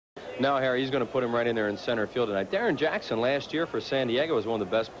No, Harry, he's going to put him right in there in center field tonight. Darren Jackson last year for San Diego was one of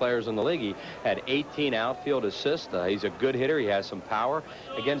the best players in the league. He had 18 outfield assists. He's a good hitter. He has some power.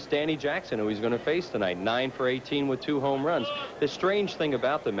 Against Danny Jackson, who he's going to face tonight, 9 for 18 with 2 home runs. The strange thing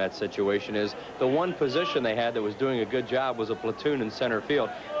about the Mets situation is the one position they had that was doing a good job was a platoon in center field,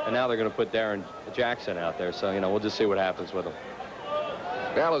 and now they're going to put Darren Jackson out there. So, we'll just see what happens with him.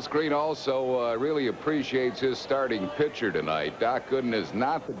 Dallas Green also really appreciates his starting pitcher tonight. Doc Gooden is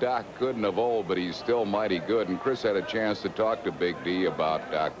not the Doc Gooden of old, but he's still mighty good. And Chris had a chance to talk to Big D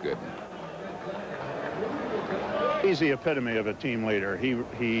about Doc Gooden. He's the epitome of a team leader.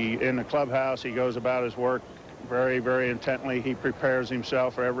 He in the clubhouse, he goes about his work very, very intently. He prepares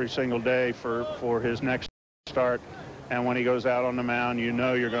himself for every single day for his next start. And when he goes out on the mound,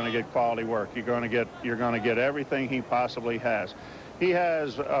 you're going to get quality work. You're going to get everything he possibly has. He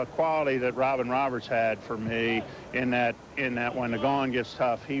has a quality that Robin Roberts had for me in that when the going gets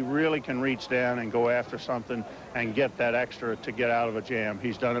tough, he really can reach down and go after something and get that extra to get out of a jam.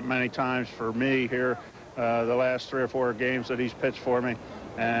 He's done it many times for me here the last 3 or 4 games that he's pitched for me,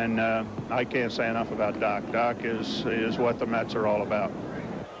 and I can't say enough about Doc. Doc is what the Mets are all about.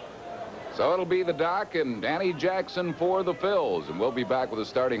 So it'll be the Doc and Danny Jackson for the Phils, and we'll be back with the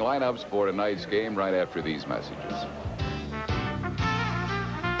starting lineups for tonight's game right after these messages.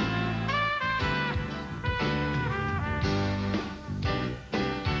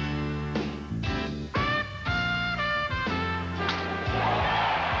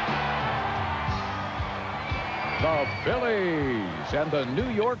 The Phillies and the New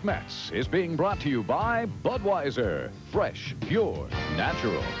York Mets is being brought to you by Budweiser. Fresh, pure,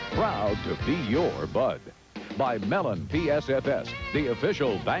 natural, proud to be your Bud. By Mellon PSFS, the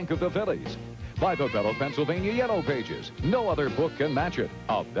official bank of the Phillies. By the Bell Pennsylvania Yellow Pages. No other book can match it.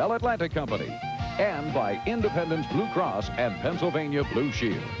 A Bell Atlantic company. And by Independence Blue Cross and Pennsylvania Blue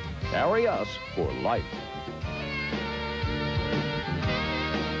Shield. Carry us for life.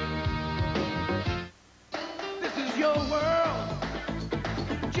 Your world,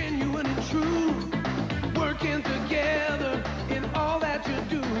 genuine and true, working together in all that you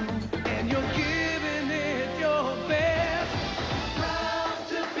do, and you're giving it your best. Proud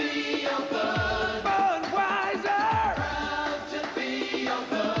to be your Bud. Budweiser. Proud to be your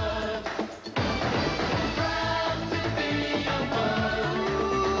Bud. Proud to be your Bud.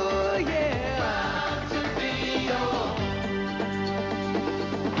 Ooh, yeah. Proud to be your.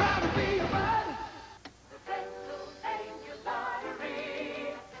 Proud to be your Bud.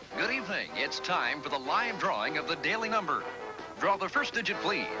 Good evening. It's time for the live drawing of the daily number. Draw the first digit,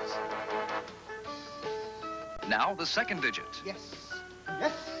 please. Now the second digit. Yes.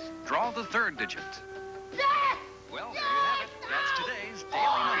 Yes. Draw the third digit. Yes. Well, there you have it. That's today's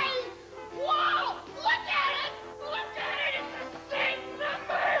daily number. Whoa! Look at it! Look at it! It's the same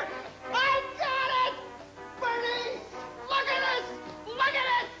number! I got it! Bernie! Look at this! Look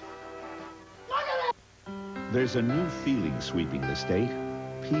at it! Look at it! There's a new feeling sweeping the state.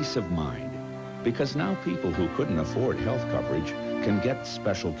 Peace of mind. Because now people who couldn't afford health coverage can get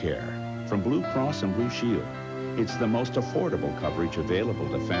special care from Blue Cross and Blue Shield. It's the most affordable coverage available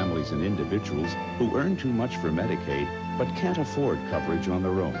to families and individuals who earn too much for Medicaid but can't afford coverage on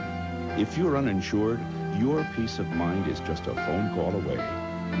their own. If you're uninsured, your peace of mind is just a phone call away.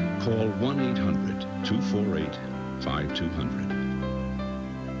 Call 1-800-248-5200.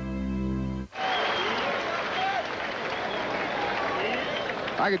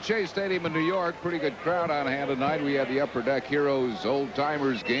 Tiger Chase Stadium in New York, pretty good crowd on hand tonight. We had the Upper Deck Heroes Old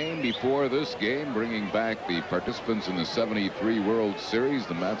Timers game before this game, bringing back the participants in the '73 World Series,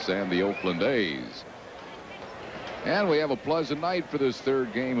 the Mets and the Oakland A's. And we have a pleasant night for this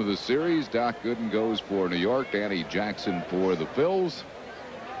third game of the series. Doc Gooden goes for New York, Danny Jackson for the Phils.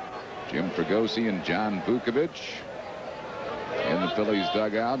 Jim Fregosi and John Vukovich in the Phillies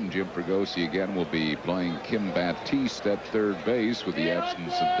dugout, and Jim Fregosi again will be playing Kim Baptiste at third base with the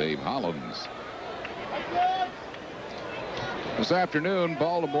absence of Dave Hollins. This afternoon,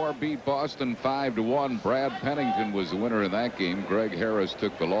 Baltimore beat Boston 5-1. Brad Pennington was the winner in that game. Greg Harris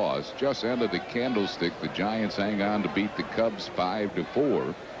took the loss. Just ended the Candlestick. The Giants hang on to beat the Cubs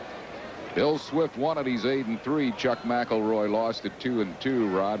 5-4. Bill Swift won it. He's 8-3. Chuck McElroy lost at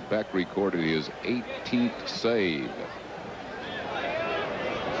 2-2. Rod Beck recorded his 18th save.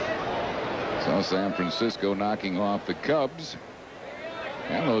 So San Francisco knocking off the Cubs.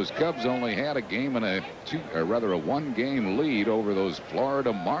 And those Cubs only had a game and a one-game lead over those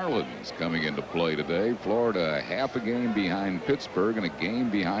Florida Marlins coming into play today. Florida half a game behind Pittsburgh and a game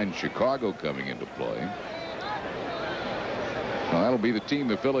behind Chicago coming into play. Well, that'll be the team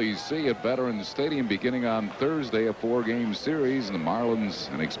the Phillies see at Veterans Stadium beginning on Thursday, a 4-game series. And the Marlins,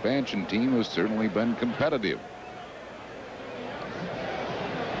 an expansion team, has certainly been competitive.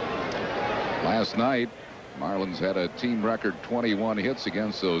 Last night, Marlins had a team record 21 hits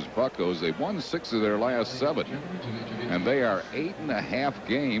against those Buccos. They've won 6 of their last 7. And they are 8.5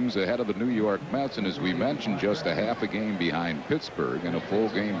 games ahead of the New York Mets. And as we mentioned, just a half a game behind Pittsburgh and a full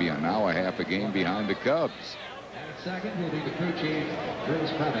game behind, now a half a game behind the Cubs. Second will be the crew chief,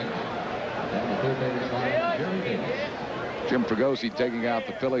 Bruce Fleming. And the third baseman, Jerry Davis. Jim Fregosi taking out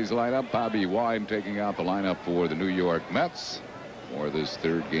the Phillies lineup. Bobby Wine taking out the lineup for the New York Mets for this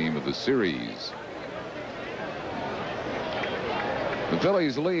 3rd game of the series. The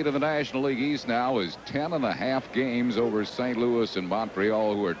Phillies' lead in the National League East now is 10.5 games over St. Louis and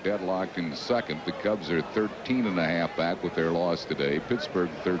Montreal, who are deadlocked in 2nd. The Cubs are 13.5 back with their loss today. Pittsburgh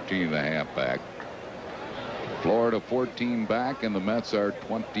 13.5 back. Florida 14 back, and the Mets are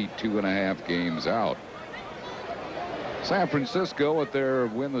 22.5 games out. San Francisco at their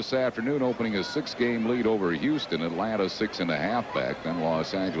win this afternoon, opening a 6-game lead over Houston. Atlanta 6.5 back, then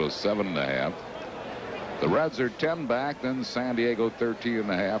Los Angeles 7.5. The Reds are 10 back, then San Diego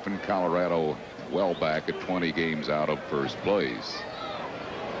 13.5, and Colorado well back at 20 games out of first place.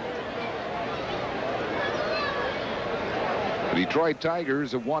 The Detroit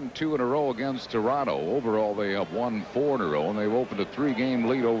Tigers have won 2 in a row against Toronto. Overall, they have won 4 in a row, and they've opened a 3-game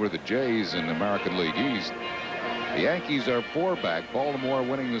lead over the Jays in the American League East. The Yankees are 4 back. Baltimore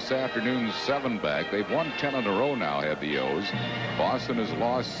winning this afternoon 7 back. They've won 10 in a row now, had the O's. Boston has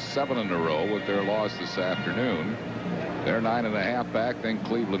lost 7 in a row with their loss this afternoon. They're 9.5 back, then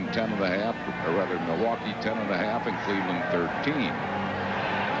Cleveland 10.5, or rather Milwaukee 10.5, and Cleveland 13.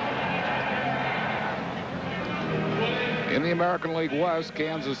 In the American League West,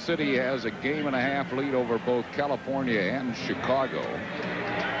 Kansas City has a 1.5 game lead over both California and Chicago.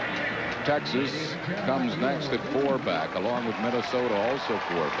 Texas comes next at 4 back, along with Minnesota also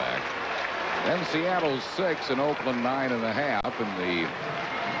 4 back. Then Seattle's 6 and Oakland 9.5 in the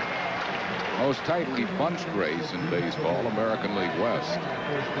most tightly bunched race in baseball, American League West.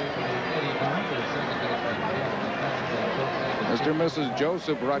 Mr. and Mrs.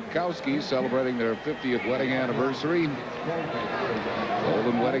 Joseph Rutkowski celebrating their 50th wedding anniversary.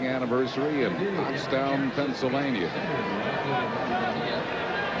 Golden wedding anniversary in Pottstown, Pennsylvania.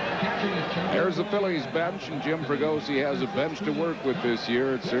 There's the Phillies bench, and Jim Fregosi has a bench to work with this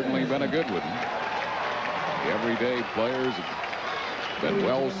year. It's certainly been a good one. The everyday players have been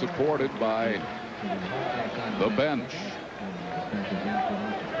well supported by the bench.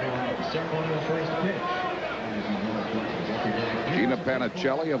 Gina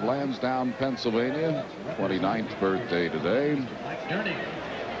Panichelli of Lansdowne, Pennsylvania, 29th birthday today.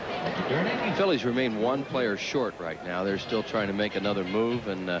 The Phillies remain 1 player short right now. They're still trying to make another move,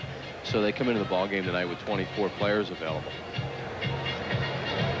 and so they come into the ball game tonight with 24 players available.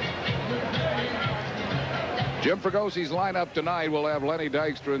 Jim Fregosi's lineup tonight will have Lenny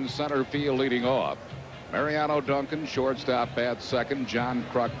Dykstra in center field leading off. Mariano Duncan, shortstop, bat 2nd. John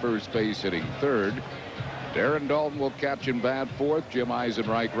Kruk, first base, hitting 3rd. Darren Dalton will catch and bat 4th. Jim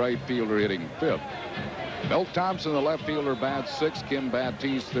Eisenreich, right fielder, hitting 5th. Milt Thompson, the left fielder, bats 6th. Kim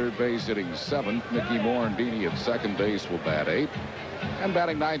Baptiste, third base, hitting 7th. Mickey Morandini at second base will bat 8th. And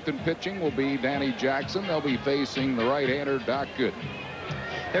batting 9th and pitching will be Danny Jackson. They'll be facing the right-hander, Doc Gooden.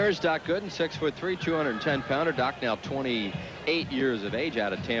 There's Doc Gooden, 6'3", 210-pounder. Doc now 28 years of age,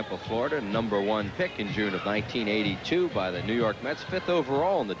 out of Tampa, Florida. #1 pick in June of 1982 by the New York Mets. 5th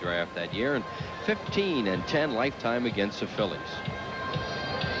overall in the draft that year, and 15-10 lifetime against the Phillies.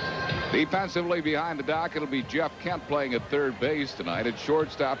 Defensively behind the Doc, it'll be Jeff Kent playing at third base tonight. At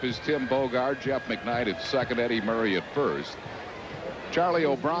shortstop is Tim Bogart. Jeff McKnight at second. Eddie Murray at first. Charlie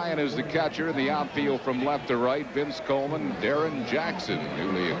O'Brien is the catcher. In the outfield from left to right, Vince Coleman, Darren Jackson,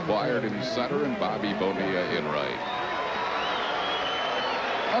 newly acquired, in center, and Bobby Bonilla in right.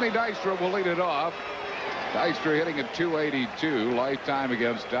 Lenny Dykstra will lead it off. Dykstra hitting at .282. Lifetime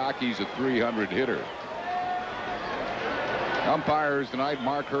against Doc, he's a .300 hitter. Umpires tonight,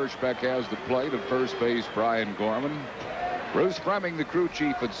 Mark Hirschbeck has the plate. At first base, Brian Gorman. Bruce Fleming, the crew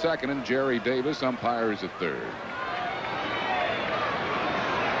chief, at second, and Jerry Davis umpires at third.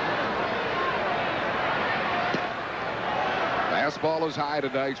 Fastball is high to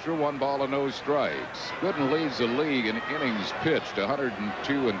Dykstra. 1 ball and no strikes. Gooden leads the league in innings pitched.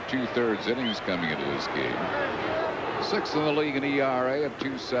 102 2/3 innings coming into this game. 6th in the league in ERA at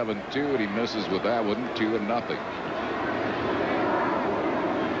 .272, and he misses with that one, 2-0.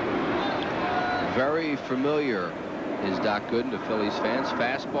 Very familiar is Doc Gooden to Phillies fans.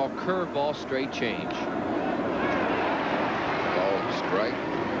 Fastball, curveball, straight change. Ball strike.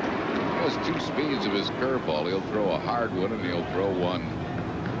 He has two speeds of his curveball. He'll throw a hard one, and he'll throw one.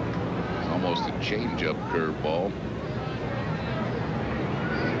 It's almost a changeup curveball.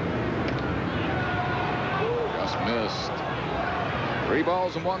 Just missed. 3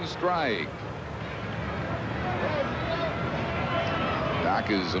 balls and 1 strike.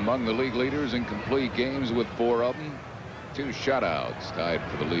 Doc is among the league leaders in complete games with 4 of them. 2 shutouts, tied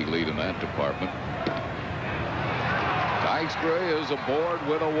for the league lead in that department. Dykstra is aboard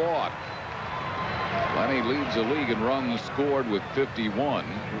with a walk. Lenny leads the league in runs scored with 51.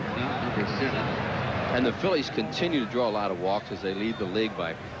 And the Phillies continue to draw a lot of walks as they lead the league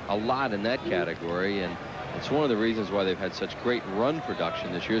by a lot in that category. And it's one of the reasons why they've had such great run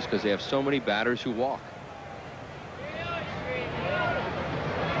production this year, is because they have so many batters who walk.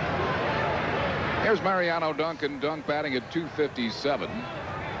 Here's Mariano Duncan. Dunk batting at .257.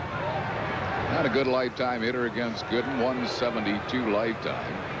 Not a good lifetime hitter against Gooden. 172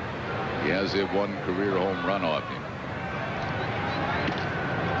 lifetime. He has hit 1 career home run off him.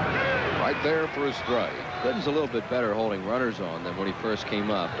 Right there for a strike. Gooden's a little bit better holding runners on than when he first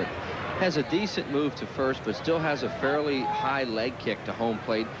came up, but has a decent move to first, but still has a fairly high leg kick to home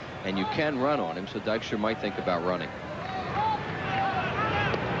plate, and you can run on him, so Dykstra might think about running.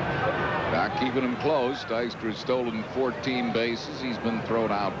 Doc keeping him close. Dykstra's stolen 14 bases. He's been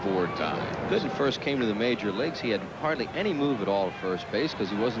thrown out 4 times. Gooden first came to the major leagues. He had hardly any move at all at first base because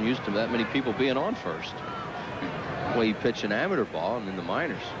he wasn't used to that many people being on first. Well, he pitched an amateur ball and in the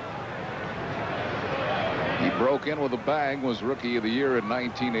minors. He broke in with a bang, was Rookie of the Year in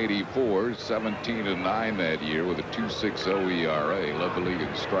 1984, 17-9 that year with a 2.60 ERA. Led the league in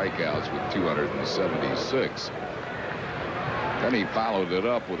strikeouts with 276. Then he followed it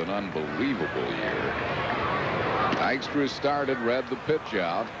up with an unbelievable year. Dykstra started, read the pitch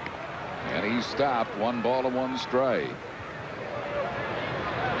out, and he stopped. 1 ball and 1 strike.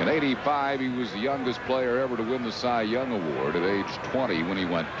 In '85, he was the youngest player ever to win the Cy Young Award at age 20 when he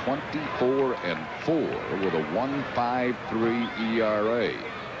went 24-4 with a 1.53 ERA.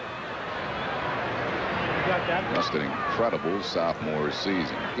 Just an incredible sophomore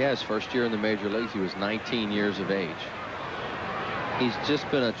season. Yeah, his first year in the major leagues, he was 19 years of age. He's just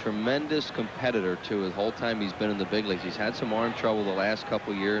been a tremendous competitor, too, the whole time he's been in the big leagues. He's had some arm trouble the last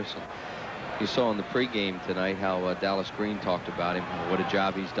couple years. You saw in the pregame tonight how Dallas Green talked about him. What a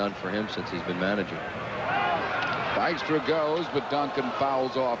job he's done for him since he's been managing. Dykstra goes, but Duncan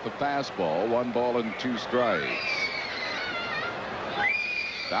fouls off the fastball. 1 ball and 2 strikes.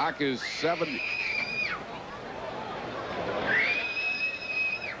 Doc is 70.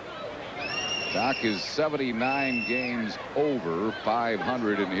 Doc is 79 games over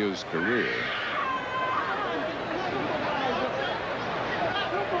 500 in his career.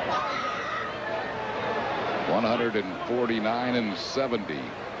 .149-70.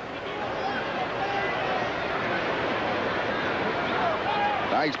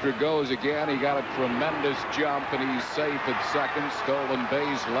 Dykstra goes again. He got a tremendous jump, and he's safe at second. Stolen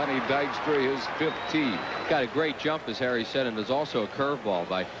base. Lenny Dykstra, his 15th. Got a great jump, as Harry said, and there's also a curveball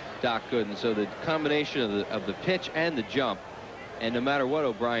by Doc Gooden. So the combination of the pitch and the jump, and no matter what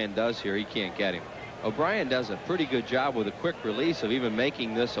O'Brien does here, he can't get him. O'Brien does a pretty good job with a quick release of even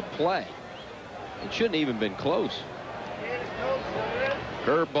making this a play. It shouldn't even been close.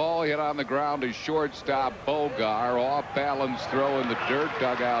 Curveball hit on the ground to shortstop Bogar. Off balance throw in the dirt,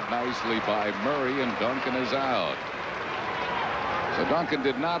 dug out nicely by Murray, and Duncan is out. So Duncan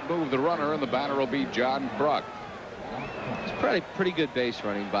did not move the runner, and the batter will be John Kruk. It's pretty good base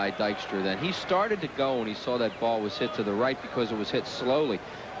running by Dykstra then. He started to go when he saw that ball was hit to the right because it was hit slowly.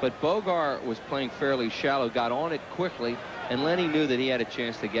 But Bogar was playing fairly shallow, got on it quickly, and Lenny knew that he had a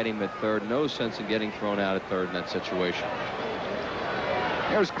chance to get him at third. No sense in getting thrown out at third in that situation.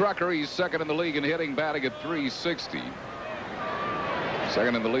 Here's Krucker. He's second in the league in hitting, batting at .360.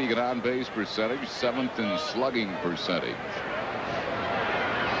 Second in the league in on-base percentage, 7th in slugging percentage.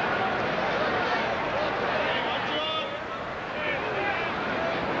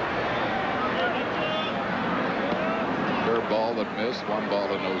 Ball that missed. 1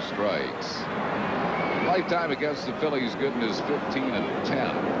 ball and no strikes. Lifetime against the Phillies, Gooden is 15-10.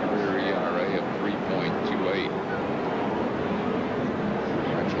 Career ERA of 3.28.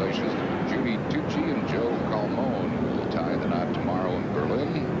 Congratulations to Judy Tucci and Joe Calmon, who will tie the knot tomorrow in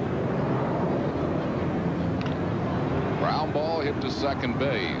Berlin. Ground ball hit to second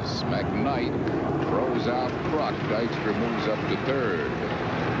base. McKnight throws out Kruk. Dykstra moves up to third.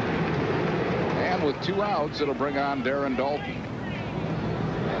 And with 2 outs, it'll bring on Darren Dalton.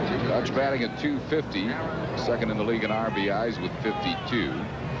 Dutch batting at .250. Second in the league in RBIs with 52.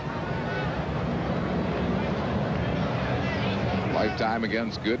 Lifetime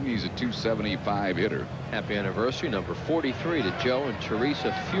against Gooden. He's a .275 hitter. Happy anniversary number 43 to Joe and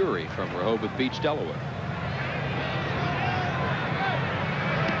Teresa Fury from Rehoboth Beach, Delaware.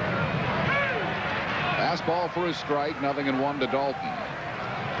 Fastball for a strike. 0-1 to Dalton.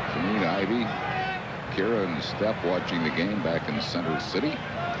 Janine Ivy, Kira, and Steph watching the game back in Center City.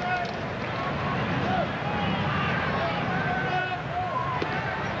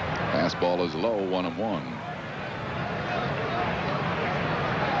 Fastball is low. 1-1.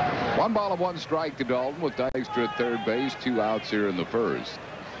 1 ball and 1 strike to Dalton with Dykstra at third base. 2 outs here in the first.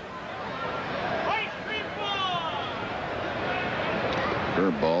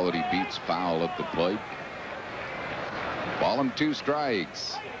 Curveball that he beats foul at the plate. Ball and 2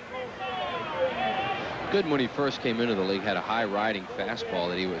 strikes. Gooden, when he first came into the league, had a high riding fastball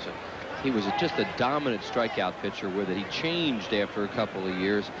that he was just a dominant strikeout pitcher with it. He changed after a couple of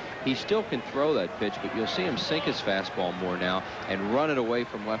years. He still can throw that pitch, but you'll see him sink his fastball more now and run it away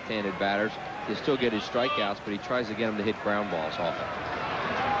from left-handed batters. He'll still get his strikeouts, but he tries to get him to hit ground balls often.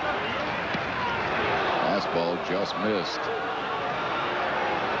 Fastball just missed.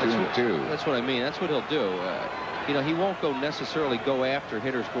 2-2. That's what I mean. That's what he'll do. You know, he won't necessarily go after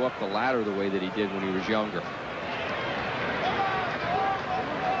hitters go up the ladder the way that he did when he was younger.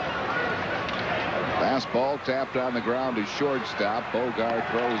 Fastball tapped on the ground to shortstop. Bogart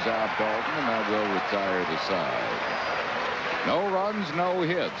throws out Dalton, and that will retire the side. No runs, no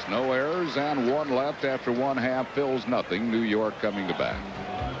hits, no errors, and 1 left after 1/2. Phil's nothing. New York coming to bat.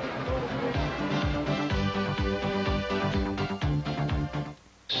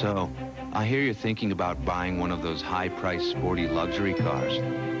 So, I hear you're thinking about buying one of those high-priced sporty luxury cars.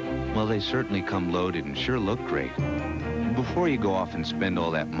 Well, they certainly come loaded and sure look great. Before you go off and spend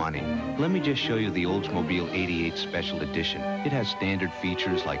all that money, let me just show you the Oldsmobile 88 Special Edition. It has standard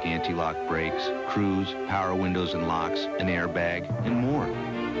features like anti-lock brakes, cruise, power windows and locks, an airbag, and more.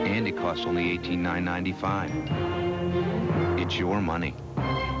 And it costs only $18,995. It's your money.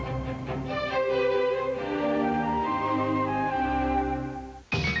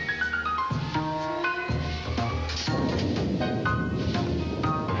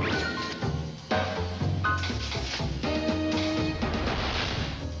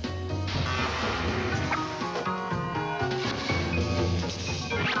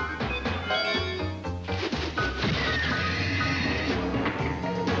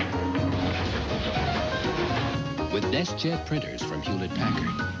 Jet printers from Hewlett-Packard.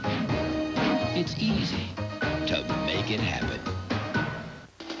 It's easy to make it happen.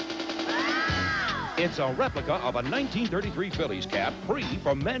 It's a replica of a 1933 Phillies cap, free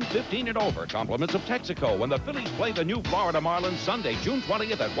for men 15 and over. Compliments of Texaco when the Phillies play the new Florida Marlins Sunday, June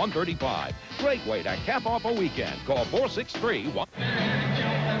 20th at 1:35. Great way to cap off a weekend. Call 463-1.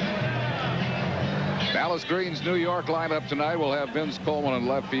 Dallas Green's New York lineup tonight will have Vince Coleman in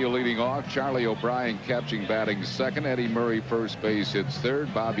left field leading off. Charlie O'Brien catching, batting second. Eddie Murray first base hits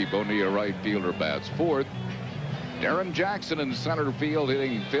third. Bobby Bonilla right fielder bats fourth. Darren Jackson in center field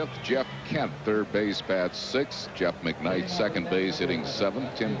hitting fifth. Jeff Kent third base bats sixth. Jeff McKnight second base hitting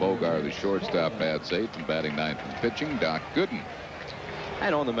seventh. Tim Bogar the shortstop bats eighth, and batting ninth and pitching Doc Gooden.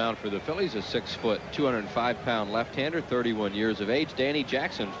 And on the mound for the Phillies, a 6-foot, 205-pound left-hander, 31 years of age, Danny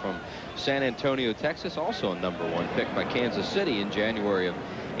Jackson from San Antonio, Texas, also a #1 pick by Kansas City in January of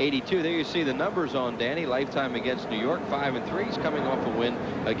 '82. There you see the numbers on Danny. Lifetime against New York, 5-3. He's coming off a win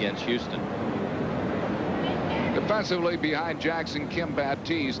against Houston. Defensively behind Jackson, Kim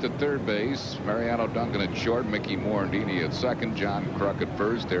Baptiste at third base, Mariano Duncan at short, Mickey Morandini at second, John Kruk at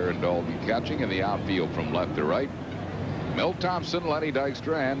first, Aaron Dalton catching. In the outfield from left to right, Milt Thompson, Lenny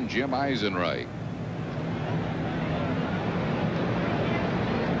Dykstra, and Jim Eisenreich.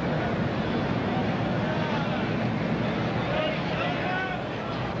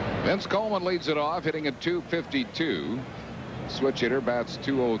 Vince Coleman leads it off, hitting at .252. Switch hitter, bats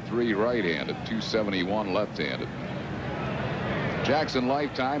 .203 right-handed, .271 left-handed. Jackson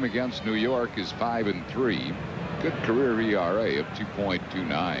lifetime against New York is 5-3. Good career ERA of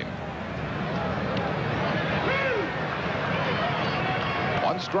 2.29.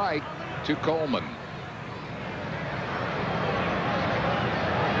 One strike to Coleman.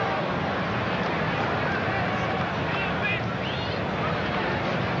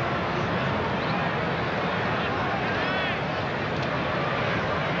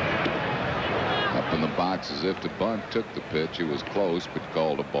 Up in the box as if to bunt, took the pitch. It was close, but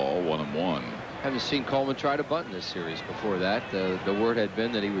called a ball. 1-1. Haven't seen Coleman try to bunt in this series before that. The word had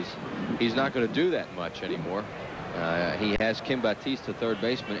been that he's not going to do that much anymore. He has Kim Baptiste, the third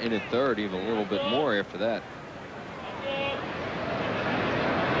baseman, in at third, even a little bit more after that.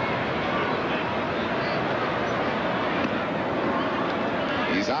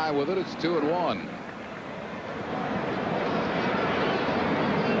 He's high with it. It's 2-1.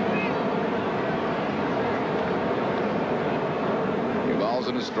 He balls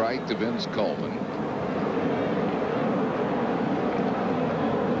in a strike to Vince Coleman.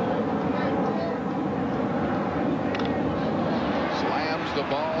 Slams the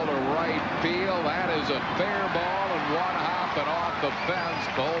ball to right field. That is a fair ball, and one hop and off the fence.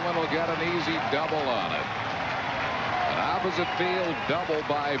 Coleman will get an easy double on it. An opposite field double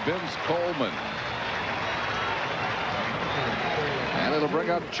by Vince Coleman. And it'll bring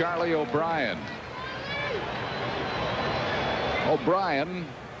up Charlie O'Brien. O'Brien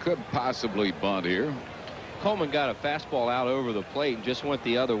could possibly bunt here. Coleman got a fastball out over the plate and just went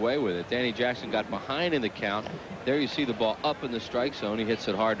the other way with it. Danny Jackson got behind in the count. There you see the ball up in the strike zone. He hits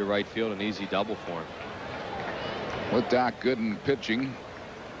it hard to right field, an easy double for him. With Doc Gooden pitching,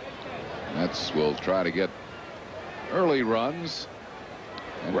 Mets will try to get early runs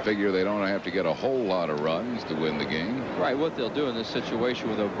and figure they don't have to get a whole lot of runs to win the game. Right. What they'll do in this situation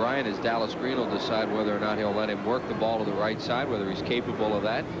with O'Brien is Dallas Green will decide whether or not he'll let him work the ball to the right side, whether he's capable of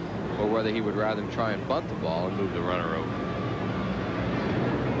that, or whether he would rather try and bunt the ball and move the runner over.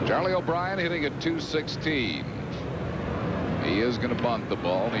 Charlie O'Brien hitting at .216. He is going to bunt the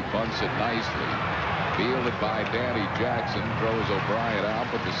ball, and he bunts it nicely. Fielded by Danny Jackson, throws O'Brien out,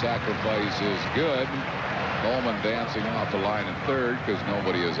 but the sacrifice is good. Coleman dancing off the line in third because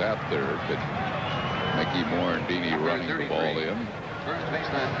nobody is at third, but Mickey Morandini running the ball in.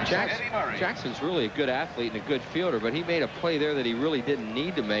 Jackson's really a good athlete and a good fielder, but he made a play there that he really didn't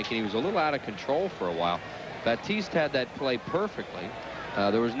need to make, and he was a little out of control for a while. Batiste had that play perfectly.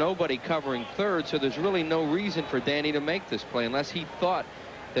 There was nobody covering third, so there's really no reason for Danny to make this play unless he thought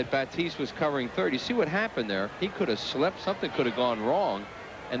that Batiste was covering third. You see what happened there? He could have slipped. Something could have gone wrong,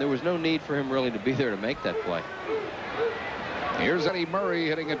 and there was no need for him really to be there to make that play. Here's Eddie Murray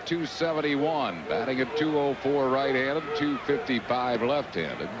hitting at .271, batting at .204 right-handed, .255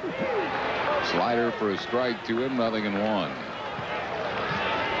 left-handed. Slider for a strike to him, 0-1.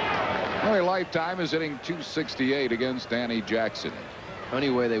 Murray lifetime is hitting .268 against Danny Jackson. Only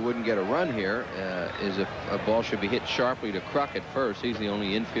way they wouldn't get a run here is if a ball should be hit sharply to Kruk at first. He's the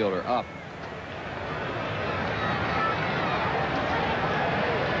only infielder up.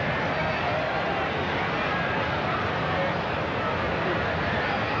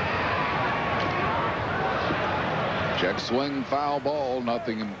 Check swing, foul ball,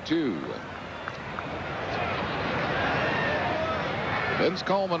 0-2. Vince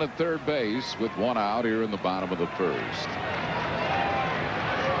Coleman at third base with one out here in the bottom of the first.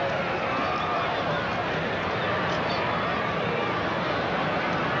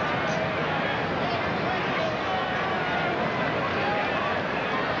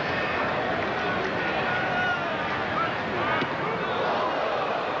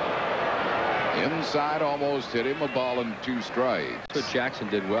 Inside, almost hit him, a ball and 2 strikes. What Jackson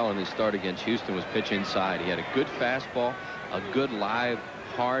did well in his start against Houston was pitch inside. He had a good fastball, a good live,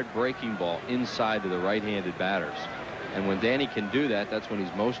 hard breaking ball inside to the right-handed batters. And when Danny can do that, that's when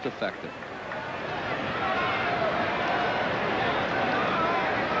he's most effective.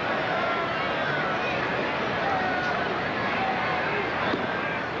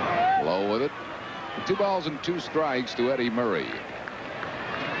 Low with it. 2 balls and 2 strikes to Eddie Murray.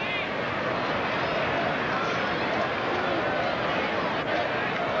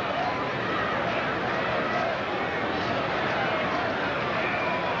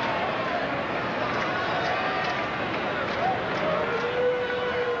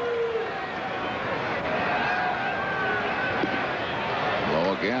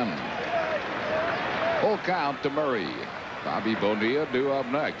 Again. Full count to Murray. Bobby Bonilla due up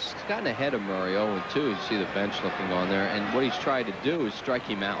next. He's gotten ahead of Murray 0-2. You see the bench looking on there, and what he's tried to do is strike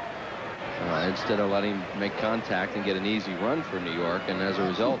him out instead of letting him make contact and get an easy run for New York. And as a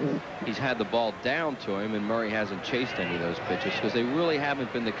result, he's had the ball down to him, and Murray hasn't chased any of those pitches because they really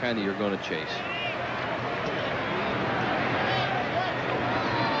haven't been the kind that you're going to chase.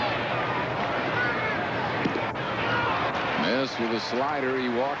 With a slider, he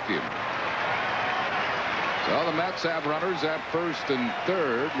walked him. So the Mets have runners at first and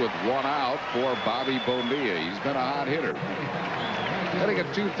third with one out for Bobby Bonilla. He's been a hot hitter. Hitting at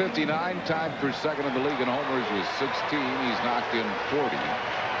 .259, tied for second in the league in homers with 16. He's knocked in 40.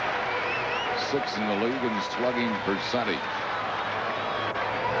 6th in the league in slugging percentage.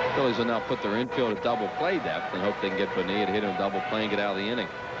 Phillies will now put their infield at double play depth and hope they can get Bonilla to hit him double play and get out of the inning.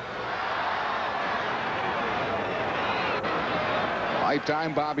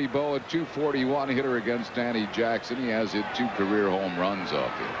 Lifetime Bobby Bo at .241 hitter against Danny Jackson. He has hit 2 career home runs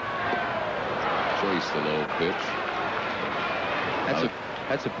off him. Chase the low pitch.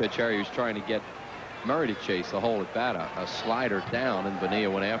 That's a pitch Harry was trying to get Murray to chase the hole at bat. A slider down, and Bonilla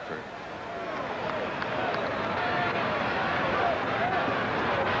went after it.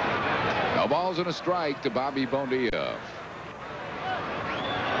 No balls and a strike to Bobby Bonilla.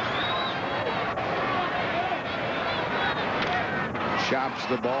 Chops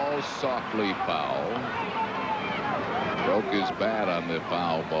the ball, softly foul. Broke his bat on the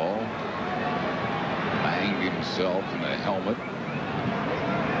foul ball. Banged himself in the helmet.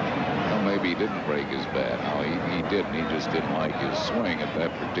 Well, maybe he didn't break his bat. No, he didn't. He just didn't like his swing at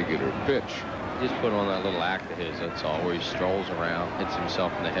that particular pitch. Just put on that little act of his, that's all, where he strolls around, hits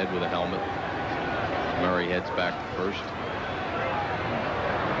himself in the head with a helmet. Murray heads back to first.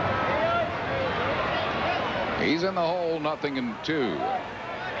 He's in the hole, 0-2.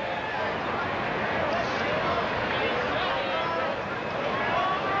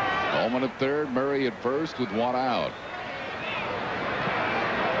 Coleman at third, Murray at first with one out.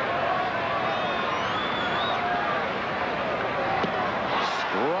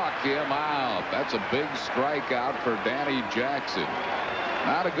 Struck him out. That's a big strikeout for Danny Jackson.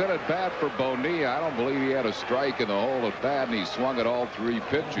 Not a good at bat for Bonilla. I don't believe he had a strike in the hole at bat, and he swung at all 3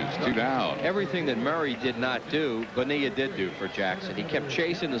 pitches. 2 down. Everything that Murray did not do, Bonilla did do for Jackson. He kept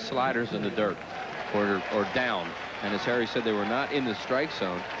chasing the sliders in the dirt or down. And as Harry said, they were not in the strike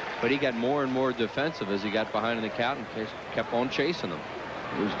zone. But he got more and more defensive as he got behind in the count and kept on chasing them.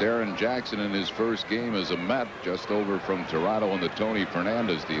 Here's Darren Jackson in his first game as a Met, just over from Toronto in the Tony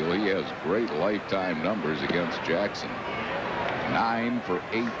Fernandez deal. He has great lifetime numbers against Jackson. 9 for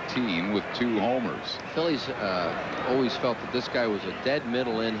 18 with 2 homers. Phillies always felt that this guy was a dead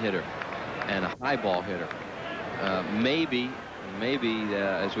middle in hitter and a high ball hitter. Maybe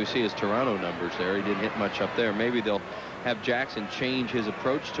as we see his Toronto numbers there, he didn't hit much up there. Maybe they'll have Jackson change his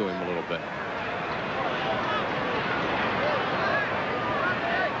approach to him a little bit.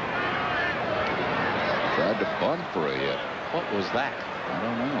 Tried to bunt for a hit. What was that? I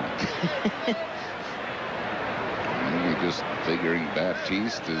don't know. Maybe just figuring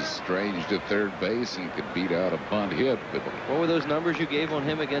Baptiste is strange to third base and could beat out a bunt hit. But what were those numbers you gave on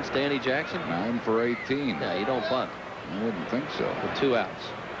him against Danny Jackson? 9 for 18. Yeah, you don't bunt. I wouldn't think so. With 2 outs.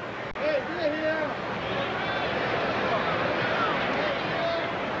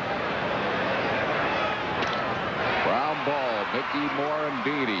 Ground ball. Mickey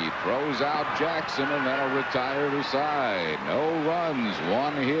Morandini throws out Jackson, and that'll retire the side. No runs,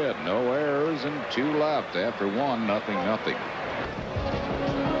 1 hit, no errors, and 2 left after 1, 0-0.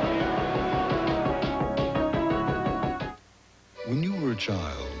 When you were a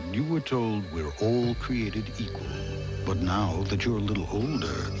child, you were told we're all created equal. But now that you're a little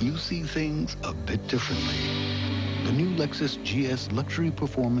older, you see things a bit differently. The new Lexus GS Luxury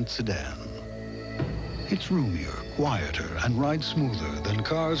Performance Sedan. It's roomier, quieter, and rides smoother than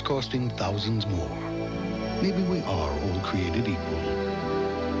cars costing thousands more. Maybe we are all created equal,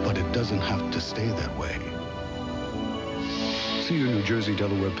 but it doesn't have to stay that way. See your New Jersey,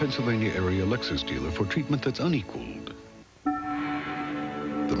 Delaware, Pennsylvania area Lexus dealer for treatment that's unequaled.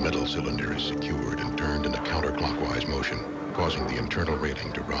 The metal cylinder is secured and turned in a counterclockwise motion, causing the internal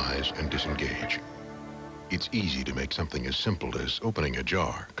rating to rise and disengage. It's easy to make something as simple as opening a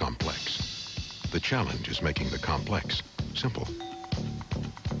jar complex. The challenge is making the complex simple.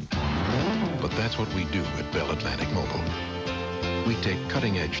 But that's what we do at Bell Atlantic Mobile. We take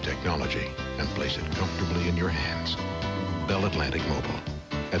cutting-edge technology and place it comfortably in your hands. Bell Atlantic Mobile.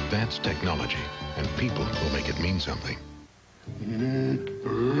 Advanced technology and people will make it mean something.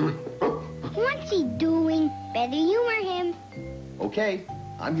 What's he doing? Better humor him. Okay,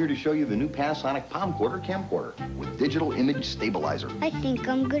 I'm here to show you the new Panasonic Palm Quarter camcorder with digital image stabilizer. I think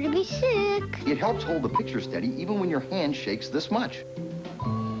I'm gonna be sick. It helps hold the picture steady even when your hand shakes this much.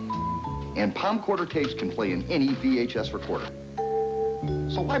 And Palm Quarter tapes can play in any VHS recorder.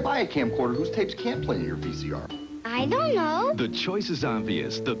 So why buy a camcorder whose tapes can't play in your VCR? I don't know. The choice is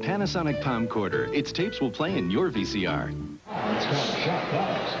obvious. The Panasonic Palm Quarter. Its tapes will play in your VCR.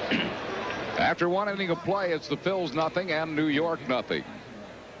 After 1 inning of play, it's the Phils 0 and New York 0.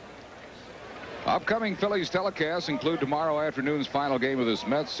 Upcoming Phillies telecasts include tomorrow afternoon's final game of this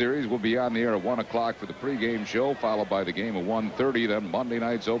Mets series. We'll be on the air at 1 o'clock for the pregame show, followed by the game at 1:30. Then Monday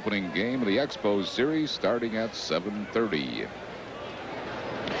night's opening game of the Expos series starting at 7:30.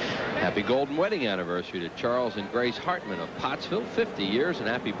 Happy golden wedding anniversary to Charles and Grace Hartman of Pottsville, 50 years, and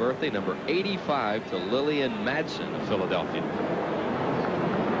happy birthday number 85 to Lillian Madsen of Philadelphia.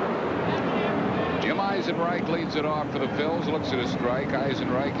 Jim Eisenreich leads it off for the Phils. Looks at a strike.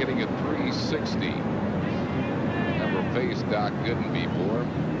 Eisenreich hitting at .360. Never faced Doc Gooden before.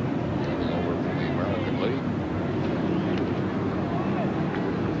 Coming over from the American League.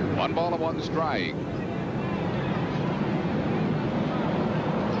 1 ball and 1 strike.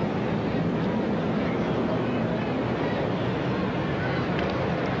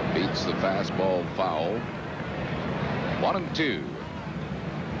 Beats the fastball foul. 1-2.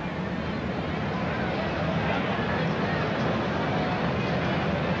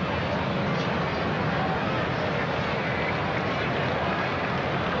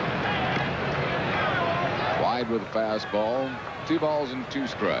 Wide with a fastball. 2 balls and 2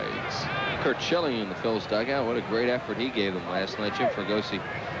 strikes. Curt Schilling in the Phillies dugout. What a great effort he gave them last night. Jim Fregosi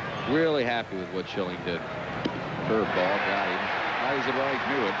really happy with what Schilling did. Curveball got him. Eisenreich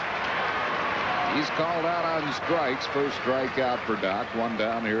knew it. He's called out on strikes. First strikeout for Doc. 1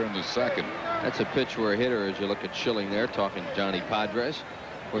 down here in the second. That's a pitch where a hitter, as you look at Schilling there, talking to Johnny Padres,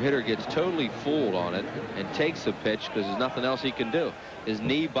 where a hitter gets totally fooled on it and takes the pitch because there's nothing else he can do. His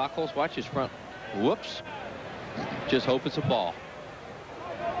knee buckles. Watch his front. Whoops. Just hope it's a ball.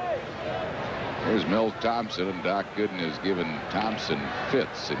 Here's Milt Thompson, and Doc Gooden has given Thompson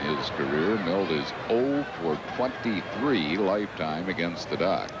fits in his career. Milt is 0 for 23 lifetime against the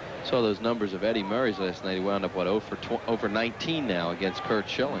Doc. Saw those numbers of Eddie Murray's last night. He wound up, what, 0 for 19 now against Curt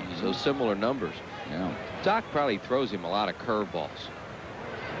Schilling. So similar numbers. Yeah. Doc probably throws him a lot of curveballs.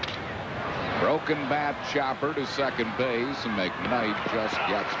 Broken bat chopper to second base, and McKnight just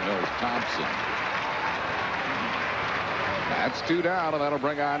gets Milt Thompson. That's 2 down, and that'll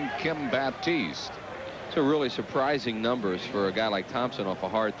bring on Kim Baptiste. So really surprising numbers for a guy like Thompson off a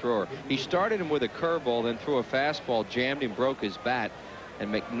hard thrower. He started him with a curveball, then threw a fastball, jammed him, broke his bat,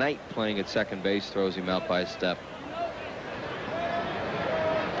 and McKnight playing at second base throws him out by a step.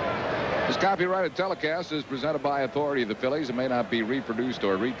 This copyrighted telecast is presented by authority of the Phillies and may not be reproduced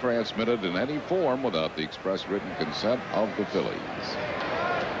or retransmitted in any form without the express written consent of the Phillies.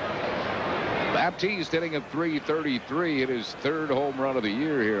 Baptiste hitting at .333, hit his 3rd home run of the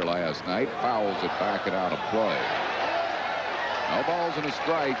year here last night. Fouls it back and out of play. No balls and a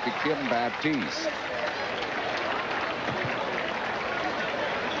strike to Kim Baptiste.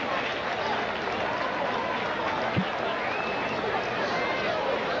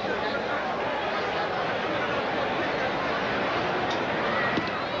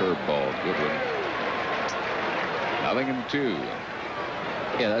 Curveball, good one. 0-2.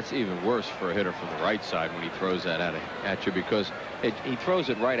 Yeah, that's even worse for a hitter from the right side when he throws that at you, because he throws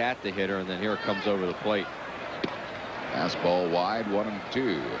it right at the hitter, and then here it comes over the plate. Fastball wide,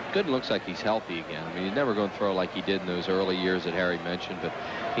 1-2. Gooden looks like he's healthy again. I mean, he's never going to throw like he did in those early years that Harry mentioned, but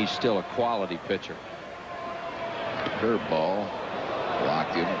he's still a quality pitcher. Curveball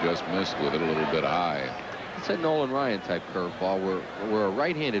locked in, just missed with it a little bit high. It's a Nolan Ryan type curveball where a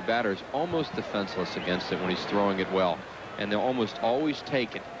right-handed batter is almost defenseless against it when he's throwing it well. And they'll almost always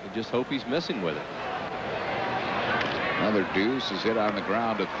take it. You just hope he's missing with it. Another deuce is hit on the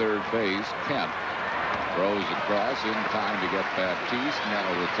ground at third base. Kent throws across in time to get Baptiste.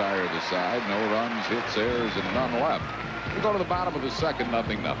 Now retire the side. No runs, hits, errors, and none left. We go to the bottom of the second,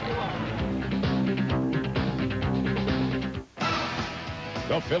 0-0.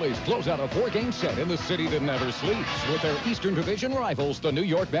 The Phillies close out a 4-game set in the city that never sleeps with their Eastern Division rivals, the New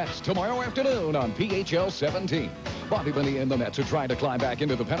York Mets, tomorrow afternoon on PHL 17. Bobby Bonilla and the Mets are trying to climb back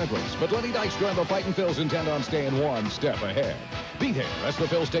into the pennant race, but Lenny Dykstra and the Fightin' Phils intend on staying 1 step ahead. Be there as the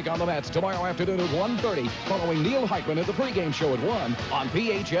Phils take on the Mets tomorrow afternoon at 1:30, following Neil Heitman at the pregame show at 1 on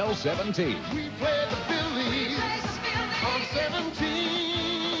PHL 17. We play the Phillies on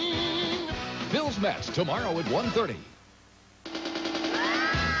 17. Phils Mets tomorrow at 1:30.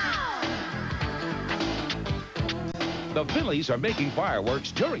 The Phillies are making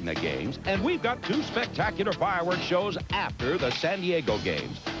fireworks during the games, and we've got 2 spectacular fireworks shows after the San Diego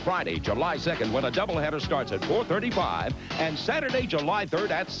games. Friday, July 2nd, when a doubleheader starts at 4:35, and Saturday, July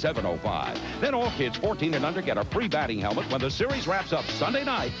 3rd at 7:05. Then all kids 14 and under get a free batting helmet when the series wraps up Sunday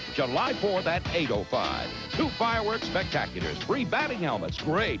night, July 4th at 8:05. 2 fireworks spectaculars, free batting helmets,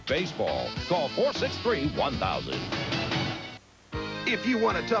 great baseball. Call 463-1000. If you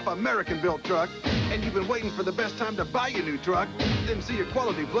want a tough American-built truck, and you've been waiting for the best time to buy your new truck, then see your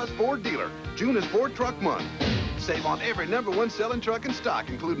Quality Plus Ford dealer. June is Ford Truck Month. Save on every #1 selling truck in stock,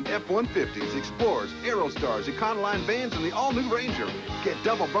 including F-150s, Explorers, Aerostars, Econoline vans, and the all-new Ranger. Get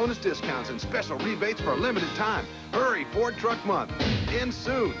double bonus discounts and special rebates for a limited time. Hurry, Ford Truck Month ends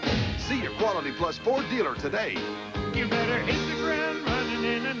soon. See your Quality Plus Ford dealer today. You better hit the ground running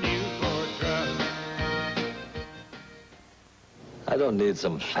in a new Ford truck. I don't need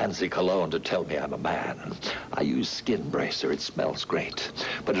some fancy cologne to tell me I'm a man. I use Skin Bracer. It smells great,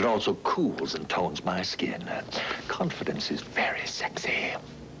 but it also cools and tones my skin. Confidence is very sexy,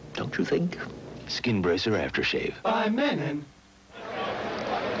 don't you think? Skin Bracer Aftershave. By Menon.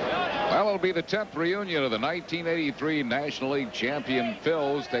 it'll be the 10th reunion of the 1983 National League champion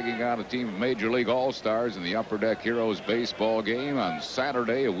Phils taking on a team of Major League All-Stars in the Upper Deck Heroes baseball game on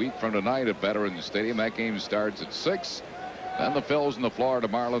Saturday, a week from tonight at Veterans Stadium. That game starts at 6. Then the Phils and the Florida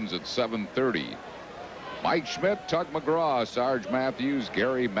Marlins at 7:30. Mike Schmidt, Tug McGraw, Sarge Matthews,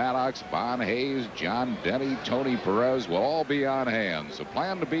 Gary Maddox, Bon Hayes, John Denny, Tony Perez will all be on hand. So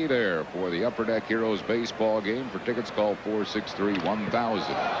plan to be there for the Upper Deck Heroes baseball game. For tickets, call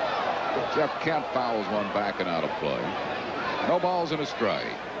 463-1000. Jeff Kent fouls one back and out of play. No balls and a strike.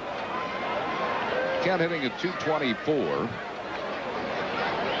 Kent hitting at .224.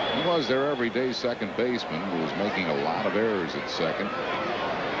 He was their everyday second baseman, who was making a lot of errors at second.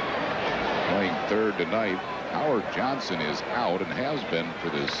 Playing third tonight. Howard Johnson is out and has been for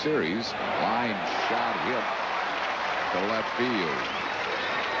this series. Line shot hit to left field.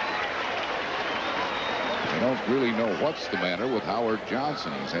 They don't really know what's the matter with Howard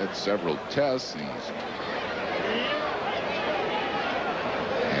Johnson. He's had several tests. And he's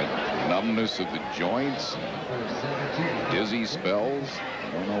had numbness of the joints, dizzy spells.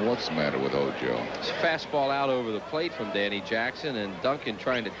 I don't know what's the matter with Hojo. It's a fastball out over the plate from Danny Jackson, and Duncan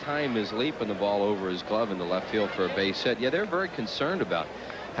trying to time his leap and the ball over his glove in the left field for a base hit. Yeah, they're very concerned about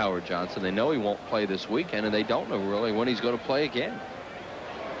Howard Johnson. They know he won't play this weekend, and they don't know really when he's going to play again.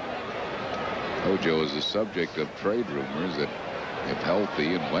 Hojo is the subject of trade rumors that, if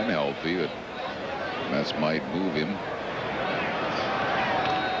healthy and when healthy, that Mets might move him,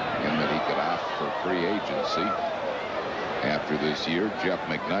 and that he could opt for free agency. After this year, Jeff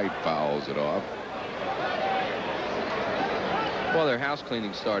McKnight fouls it off. Well, their house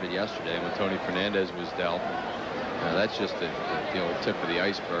cleaning started yesterday when Tony Fernandez was dealt. That's just the old tip of the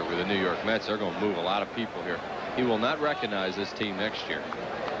iceberg with the New York Mets. They're going to move a lot of people here. He will not recognize this team next year.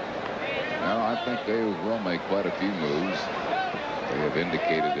 No, I think they will make quite a few moves. They have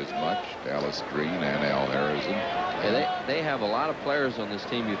indicated as much. Dallas Green and Al Harrison. Yeah, they have a lot of players on this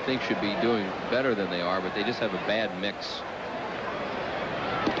team you think should be doing better than they are, but they just have a bad mix.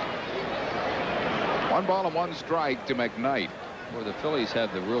 1 ball and 1 strike to McKnight. Where the Phillies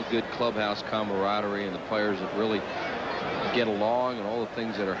have the real good clubhouse camaraderie and the players that really get along and all the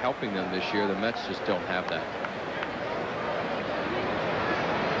things that are helping them this year, the Mets just don't have that.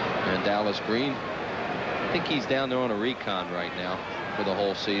 And Dallas Green, I think he's down there on a recon right now for the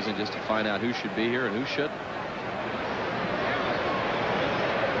whole season just to find out who should be here and who shouldn't.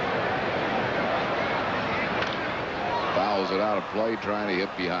 Fouls it out of play, trying to hit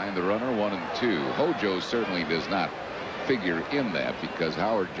behind the runner. 1-2. Hojo certainly does not figure in that because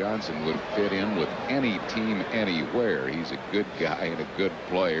Howard Johnson would fit in with any team anywhere. He's a good guy and a good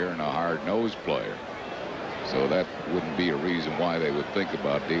player and a hard-nosed player. So that wouldn't be a reason why they would think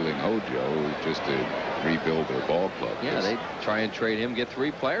about dealing Hojo, just to rebuild their ball club. Yeah, they'd try and trade him, get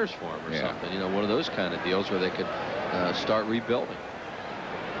 3 players for him or something. You know, one of those kind of deals where they could start rebuilding.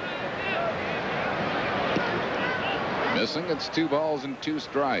 Missing. It's 2 balls and 2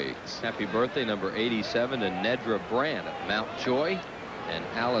 strikes. Happy birthday, number 87, to Nedra Brand of Mount Joy, and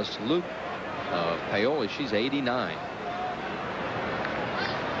Alice Luke of Paoli. She's 89.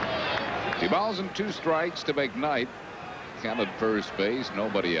 2 balls and 2 strikes to McKnight. Counted first base.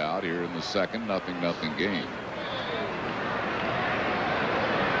 Nobody out here in the second. 0-0 game.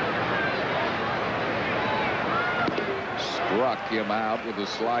 Struck him out with a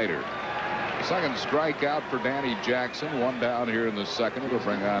slider. Second strikeout for Danny Jackson. 1 down here in the second. It'll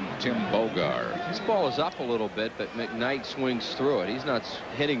bring on Tim Bogar. This ball is up a little bit, but McKnight swings through it. He's not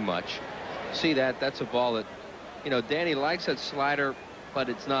hitting much. See that? That's a ball that, you know, Danny likes that slider, but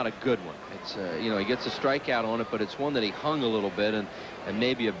it's not a good one. It's you know, he gets a strikeout on it, but it's one that he hung a little bit, and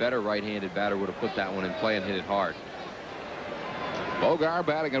maybe a better right-handed batter would have put that one in play and hit it hard. Bogar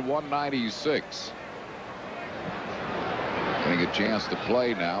batting at 196. Getting a chance to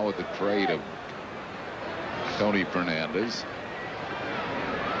play now with the trade of Tony Fernandez.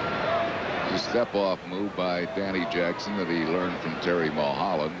 A step-off move by Danny Jackson that he learned from Terry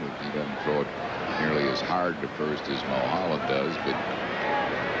Mulholland. He doesn't throw it nearly as hard to first as Mulholland does, but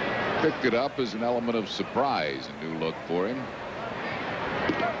picked it up as an element of surprise. A new look for him.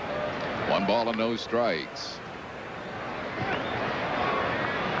 1 ball and no strikes.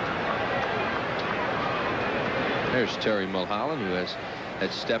 There's Terry Mulholland, who has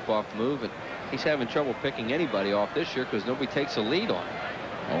that step-off move, and he's having trouble picking anybody off this year because nobody takes a lead on him.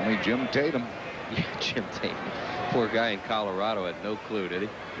 Only Jim Tatum. Yeah, Jim Tatum. Poor guy in Colorado had no clue, did he?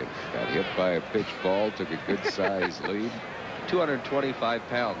 Got hit by a pitch ball, took a good-sized lead. 225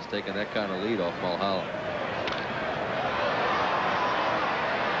 pounds taking that kind of lead off Mulholland.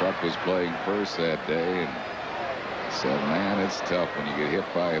 Buck was playing first that day, and Said, man, it's tough when you get hit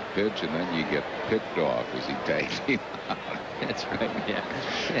by a pitch and then you get picked off as he tags him out. That's right, yeah.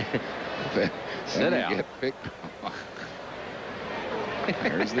 Sit down. You get picked off.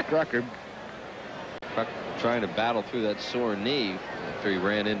 There's the Crucker. Trying to battle through that sore knee after he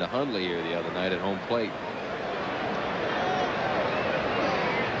ran into Hundley here the other night at home plate.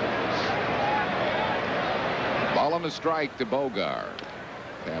 Ball and a strike to Bogar.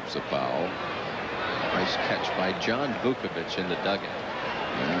 Taps a foul. Nice catch by John Vukovich in the dugout.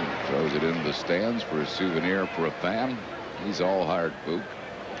 And throws it into the stands for a souvenir for a fan. He's all hard, Book.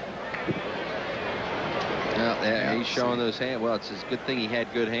 Yeah, he's showing those hands. Well, it's a good thing he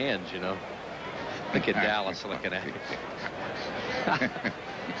had good hands, you know. Look at Dallas looking at him.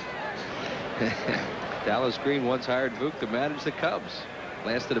 Dallas Green once hired Book to manage the Cubs.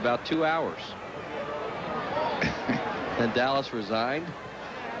 Lasted about 2 hours. Then Dallas resigned,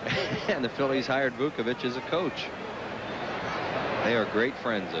 and the Phillies hired Vukovich as a coach. They are great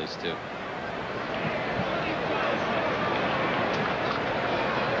friends, those two.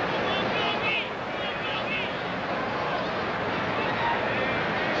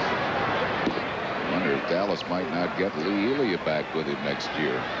 Dallas might not get Lee Elia back with him next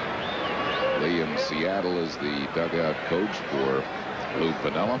year. Lee in Seattle is the dugout coach for Lou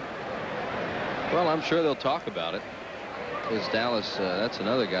Piniella. Well, I'm sure they'll talk about it. Because Dallas, that's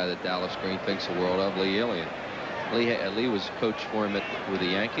another guy that Dallas Green thinks the world of, Lee Elia. Lee was coach for him with the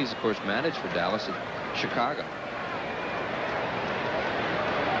Yankees, of course, managed for Dallas at Chicago.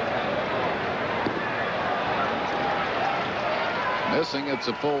 Missing, it's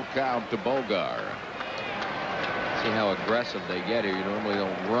a full count to Bogar. See how aggressive they get here. You normally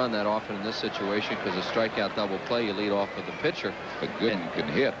don't run that often in this situation because a strikeout double play, you lead off with the pitcher. But Gooden can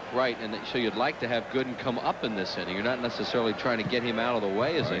hit. Right, and so you'd like to have Gooden come up in this inning. You're not necessarily trying to get him out of the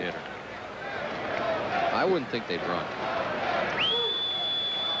way as a hitter. I wouldn't think they'd run.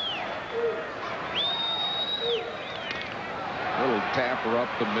 Little tapper up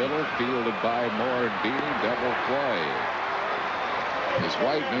the middle, fielded by Morandini, double play. His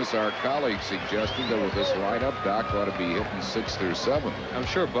whiteness, our colleague suggested that with this lineup, Doc ought to be hitting 6th or 7th. I'm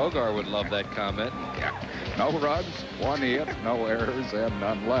sure Bogar would love that comment. Yeah. No runs, 1 hit, no errors, and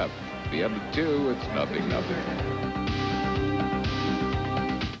none left. At the end of 2, it's 0-0.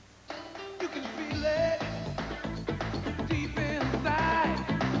 You can feel it deep inside.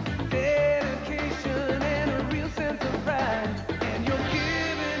 Dedication and a real sense of pride. And you're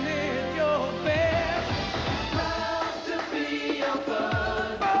giving it your best. Proud to be your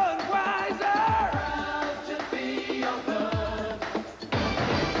bud. Budweiser. Proud to be your bud.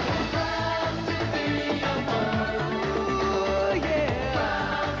 Proud to be your bud. Ooh, yeah.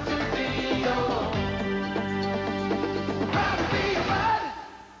 Proud to be your bud. Proud to be your bud.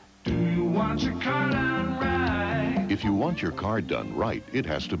 Do you want your car done right? If you want your car done right, it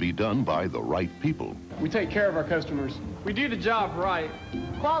has to be done by the right people. We take care of our customers. We do the job right.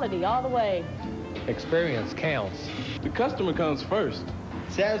 Quality all the way. Experience counts. The customer comes first.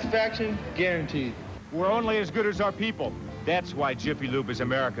 Satisfaction guaranteed. We're only as good as our people. That's why Jiffy Lube is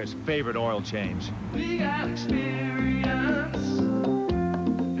America's favorite oil change. We got experience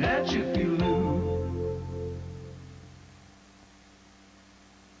at Jiffy Lube.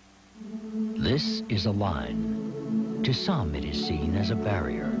 This is a line. To some, it is seen as a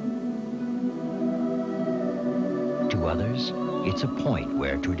barrier. To others, it's a point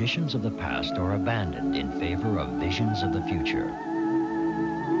where traditions of the past are abandoned in favor of visions of the future.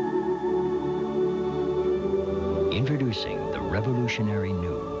 Introducing the revolutionary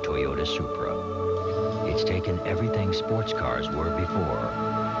new Toyota Supra. It's taken everything sports cars were before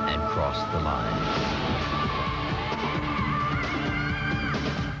and crossed the line.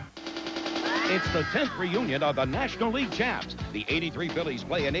 It's the 10th reunion of the National League champs. The 83 Phillies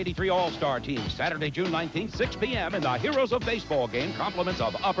play an 83 All-Star team Saturday, June 19th, 6 p.m. in the Heroes of Baseball game, compliments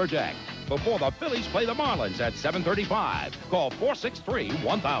of Upper Deck. Before the Phillies play the Marlins at 7:35. Call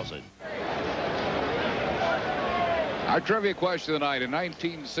 463-1000. Our trivia question tonight. In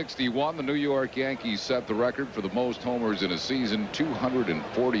 1961, the New York Yankees set the record for the most homers in a season,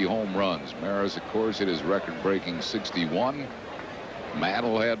 240 home runs. Maris, of course, hit his record-breaking 61.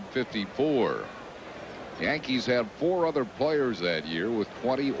 Mantle had 54. Yankees had 4 other players that year with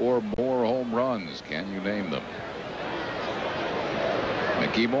 20 or more home runs. Can you name them?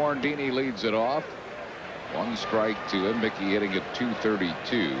 Mickey Morandini leads it off. 1 strike to him. Mickey hitting at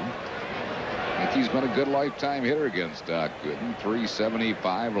 .232. Mickey's been a good lifetime hitter against Doc Gooden.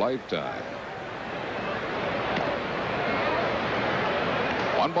 .375 lifetime.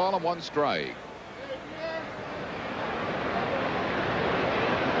 1 ball and 1 strike.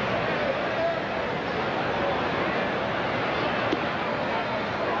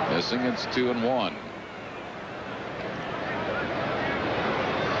 Missing. It's 2-1.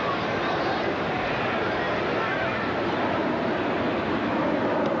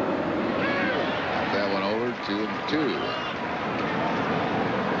 That one over. 2-2.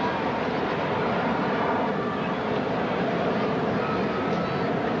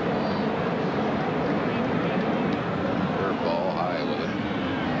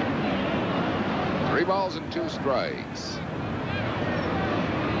 Balls and 2 strikes.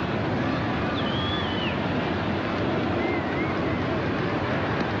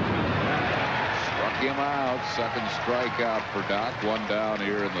 Struck him out. Second strikeout for Doc. 1 down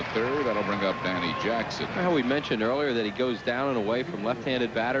here in the 3rd. That'll bring up Danny Jackson. How we mentioned earlier that he goes down and away from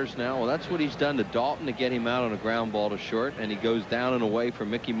left-handed batters now. Well, that's what he's done to Dalton to get him out on a ground ball to short, and he goes down and away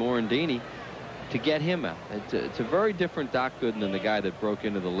from Mickey Morandini to get him out. It's a very different Doc Gooden than the guy that broke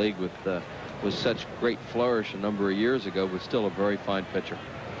into the league with such great flourish a number of years ago, but still a very fine pitcher.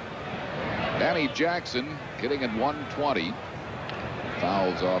 Danny Jackson hitting at 120.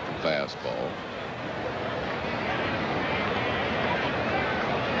 Fouls off the fastball.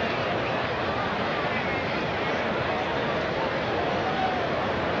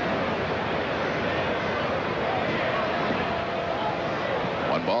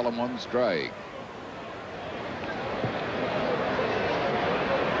 One ball and 1 strike.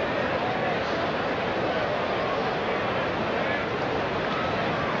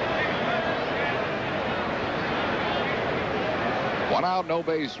 One out, no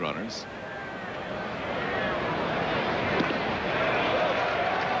base runners.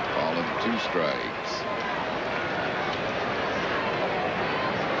 Ball and 2 strikes.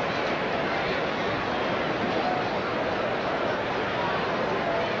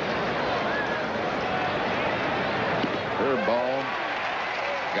 Curveball.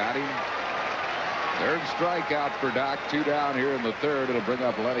 Got him. 3rd strikeout for Doc. 2 down here in the 3rd. It'll bring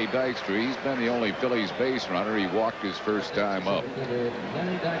up Lenny Dykstra. He's been the only Phillies base runner. He walked his first time up.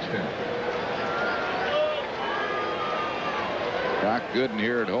 Lenny Dykstra. Doc Gooden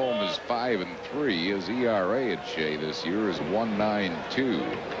here at home is 5-3. His ERA at Shea this year is 1.92.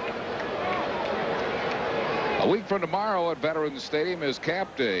 A week from tomorrow at Veterans Stadium is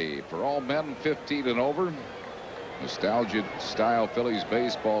Cap Day for all men 15 and over. Nostalgia style Phillies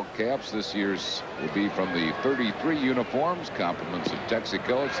baseball caps. This year's will be from the 33 uniforms. Compliments of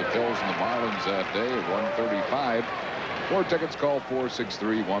Texaco. It's the Phils and the Marlins that day at 1:35. For tickets, call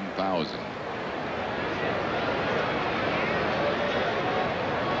 463-1000.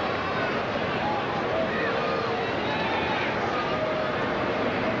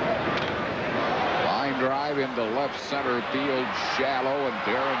 Drive into left center field, shallow, and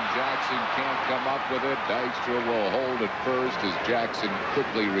Darren Jackson can't come up with it. Dykstra will hold at first as Jackson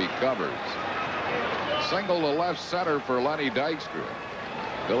quickly recovers. Single to left center for Lenny Dykstra.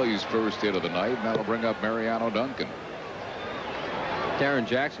 Phillies' first hit of the night, and that'll bring up Mariano Duncan. Darren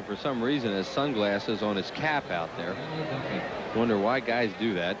Jackson, for some reason, has sunglasses on his cap out there. Wonder why guys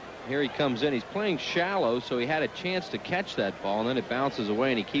do that. Here he comes in. He's playing shallow, so he had a chance to catch that ball, and then it bounces away,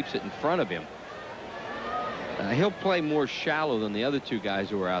 and he keeps it in front of him. He'll play more shallow than the other 2 guys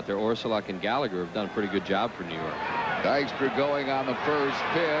who are out there. Orsulak and Gallagher have done a pretty good job for New York. Dykstra going on the first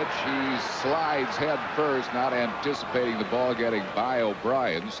pitch. He slides head first, not anticipating the ball getting by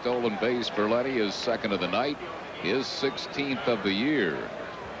O'Brien. Stolen base for Lenny, his 2nd of the night, his 16th of the year.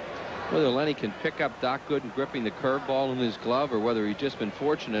 Whether Lenny can pick up Doc Gooden gripping the curveball in his glove, or whether he's just been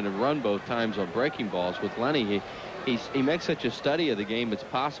fortunate and run both times on breaking balls. With Lenny, he makes such a study of the game, it's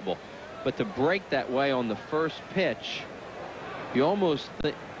possible. But to break that way on the first pitch, you almost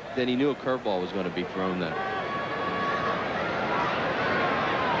think that he knew a curveball was going to be thrown there.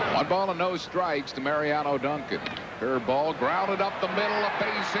 1 ball and no strikes to Mariano Duncan. Curveball grounded up the middle, a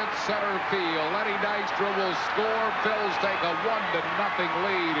base hit center field. Lenny Dykstra will score. Phils take a 1-0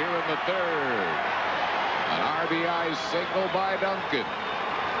 lead here in the 3rd. An RBI single by Duncan.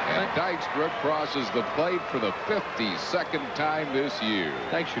 And Dykstra crosses the plate for the 52nd time this year.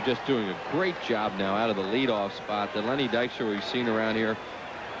 Dykstra just doing a great job now out of the leadoff spot. The Lenny Dykstra we've seen around here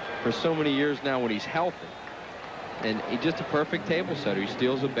for so many years now when he's healthy. And he's just a perfect table setter. He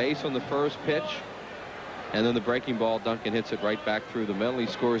steals a base on the first pitch, and then the breaking ball, Duncan hits it right back through the middle. He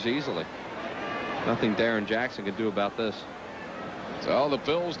scores easily. Nothing Darren Jackson can do about this. So the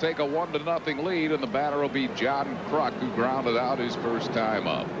Phils take a 1-0 lead, and the batter will be John Kruk, who grounded out his first time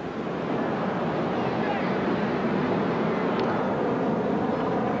up.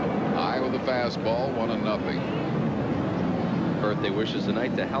 High with the fastball, 1-0. Birthday wishes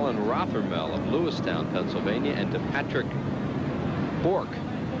tonight to Helen Rothermel of Lewistown, Pennsylvania, and to Patrick Bork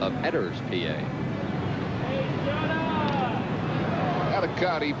of Edders, PA. Had a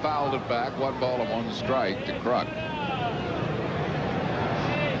cut. He fouled it back. 1 ball and 1 strike to Kruk.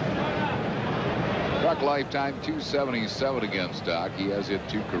 Kruk lifetime .277 against Doc. He has hit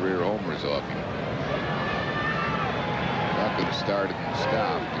 2 career homers off him. Doc could have started and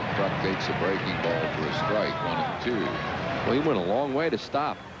stopped. And Kruk takes a breaking ball for a strike. 1-2. Well, he went a long way to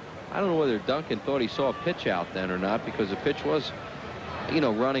stop. I don't know whether Duncan thought he saw a pitch out then or not, because the pitch was, you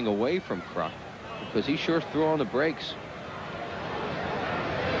know, running away from Kruk, because he sure threw on the brakes.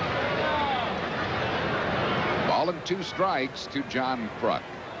 Ball and 2 strikes to John Kruk.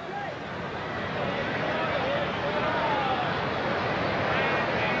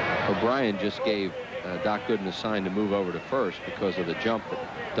 O'Brien just gave Doc Gooden a sign to move over to first because of the jump that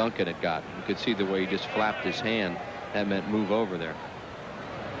Duncan had got. You could see the way he just flapped his hand. That meant move over there.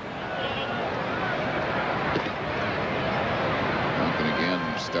 Duncan again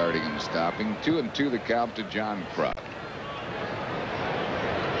starting and stopping. 2-2 the count to John Kruk.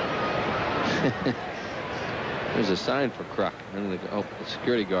 There's a sign for Kruk. And the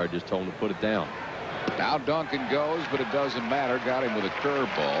security guard just told him to put it down. Now Duncan goes, but it doesn't matter. Got him with a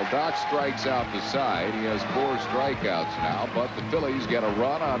curveball. Doc strikes out the side. He has 4 strikeouts now, but the Phillies get a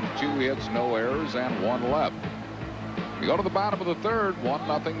run on 2 hits, no errors, and 1 left. We go to the bottom of the 3rd.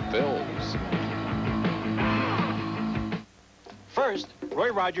 1-0 Phils. First,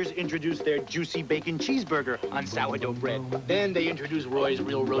 Roy Rogers introduced their juicy bacon cheeseburger on sourdough bread. Then they introduced Roy's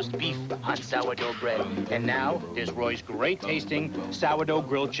real roast beef on sourdough bread. And now there's Roy's great tasting sourdough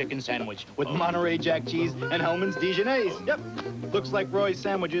grilled chicken sandwich with Monterey Jack cheese and Hellman's Dijonnaise. Yep. Looks like Roy's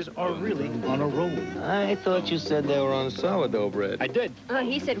sandwiches are really on a roll. I thought you said they were on sourdough bread. I did. Oh,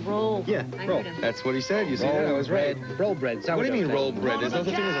 he said roll. Yeah, roll. That's what he said. You see that? I was right. Roll bread. Sourdough. What do you mean roll bread? There's no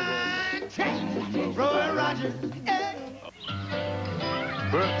such thing as a roll. Roy Rogers.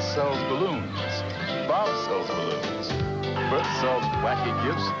 Bert sells balloons. Bob sells balloons. Bert sells wacky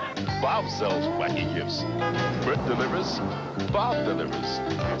gifts. Bob sells wacky gifts. Bert delivers. Bob delivers.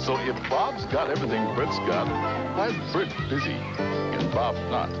 So if Bob's got everything Bert's got, why is Bert busy and Bob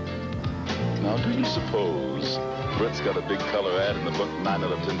not? Now, do you suppose Bert's got a big color ad in the book 9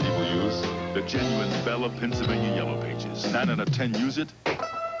 out of 10 people use? The genuine Belle of Pennsylvania Yellow Pages. 9 out of 10 use it.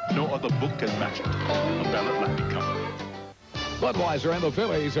 No other book can match it. A Belle Atlantic Company. Budweiser and the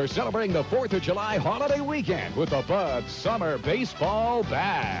Phillies are celebrating the 4th of July holiday weekend with the Bud Summer Baseball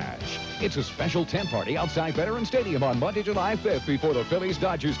Bash. It's a special tent party outside Veterans Stadium on Monday, July 5th before the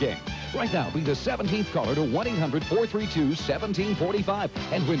Phillies-Dodgers game. Right now, be the 17th caller to 1-800-432-1745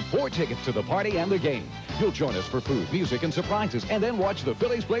 and win 4 tickets to the party and the game. You'll join us for food, music, and surprises, and then watch the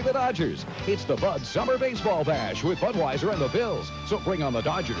Phillies play the Dodgers. It's the Bud Summer Baseball Bash with Budweiser and the Phils. So bring on the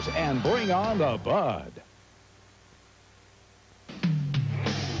Dodgers and bring on the Bud.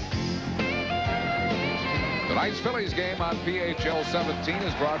 Tonight's Phillies game on PHL 17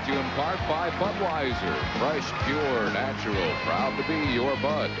 is brought to you in part by Budweiser. Fresh, pure, natural, proud to be your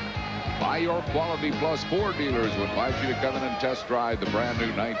Bud. Buy Your Quality Plus 4 dealers would invite you to come in and test drive the brand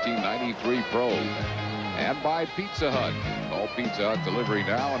new 1993 Pro. And by Pizza Hut. Call Pizza Hut delivery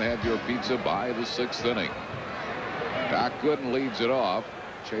now and have your pizza by the 6th inning. Doc Gooden leads it off.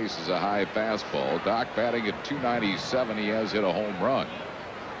 Chases a high fastball. Doc batting at .297. He has hit a home run.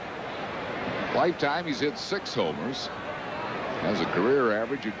 Lifetime, he's hit 6 homers. Has a career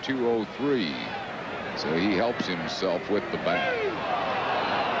average of .203. So he helps himself with the bat.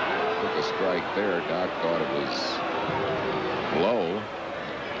 Took a strike there. Doc thought it was low.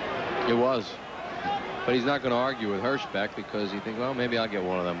 It was. But he's not going to argue with Hirschbeck because he thinks, well, maybe I'll get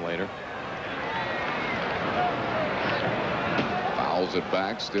one of them later. Fouls it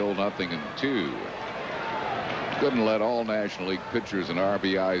back. Still 0-2. Couldn't let all National League pitchers and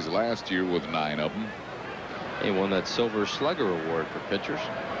RBIs last year with 9 of them. He won that Silver Slugger Award for pitchers.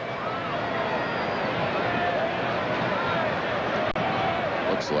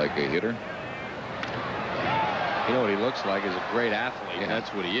 Looks like a hitter. You know what he looks like is a great athlete. Yeah.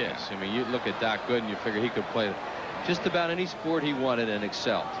 That's what he is. I mean, you look at Doc Gooden, you figure he could play just about any sport he wanted and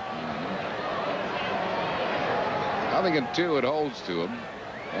excelled. 0-2. It holds to him.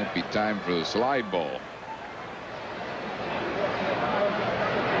 Won't be time for the slide ball.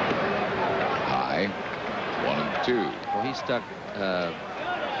 High. 1-2. Well, he stuck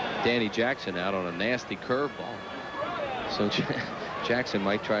Danny Jackson out on a nasty curveball. So Jackson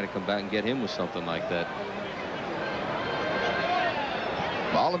might try to come back and get him with something like that.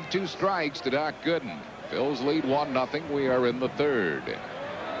 Ball and 2 strikes to Doc Gooden. Phils lead 1-0. We are in the 3rd.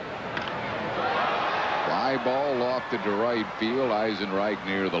 Fly ball lofted to right field. Eisenreich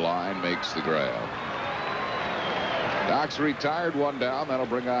near the line makes the grab. Doc's retired, 1 down. That'll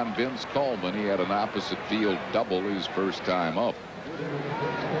bring on Vince Coleman. He had an opposite field double his first time up.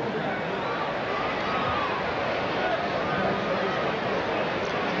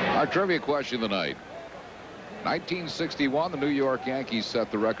 Our trivia question tonight. 1961, the New York Yankees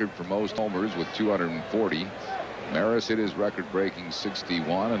set the record for most homers with 240. Maris hit his record-breaking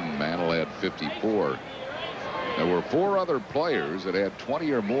 61, and Mantle had 54. There were 4 other players that had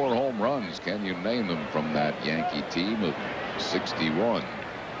 20 or more home runs. Can you name them from that Yankee team of 61?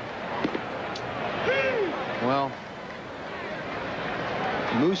 Well,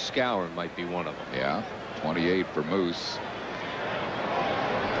 Moose Skowron might be one of them. Yeah, 28 for Moose.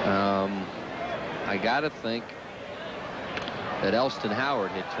 I got to think that Elston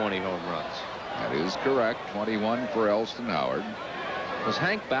Howard hit 20 home runs. That is correct. 21 for Elston Howard. Was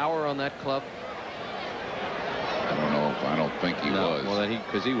Hank Bauer on that club? I don't know. I don't think he was. Well, then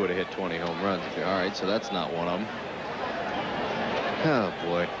because he would have hit 20 home runs. All right, so that's not one of them. Oh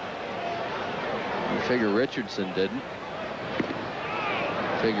boy. You figure Richardson didn't.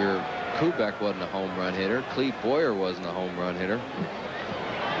 Figure Kubek wasn't a home run hitter. Cleve Boyer wasn't a home run hitter.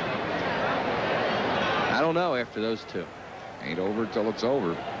 I don't know after those 2. Ain't over till it's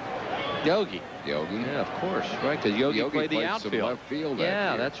over. Yogi. Yogi. Yeah, of course. Right, because Yogi played the outfield. Some left field that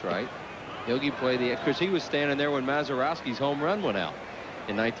yeah, year. That's right. Yogi played the... Because he was standing there when Mazeroski's home run went out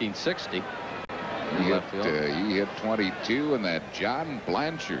in 1960. He hit 22, and that John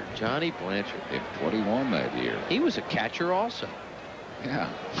Blanchard. Johnny Blanchard. Hit 21 that year. He was a catcher also. Yeah,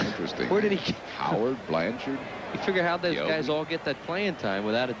 interesting. Where did he... Howard, Blanchard. You figure how those guys all get that playing time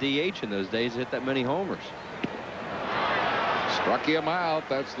without a DH in those days, hit that many homers. Struck him out.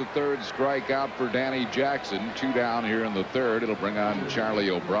 That's the 3rd strikeout for Danny Jackson. 2 down here in the 3rd. It'll bring on Charlie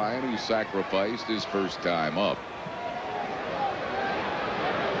O'Brien, who sacrificed his first time up.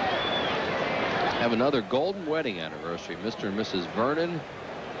 Have another golden wedding anniversary. Mr. and Mrs. Vernon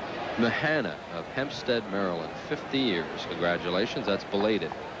Mahana of Hempstead, Maryland. 50 years. Congratulations. That's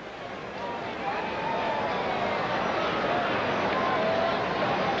belated.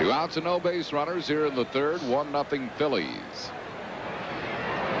 Two outs and no base runners here in the 3rd. 1-0 Phillies.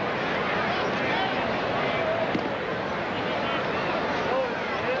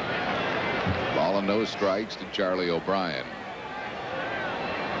 Ball and no strikes to Charlie O'Brien.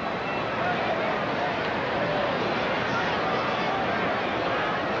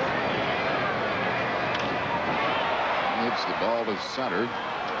 Hits the ball to center.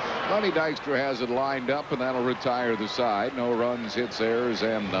 Lenny Dykstra has it lined up, and that'll retire the side. No runs, hits, errors,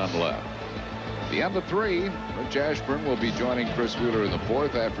 and none left. The end of 3. Rich Ashburn will be joining Chris Wheeler in the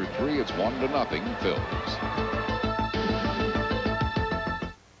 4th. After 3, it's 1-0 Phillies.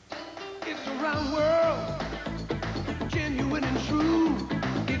 It's a round world, genuine and true.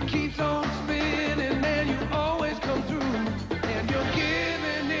 It keeps on spinning, and you always come through. And you're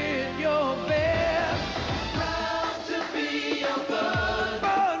giving it your best. Proud to be your bud.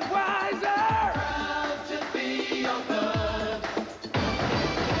 Budweiser. Proud to be your bud.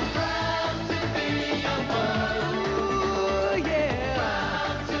 Proud to be your bud. Ooh, yeah.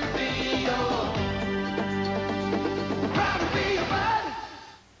 Proud to be your. Proud to be your bud.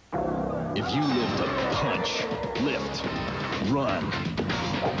 If you live to punch, lift, run,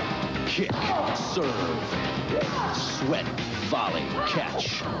 kick, serve, sweat, volley,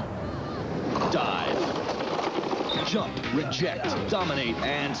 catch, dive, jump, reject, dominate,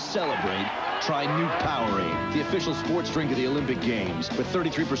 and celebrate, try new Powerade, the official sports drink of the Olympic Games, with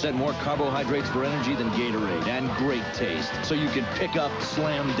 33% more carbohydrates for energy than Gatorade, and great taste, so you can pick up,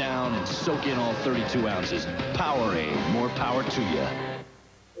 slam down, and soak in all 32 ounces. Powerade, more power to you.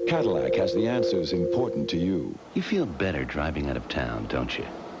 Cadillac has the answers important to you. You feel better driving out of town, don't you?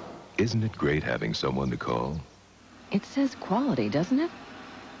 Isn't it great having someone to call? It says quality, doesn't it?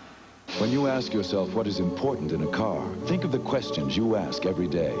 When you ask yourself what is important in a car, think of the questions you ask every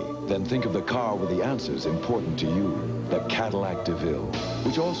day. Then think of the car with the answers important to you. The Cadillac DeVille,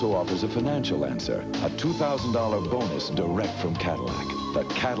 which also offers a financial answer. A $2,000 bonus direct from Cadillac. The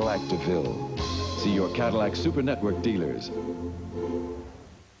Cadillac DeVille. See your Cadillac Super Network dealers.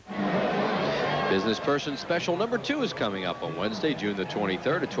 Business Person Special number 2 is coming up on Wednesday, June the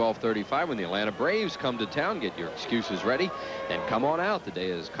 23rd at 12:35 when the Atlanta Braves come to town. Get your excuses ready and come on out. The day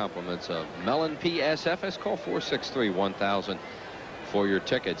is compliments of Mellon PSFS. Call 463-1000 for your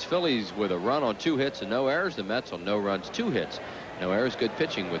tickets. Phillies with a run on 2 hits and no errors. The Mets on no runs, 2 hits, no errors. Good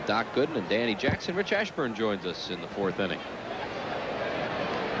pitching with Doc Gooden and Danny Jackson. Rich Ashburn joins us in the 4th inning.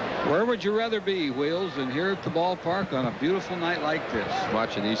 Where would you rather be, Wheels, than here at the ballpark on a beautiful night like this?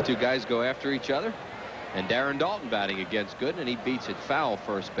 Watching these 2 guys go after each other. And Darren Dalton batting against Gooden, and he beats it foul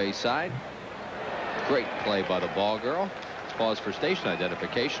first base side. Great play by the ball girl. Let's pause for station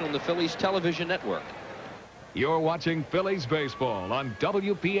identification on the Phillies television network. You're watching Phillies baseball on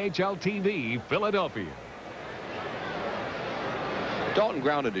WPHL-TV, Philadelphia. Dalton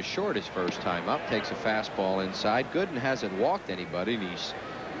grounded to short his first time up, takes a fastball inside. Gooden hasn't walked anybody, and he's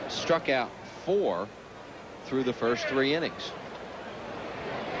struck out 4 through the first 3 innings.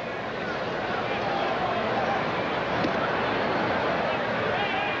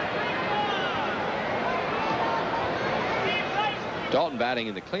 Dalton batting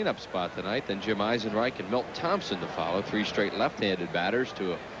in the cleanup spot tonight, then Jim Eisenreich and Milt Thompson to follow. 3 straight left-handed batters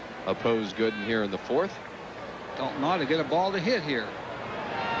to oppose Gooden here in the 4th. Dalton ought to get a ball to hit here.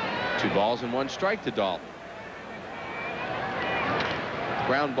 2 balls and 1 strike to Dalton.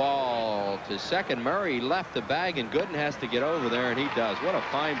 Ground ball to second. Murray left the bag, and Gooden has to get over there, and he does. What a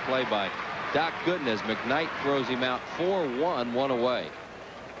fine play by Doc Gooden as McKnight throws him out 4-1, 1 away.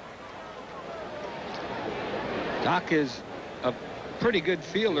 Doc is a pretty good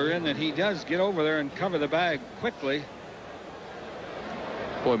fielder in that he does get over there and cover the bag quickly.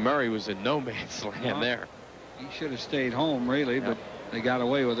 Boy, Murray was in no man's land there. He should have stayed home, really, but they got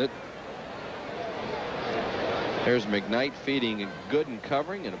away with it. There's McKnight feeding and Gooden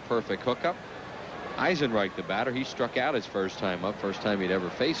covering, and a perfect hookup. Eisenreich, the batter, he struck out his first time up, first time he'd ever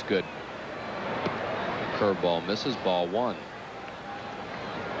faced Gooden. Curveball misses, ball 1.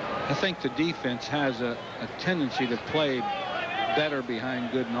 I think the defense has a tendency to play better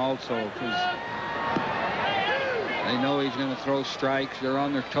behind Gooden also, because they know he's going to throw strikes. They're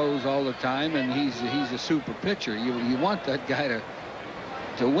on their toes all the time, and he's a super pitcher. You want that guy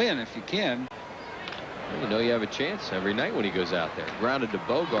to win if you can. You know you have a chance every night when he goes out there. Grounded to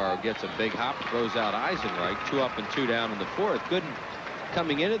Bogart, gets a big hop, throws out Eisenreich. 2 up and 2 down in the 4th. Gooden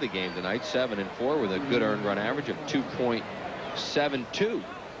coming into the game tonight, 7-4 with a good earned run average of 2.72.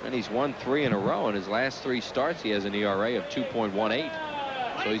 And he's won 3 in a row. In his last 3 starts, he has an ERA of 2.18.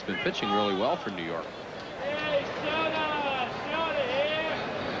 So he's been pitching really well for New York.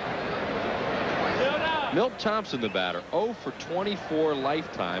 Milt Thompson, the batter, 0 for 24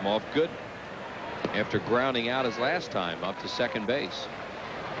 lifetime off Gooden after grounding out his last time up to second base.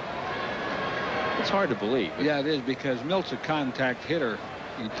 It's hard to believe. Yeah, it is, because Milt's a contact hitter.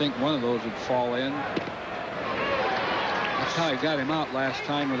 You'd think one of those would fall in. That's how he got him out last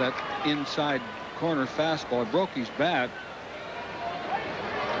time with that inside corner fastball. It broke his bat.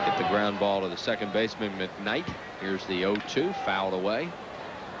 Get the ground ball to the second baseman, McKnight. Here's the 0-2, fouled away.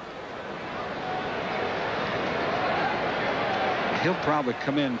 He'll probably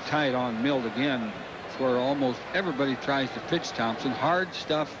come in tight on Milt again, where almost everybody tries to pitch Thompson. Hard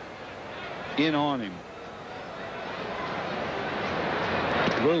stuff in on him.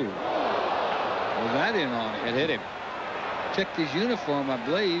 Whoa. Was that in on him? It hit him. Checked his uniform, I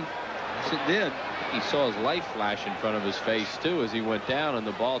believe. Yes, it did. He saw his light flash in front of his face, too, as he went down, and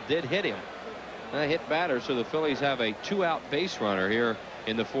the ball did hit him. Hit batter, so the Phillies have a 2-out base runner here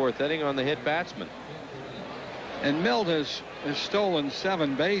in the 4th inning on the hit batsman. And Milt has stolen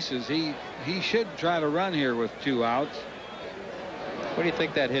 7 bases. He should try to run here with 2 outs. What do you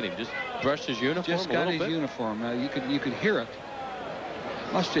think that hit him? Just brushed his uniform? Just got his uniform. You could hear it.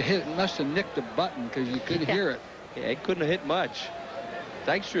 Must have nicked the button, because you could hear it. Yeah, it couldn't have hit much.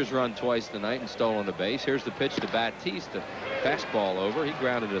 Dykstra's run twice tonight and stolen a base. Here's the pitch to Batiste. Fastball over. He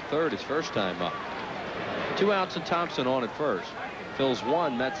grounded to third his first time up. 2 outs and Thompson on at first. Phil's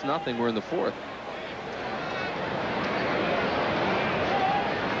 1. That's nothing. We're in the 4th.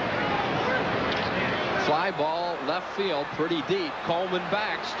 Fly ball left field, pretty deep. Coleman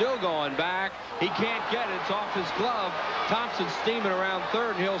back, still going back. He can't get it. It's off his glove. Thompson steaming around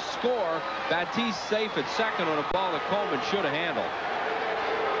third, and he'll score. Batiste safe at second on a ball that Coleman should have handled.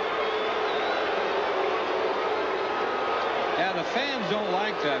 Yeah, the fans don't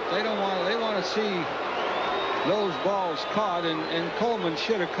like that. They want to see those balls caught, and Coleman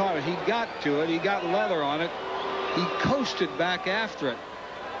should have caught it. He got to it. He got leather on it. He coasted back after it.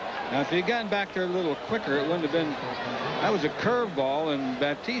 Now, if he'd gotten back there a little quicker, it wouldn't have been. That was a curveball, and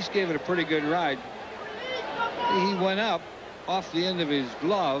Batiste gave it a pretty good ride. He went up off the end of his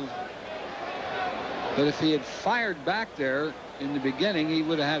glove, but if he had fired back there in the beginning, he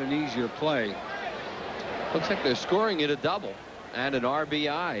would have had an easier play. Looks like they're scoring it a double and an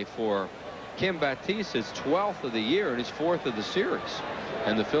RBI for Kim Batiste, his 12th of the year and his 4th of the series,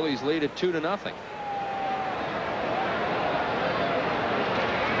 and the Phillies lead it 2-0.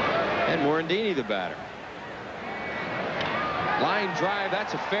 And Morandini, the batter. Line drive,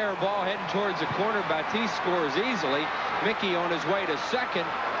 that's a fair ball heading towards the corner. Batiste scores easily. Mickey on his way to second.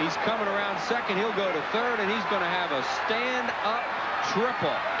 He's coming around second. He'll go to third, and he's going to have a stand-up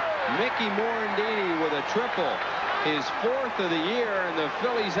triple. Mickey Morandini with a triple. His 4th of the year, and the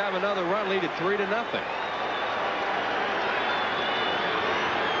Phillies have another run, lead at 3-0.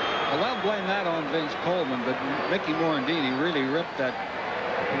 Well, I'll blame that on Vince Coleman, but Mickey Morandini really ripped that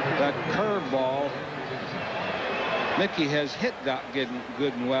curveball. Mickey has hit Doc good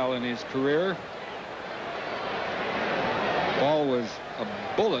and well in his career. Ball was a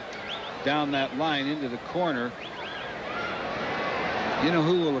bullet down that line into the corner. You know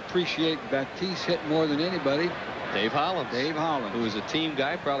who will appreciate Batiste hit more than anybody? Dave Hollins. Dave Hollins. Who is a team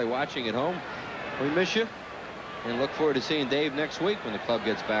guy, probably watching at home. We miss you, and look forward to seeing Dave next week when the club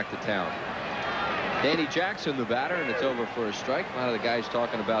gets back to town. Danny Jackson, the batter, and it's over for a strike. A lot of the guys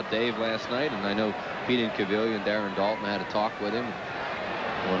talking about Dave last night, and I know Pete Incaviglia and Darren Dalton had a talk with him.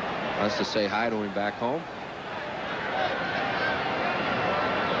 Want us to say hi to him back home.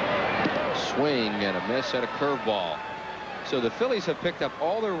 Swing and a miss at a curveball. So the Phillies have picked up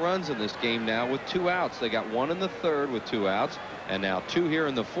all their runs in this game now with 2 outs. They got 1 in the 3rd with 2 outs, and now 2 here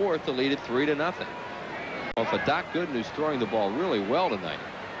in the 4th to lead it 3-0. Well, for Doc Gooden, who's throwing the ball really well tonight.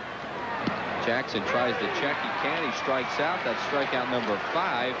 Jackson tries to check. He can. He strikes out. That's strikeout number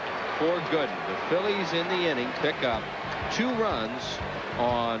 5 for Gooden. The Phillies in the inning pick up 2 runs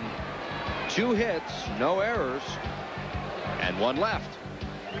on 2 hits, no errors, and 1 left.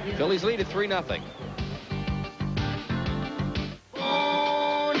 Phillies lead at 3-0.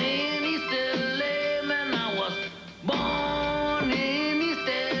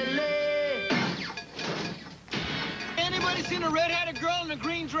 Seen a red-headed girl in a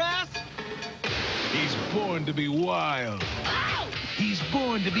green dress? He's born to be wild. Ow! He's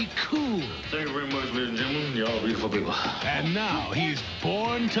born to be cool. Thank you very much, ladies and gentlemen. Y'all beautiful people. And now he's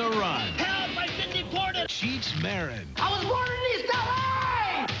born to run. Help! I've been deported! Cheech Marin. I was born in East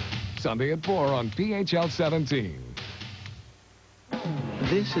LA! Sunday at 4 on PHL 17.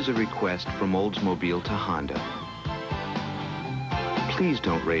 This is a request from Oldsmobile to Honda. Please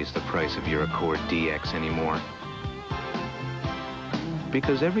don't raise the price of your Accord DX anymore.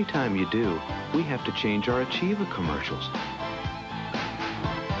 Because every time you do, we have to change our Achieva commercials.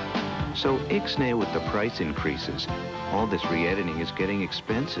 So ixnay with the price increases. All this re-editing is getting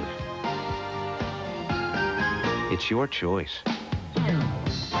expensive. It's your choice.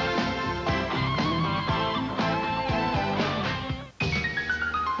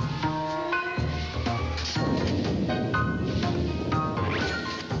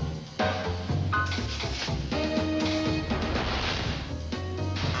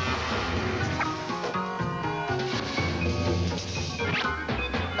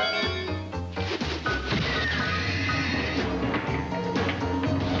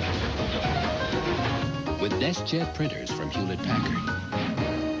 Jet printers from Hewlett-Packard.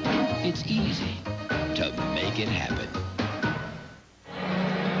 It's easy to make it happen.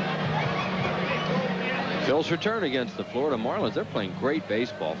 Phil's return against the Florida Marlins. They're playing great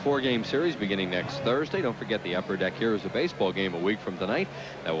baseball. 4-game series beginning next Thursday. Don't forget the Upper Deck Heroes of Baseball game a week from tonight.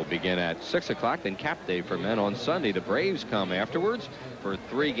 That will begin at 6 o'clock. Then Cap Day for men on Sunday. The Braves come afterwards for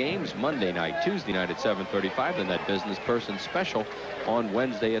 3 games. Monday night, Tuesday night at 7:35. Then that business person special on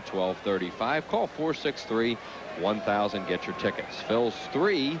Wednesday at 12:35. Call 463-1000. Get your tickets. Phil's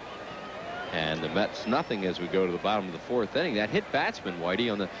 3. And the Mets nothing as we go to the bottom of the 4th inning. That hit batsman, Whitey,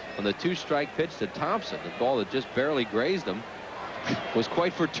 on the 2-strike pitch to Thompson. The ball that just barely grazed him was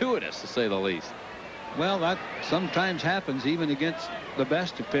quite fortuitous, to say the least. Well, that sometimes happens even against the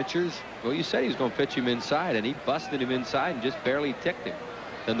best of pitchers. Well, you said he was going to pitch him inside, and he busted him inside and just barely ticked him.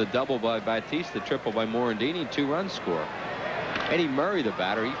 Then the double by Batiste, the triple by Morandini, 2-run score. Eddie Murray, the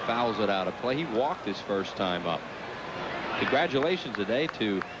batter, he fouls it out of play. He walked his first time up. Congratulations today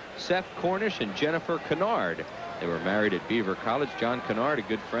to Seth Cornish and Jennifer Kennard. They were married at Beaver College. John Kennard, a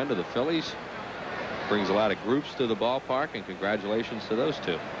good friend of the Phillies, brings a lot of groups to the ballpark, and congratulations to those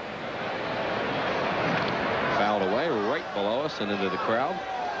two. Fouled away right below us and into the crowd.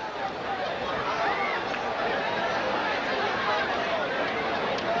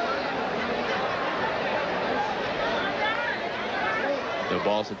 No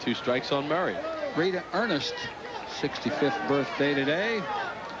balls and 2 strikes on Murray. Rita Ernest, 65th birthday today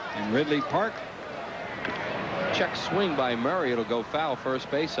in Ridley Park. Check swing by Murray. It'll go foul first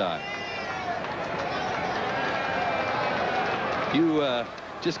base side. You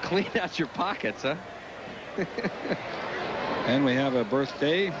just cleaned out your pockets, huh? And we have a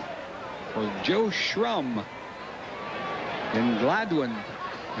birthday for Joe Schrum in Gladwin.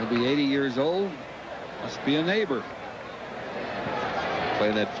 He'll be 80 years old. Must be a neighbor.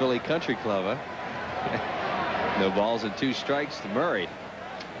 Playing that Philly Country Club, huh? No balls and 2 strikes to Murray.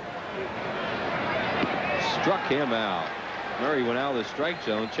 Struck him out. Murray went out of the strike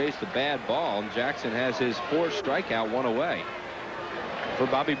zone, chased a bad ball, and Jackson has his 4th strikeout, 1 away for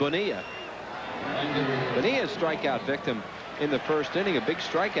Bobby Bonilla. Bonilla's strikeout victim in the first inning. A big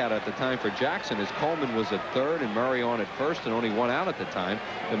strikeout at the time for Jackson as Coleman was at third and Murray on at first and only 1 out at the time.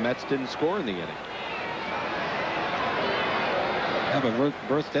 The Mets didn't score in the inning. Have a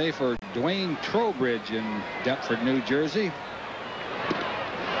birthday for Dwayne Trowbridge in Deptford, New Jersey.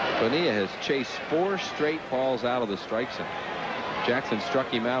 Bonilla has chased 4 straight balls out of the strike zone. Jackson struck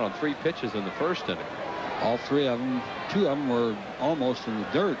him out on 3 pitches in the first inning. All 3 of them, 2 of them were almost in the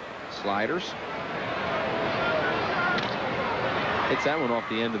dirt. Sliders. Hits that one off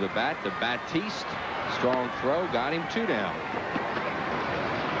the end of the bat to Batiste. Strong throw, got him 2 down.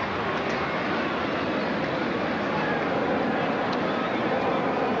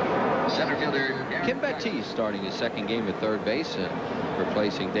 Center fielder Kim Batiste starting his 2nd game at third base and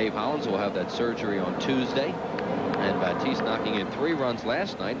replacing Dave Hollins. Will have that surgery on Tuesday. And Batiste knocking in 3 runs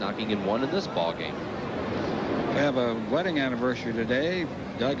last night, knocking in 1 in this ball game. We have a wedding anniversary today.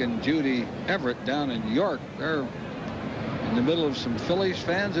 Doug and Judy Everett down in York. They're in the middle of some Phillies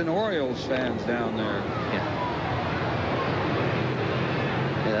fans and Orioles fans down there.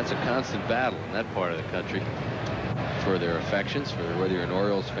 Yeah, that's a constant battle in that part of the country for their affections, for whether you're an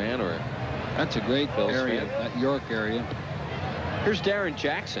Orioles fan or that's a great Phillies area, fan. that York area. Here's Darren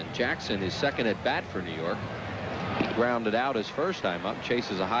Jackson. Jackson is 2nd at bat for New York. Grounded out his first time up,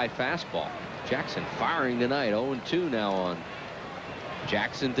 chases a high fastball. Jackson firing tonight, 0-2 now on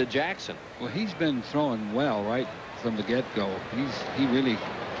Jackson to Jackson. Well, he's been throwing well right from the get-go. He really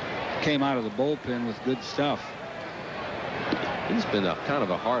came out of the bullpen with good stuff. He's been a kind of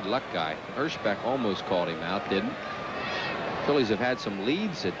a hard luck guy. Hirschbeck almost called him out, didn't. Phillies have had some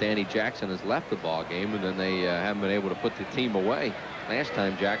leads that Danny Jackson has left the ball game, and then they haven't been able to put the team away. Last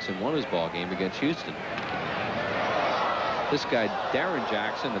time Jackson won his ball game against Houston. This guy, Darren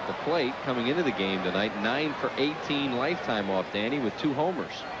Jackson, at the plate coming into the game tonight, 9 for 18 lifetime off Danny with 2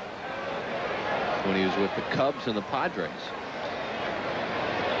 homers when he was with the Cubs and the Padres.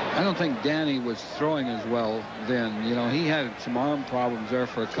 I don't think Danny was throwing as well then. You know, he had some arm problems there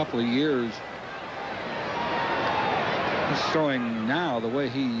for a couple of years. He's throwing now the way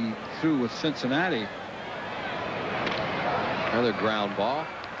he threw with Cincinnati. Another ground ball.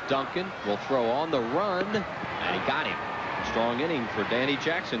 Duncan will throw on the run, and he got him. Strong inning for Danny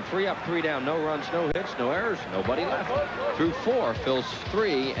Jackson. 3 up, 3 down, no runs, no hits, no errors, nobody left. Through 4, Phil's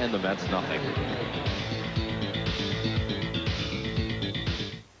 3, and the Mets nothing.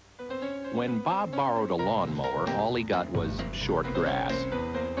 When Bob borrowed a lawnmower, all he got was short grass.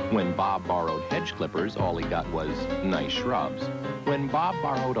 When Bob borrowed hedge clippers, all he got was nice shrubs. When Bob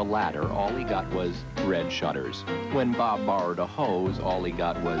borrowed a ladder, all he got was red shutters. When Bob borrowed a hose, all he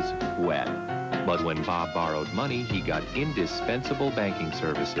got was wet. But when Bob borrowed money, he got indispensable banking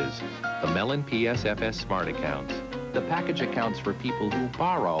services. The Mellon PSFS Smart Accounts. The package accounts for people who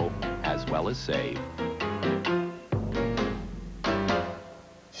borrow as well as save.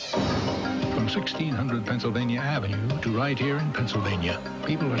 From 1600 Pennsylvania Avenue to right here in Pennsylvania,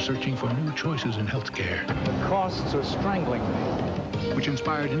 people are searching for new choices in health care. The costs are strangling me. Which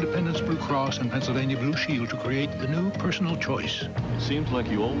inspired Independence Blue Cross and Pennsylvania Blue Shield to create the new personal choice. It seems like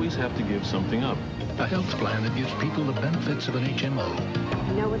you always have to give something up. A health plan that gives people the benefits of an HMO.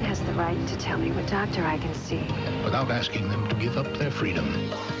 No one has the right to tell me what doctor I can see. Without asking them to give up their freedom.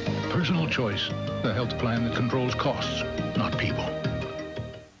 Personal choice, the health plan that controls costs, not people.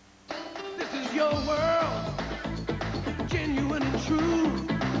 This is your world, genuine and true,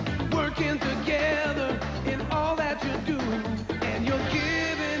 working together in all that you do. And you're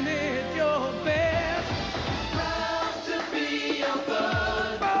giving it your best. Proud to be your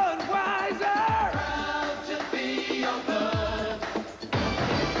bud. Budweiser. Proud to be your bud.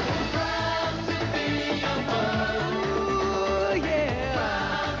 Proud to be your bud. Ooh, yeah.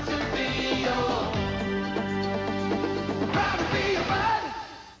 Proud to be your. Proud to be your bud.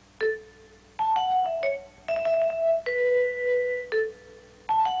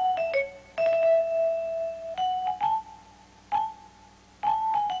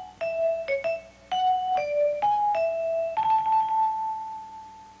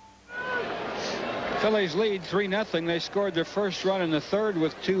 Phillies lead 3-0. They scored their first run in the 3rd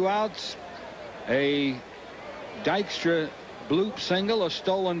with 2 outs. A Dykstra bloop single, a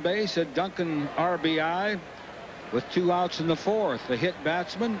stolen base, a Duncan RBI with 2 outs in the 4th. A hit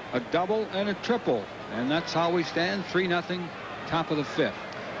batsman, a double, and a triple. And that's how we stand, 3-0, top of the 5th.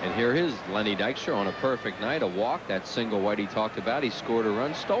 And here is Lenny Dykstra on a perfect night. A walk, that single Whitey talked about. He scored a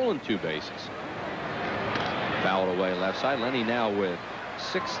run, stolen 2 bases. Fouled away left side. Lenny now with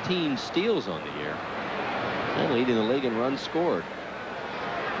 16 steals on the year. And leading the league in runs scored.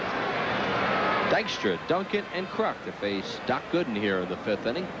 Dykstra, Duncan, and Kruk to face Doc Gooden here in the 5th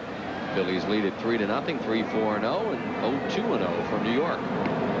inning. Phillies lead it 3-0, 3-4-0, and 0-2-0 from New York.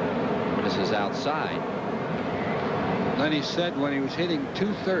 This is outside. Lenny said when he was hitting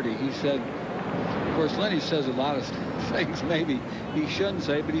 .230, he said, of course, Lenny says a lot of things maybe he shouldn't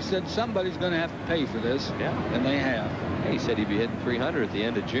say, but he said somebody's going to have to pay for this. Yeah. And they have. He said he'd be hitting 300 at the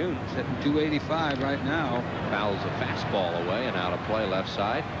end of June. He's hitting .285 right now. Fouls a fastball away and out of play left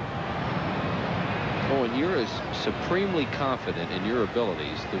side. Oh, and you're as supremely confident in your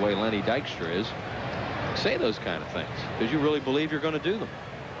abilities the way Lenny Dykstra is. Say those kind of things because you really believe you're going to do them.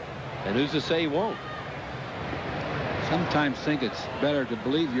 And who's to say he won't? Sometimes think it's better to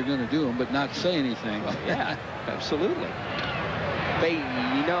believe you're going to do them, but not say anything. Well, yeah, absolutely. A great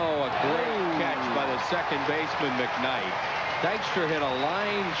catch by the second baseman, McKnight. Dykstra hit a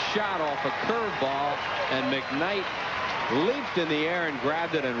line shot off a curveball, and McKnight leaped in the air and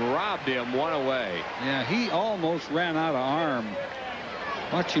grabbed it and robbed him one away. Yeah, he almost ran out of arm.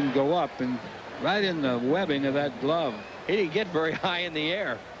 Watch him go up and right in the webbing of that glove. He didn't get very high in the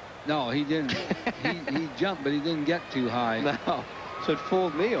air. No, he didn't. he jumped, but he didn't get too high. No, so it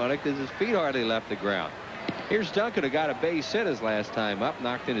fooled me on it because his feet hardly left the ground. Here's Duncan, who got a base hit his last time up,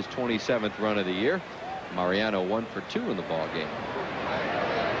 knocked in his 27th run of the year. Mariano 1 for 2 in the ball game.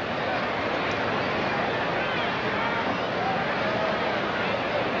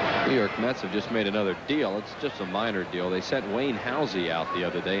 New York Mets have just made another deal. It's just a minor deal. They sent Wayne Housey out the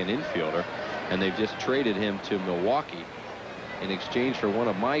other day, an infielder, and they've just traded him to Milwaukee in exchange for one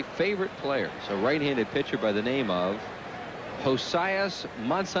of my favorite players, a right-handed pitcher by the name of Josias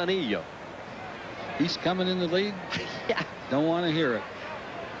Manzanillo. He's coming in the league? Yeah. Don't want to hear it.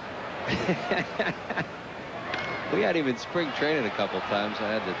 We had him in spring training a couple times. I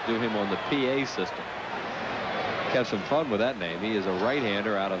had to do him on the PA system. Have some fun with that name. He is a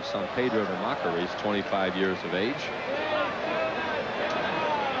right-hander out of San Pedro de Macorís, 25 years of age.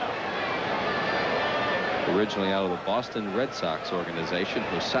 Originally out of the Boston Red Sox organization,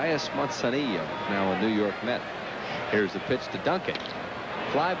 Josias Manzanillo, now a New York Met. Here's the pitch to Duncan.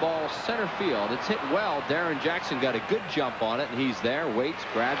 Fly ball center field. It's hit well. Darren Jackson got a good jump on it, and he's there, waits,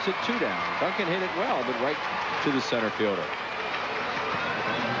 grabs it, 2 down. Duncan hit it well, but right to the center fielder.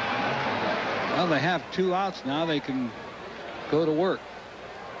 Well, they have 2 outs now. They can go to work.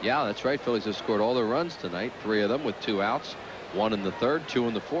 Yeah, that's right. Phillies have scored all their runs tonight, 3 of them with 2 outs. 1 in the 3rd, 2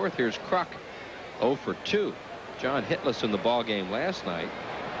 in the 4th. Here's Kruk, 0 for 2. John hitless in the ball game last night.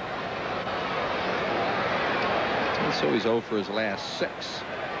 And so he's 0 for his last 6.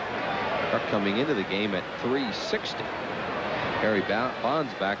 Kruk coming into the game at 360. Harry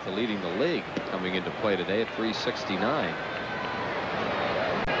Bonds back to leading the league, coming into play today at 369.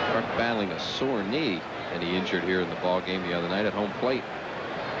 Kruk battling a sore knee, and he injured here in the ball game the other night at home plate.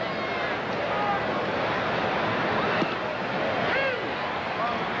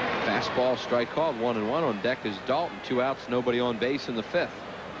 Fastball strike called. 1-1. On deck is Dalton. 2 outs, nobody on base in the 5th.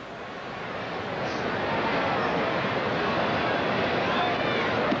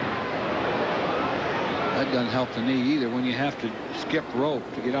 That doesn't help the knee either when you have to skip rope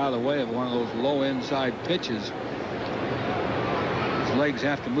to get out of the way of one of those low inside pitches. His legs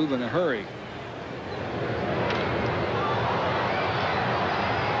have to move in a hurry.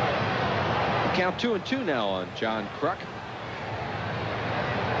 Count 2-2 now on John Kruk.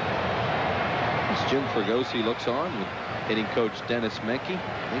 As Jim Fregosi looks on with hitting coach Dennis Menke.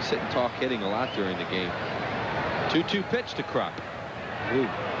 They sit and talk hitting a lot during the game. 2-2 pitch to Kruk. Ooh.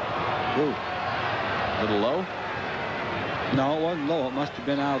 Ooh. A little low? No, it wasn't low. It must have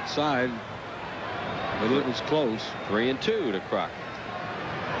been outside, but it was close. 3-2 to Kruk.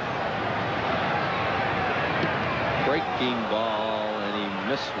 Breaking ball, and he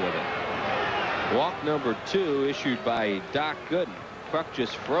missed with it. Walk number 2 issued by Doc Gooden. Kruk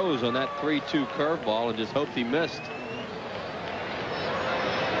just froze on that 3-2 curveball and just hoped he missed.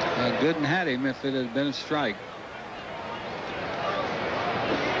 Gooden had him if it had been a strike.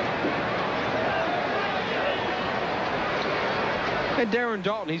 And Darren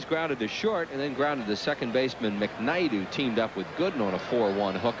Dalton, he's grounded to short and then grounded to second baseman McKnight, who teamed up with Gooden on a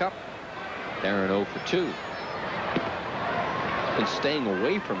 4-1 hookup. Darren 0 for 2. Been staying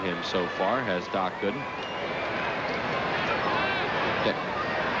away from him so far, has Doc Gooden.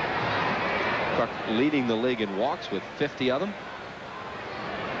 Kruk leading the league in walks with 50 of them.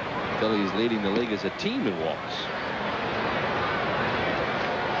 Phillies leading the league as a team in walks.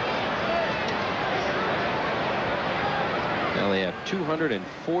 Now they have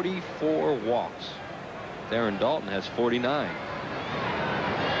 244 walks. Darren Dalton has 49.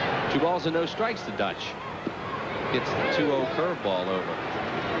 2 balls and no strikes to Dutch. Gets the 2-0 curveball over.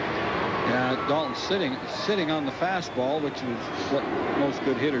 Yeah, Dalton sitting on the fastball, which is what most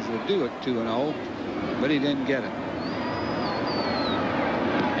good hitters would do at 2-0, but he didn't get it.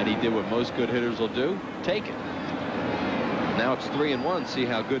 And he did what most good hitters will do, take it. Now it's 3-1. See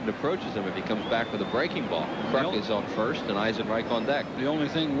how Gooden approaches him if he comes back with a breaking ball. Kruk is on first and Eisenreich on deck. The only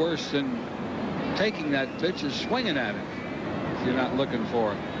thing worse than taking that pitch is swinging at it. If you're not looking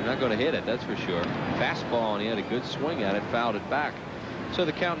for it. You're not going to hit it, that's for sure. Fastball, and he had a good swing at it, fouled it back. So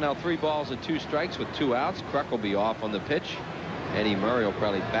the count now 3 balls and 2 strikes with 2 outs. Kruk will be off on the pitch. Eddie Murray will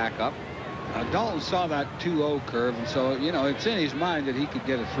probably back up. Dalton saw that 2-0 curve, and so, you know, it's in his mind that he could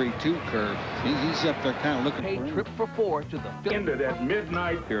get a 3-2 curve. He's up there kind of looking for trip for 4 to the ended at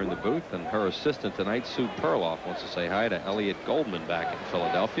midnight. Here in the booth, and her assistant tonight, Sue Perloff, wants to say hi to Elliot Goldman back in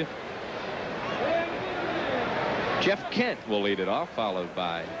Philadelphia. Jeff Kent will lead it off, followed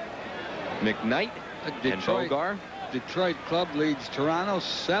by McKnight and Bogar. Detroit club leads Toronto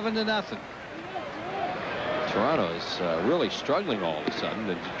 7-0. Toronto is really struggling all of a sudden.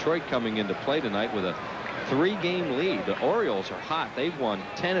 And Detroit coming into play tonight with a 3-game lead. The Orioles are hot. They've won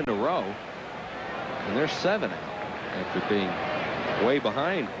 10 in a row, and they're 7 out after being way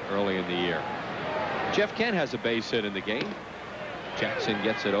behind early in the year. Jeff Kent has a base hit in the game. Jackson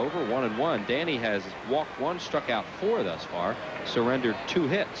gets it over, 1-1. Danny has walked 1, struck out 4 thus far, surrendered 2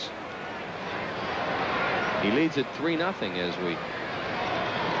 hits. He leads it 3-0 as we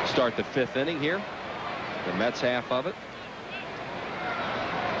start the 5th inning here. The Mets half of it.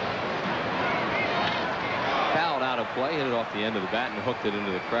 Fouled out of play, hit it off the end of the bat and hooked it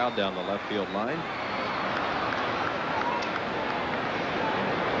into the crowd down the left field line.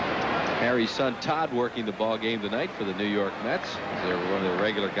 Harry's son Todd working the ball game tonight for the New York Mets. They're one of the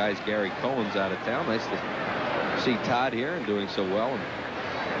regular guys. Gary Cohen's out of town. Nice to see Todd here and doing so well in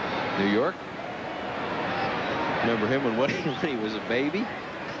New York. Remember him when he was a baby?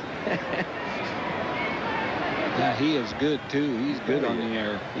 Yeah, he is good too. He's good on the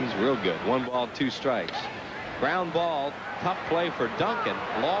air. He's real good. 1 ball, 2 strikes. Ground ball, tough play for Duncan.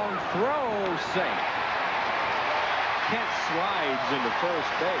 Long throw, safe. Kent slides into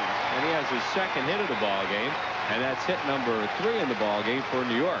first base, and he has his 2nd hit of the ball game, and that's hit number 3 in the ball game for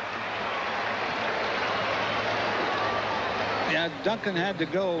New York. Yeah, Duncan had to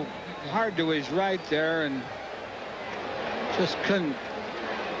go hard to his right there and just couldn't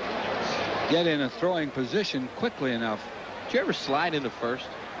get in a throwing position quickly enough. Did you ever slide into first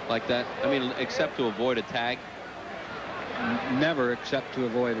like that? I mean, except to avoid a tag? Never, except to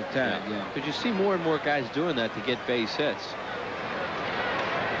avoid a tag, yeah. But you see more and more guys doing that to get base hits.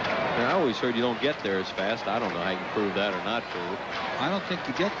 And I always heard you don't get there as fast. I don't know how you can prove that or not prove it. I don't think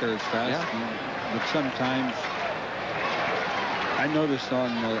you get there as fast, but sometimes I noticed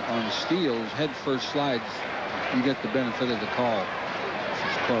on steals, head first slides, you get the benefit of the call.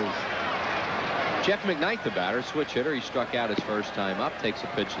 It's close. Jeff McKnight, the batter, switch hitter. He struck out his first time up, takes a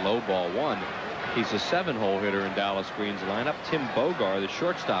pitch low, ball 1. He's a 7-hole hitter in Dallas Green's lineup. Tim Bogar, the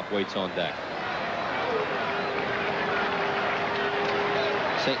shortstop, waits on deck.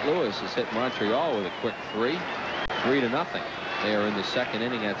 St. Louis has hit Montreal with a quick 3-0. They are in the 2nd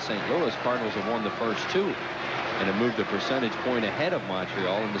inning at St. Louis. Cardinals have won the first 2 and have moved a percentage point ahead of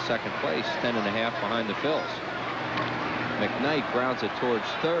Montreal in the 2nd place, 10.5 behind the Phils. McKnight grounds it towards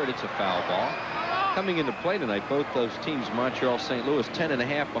third. It's a foul ball. Coming into play tonight, both those teams, Montreal, St. Louis,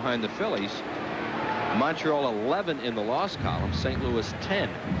 10.5 behind the Phillies. Montreal 11 in the loss column, St. Louis 10.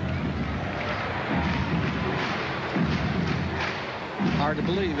 Hard to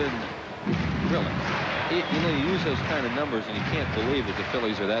believe, isn't it? Really. You know, you use those kind of numbers and you can't believe that the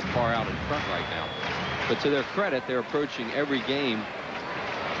Phillies are that far out in front right now. But to their credit, they're approaching every game,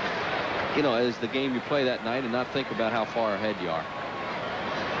 you know, as the game you play that night and not think about how far ahead you are.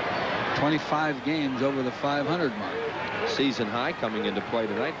 25 games over the 500 mark. Season high coming into play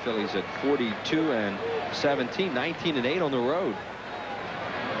tonight. Phillies at 42-17, 19-8 on the road.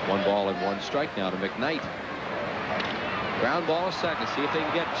 1 ball and 1 strike now to McKnight. Ground ball a second. See if they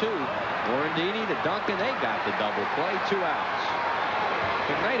can get 2. Morandini to Duncan. They got the double play. 2 outs.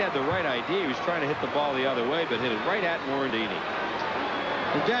 McKnight had the right idea. He was trying to hit the ball the other way, but hit it right at Morandini.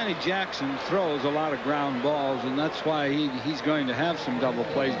 Well, Danny Jackson throws a lot of ground balls, and that's why he's going to have some double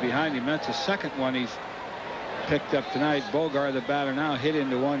plays behind him. That's the 2nd one he's picked up tonight. Bogar, the batter, now hit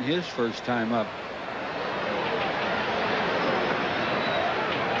into one his first time up.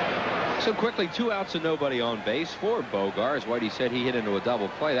 So quickly, 2 outs and nobody on base for Bogar. As Whitey said, he hit into a double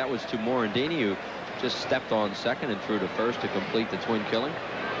play. That was to Morandini, who just stepped on second and threw to first to complete the twin killing.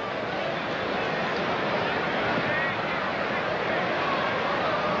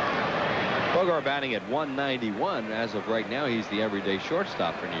 Bogart batting at 191. As of right now, he's the everyday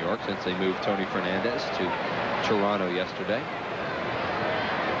shortstop for New York since they moved Tony Fernandez to Toronto yesterday.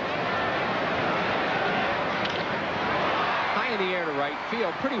 High in the air to right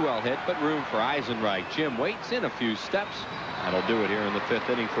field, pretty well hit, but room for Eisenreich. Jim waits in a few steps. That'll do it here in the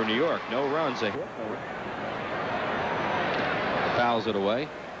 5th inning for New York. No runs, a hit. Fouls it away.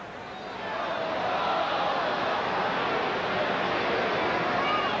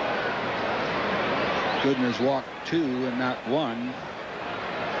 Gooden has walked 2 and not 1.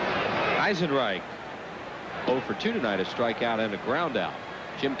 Eisenreich 0 for 2 tonight, a strikeout and a ground out.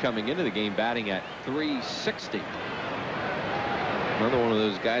 Jim coming into the game batting at 360. Another one of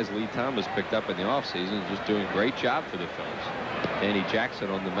those guys Lee Thomas picked up in the offseason, just doing a great job for the Phillies. Danny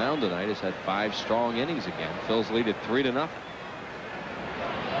Jackson on the mound tonight has had 5 strong innings again. Phillies lead at 3-0.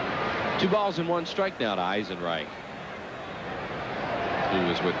 2 balls and 1 strike now to Eisenreich. He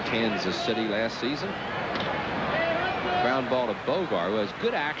was with Kansas City last season. Ground ball to Bogart, who has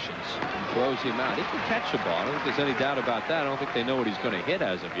good actions. Throws him out. He can catch the ball. I don't think there's any doubt about that. I don't think they know what he's going to hit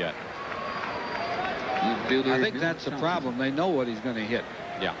as of yet. I think that's the problem. They know what he's going to hit.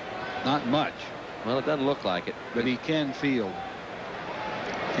 Yeah. Not much. Well, it doesn't look like it. But he can field.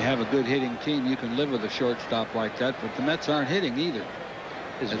 If you have a good hitting team, you can live with a shortstop like that. But the Mets aren't hitting either.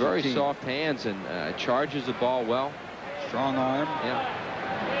 His very soft hands and charges the ball well. Strong arm. Yeah.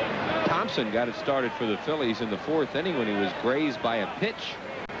 Thompson got it started for the Phillies in the 4th inning when he was grazed by a pitch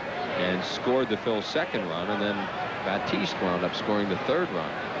and scored the Phil's 2nd run, and then Batiste wound up scoring the 3rd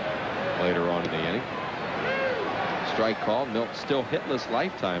run later on in the inning. Strike called. Milt still hitless,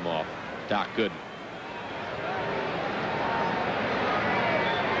 lifetime off Doc Gooden.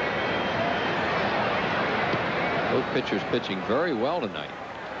 Both pitchers pitching very well tonight.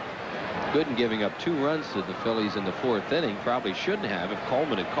 Gooden giving up 2 runs to the Phillies in the 4th inning. Probably shouldn't have if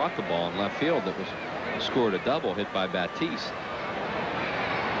Coleman had caught the ball in left field that was scored a double hit by Batiste.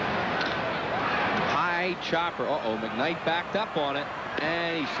 High chopper. Uh-oh, McKnight backed up on it,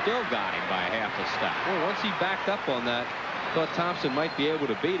 and he still got him by half a step. Well, once he backed up on that, thought Thompson might be able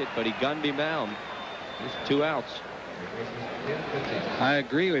to beat it, but he gunned him down. Just 2 outs. I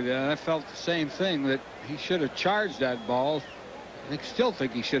agree with you. I felt the same thing, that he should have charged that ball. I still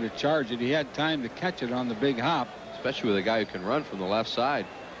think he should have charged it. He had time to catch it on the big hop. Especially with a guy who can run from the left side.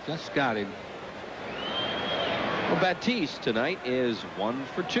 Just got him. Well, Batiste tonight is 1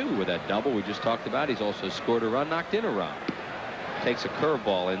 for 2 with that double we just talked about. He's also scored a run, knocked in a run. Takes a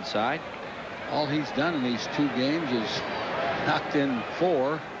curveball inside. All he's done in these 2 games is knocked in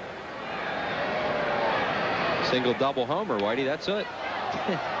 4. Single double homer, Whitey. That's it.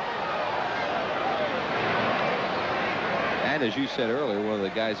 And as you said earlier, one of the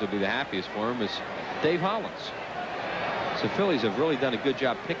guys who'll be the happiest for him is Dave Hollins. So Phillies have really done a good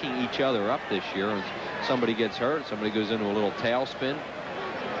job picking each other up this year. When somebody gets hurt, somebody goes into a little tailspin.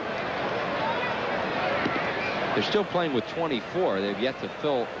 They're still playing with 24. They've yet to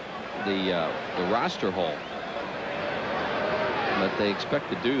fill the roster hole. But they expect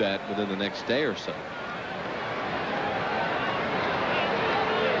to do that within the next day or so.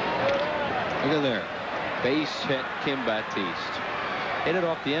 Look at there. Base hit Kim Batiste. Hit it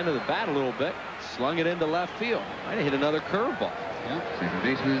off the end of the bat a little bit. Slung it into left field. Might have hit another curveball.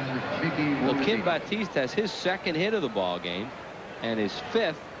 Yeah. Well, Kim Batiste has his 2nd hit of the ball game and his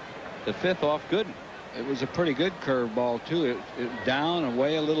 5th, the 5th off Gooden. It was a pretty good curveball too. It down,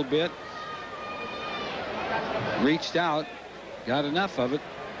 away a little bit. Reached out, got enough of it,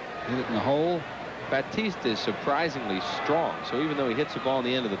 hit it in the hole. Batiste is surprisingly strong, so even though he hits the ball in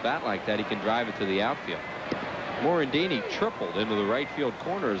the end of the bat like that, he can drive it to the outfield. Morandini tripled into the right field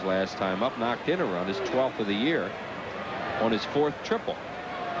corners last time up, knocked in a run, his 12th of the year, on his 4th triple.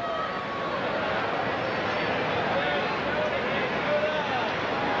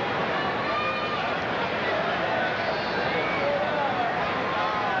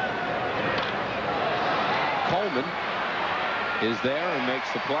 Coleman is there and makes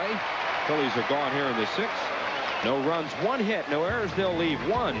the play. Phillies are gone here in the 6th. No runs, 1 hit, no errors. They'll leave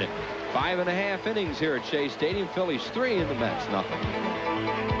 1. 5.5 innings here at Shea Stadium. Phillies 3 and the Mets nothing.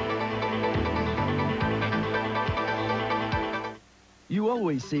 You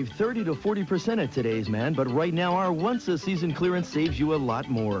always save 30 to 40% at today's Man, but right now our once-a-season clearance saves you a lot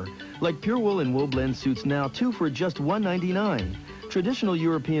more. Like pure wool and wool blend suits now 2 for just $1.99. Traditional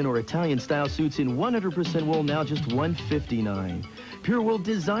European or Italian style suits in 100% wool now just $1.59. Pure wool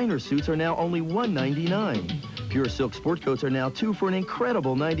designer suits are now only $1.99. Pure silk sport coats are now 2 for an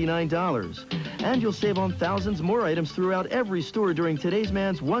incredible $99. And you'll save on thousands more items throughout every store during today's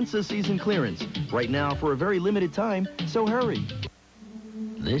Man's once-a-season clearance. Right now for a very limited time, so hurry.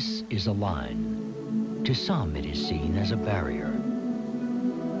 This is a line. To some, it is seen as a barrier.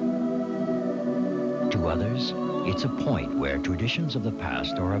 To others, it's a point where traditions of the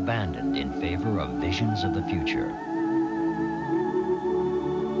past are abandoned in favor of visions of the future.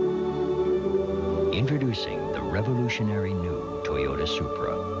 Introducing the revolutionary new Toyota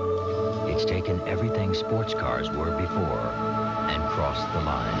Supra. It's taken everything sports cars were before and crossed the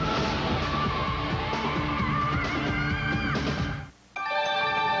line.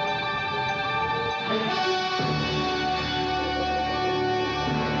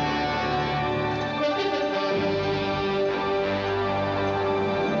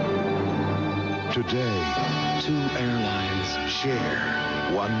 Today, two airlines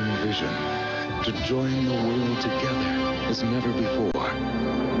share one vision: to join the world together as never before.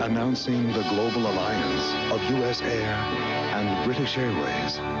 Announcing the global alliance of U.S. Air and British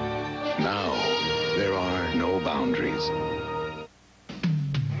Airways. Now, there are no boundaries.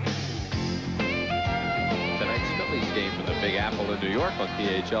 Tonight's Phillies game from the Big Apple in New York on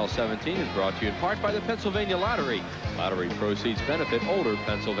PHL 17 is brought to you in part by the Pennsylvania Lottery. Lottery proceeds benefit older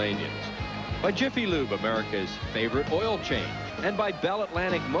Pennsylvanians. By Jiffy Lube, America's favorite oil change. And by Bell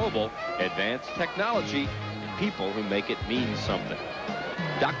Atlantic Mobile, advanced technology, people who make it mean something.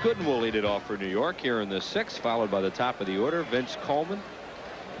 Doc Gooden will lead it off for New York here in the 6th, followed by the top of the order, Vince Coleman.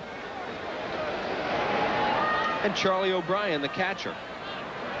 And Charlie O'Brien, the catcher.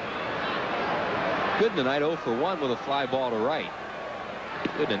 Gooden tonight 0 for 1 with a fly ball to right.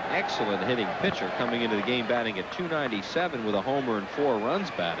 Gooden, an excellent hitting pitcher, coming into the game batting at .297 with a homer and 4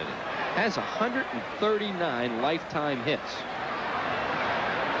 runs batted in. Has 139 lifetime hits.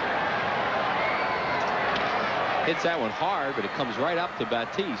 Hits that one hard, but it comes right up to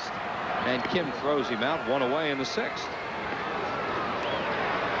Batiste. And Kim throws him out, 1 away in the 6th.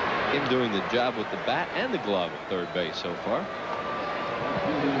 Kim doing the job with the bat and the glove at third base so far.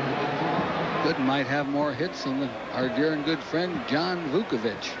 Gooden might have more hits than our dear and good friend John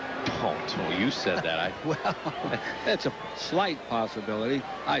Vukovich. Oh, you said that. Well, that's a slight possibility.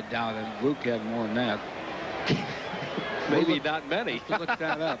 I doubt it. Vuk had more than that. Maybe not many. Look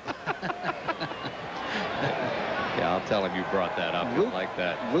that up. Yeah, I'll tell him you brought that up. Vuk, like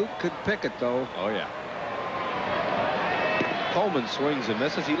that. Vuk could pick it, though. Oh, yeah. Coleman swings and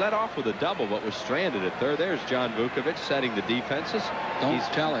misses. He led off with a double, but was stranded at third. There's John Vukovich setting the defenses. Don't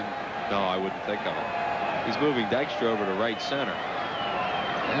tell him. No, I wouldn't think of it. He's moving Dykstra over to right center.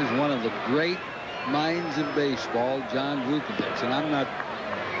 He's one of the great minds in baseball, John Vukovich, and I'm not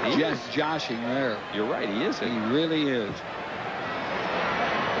just joshing there. You're right, he is. He really is.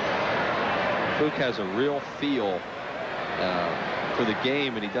 Vuk has a real feel for the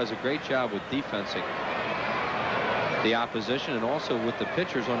game, and he does a great job with defensing the opposition and also with the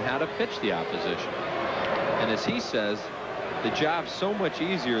pitchers on how to pitch the opposition. And as he says, the job's so much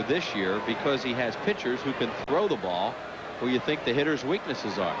easier this year because he has pitchers who can throw the ball where you think the hitter's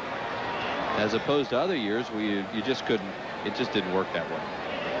weaknesses are, as opposed to other years where you just couldn't. It just didn't work that way.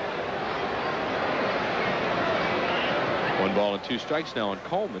 1 ball and 2 strikes now on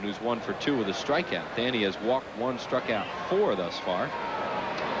Coleman, who's 1 for 2 with a strikeout. Danny has walked 1, struck out 4 thus far.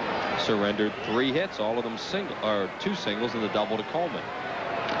 Surrendered 3 hits, all of them 2 singles and the double to Coleman.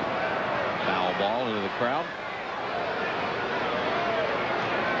 Foul ball into the crowd.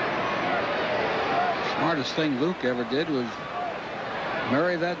 Smartest thing Luke ever did was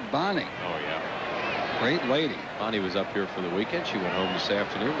marry that Bonnie. Oh, yeah. Great lady. Bonnie was up here for the weekend. She went home this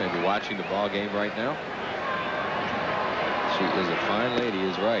afternoon, maybe watching the ball game right now. She is a fine lady,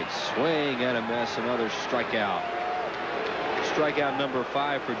 is right. Swing and a miss, another strikeout. Strikeout number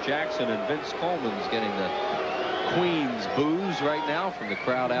 5 for Jackson, and Vince Coleman's getting the Queen's boos right now from the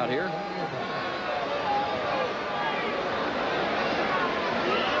crowd out here.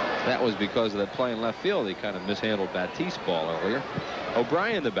 That was because of that play in left field. He kind of mishandled Batiste's ball earlier.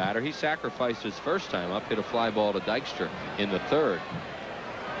 O'Brien, the batter, he sacrificed his first time up, hit a fly ball to Dykstra in the 3rd.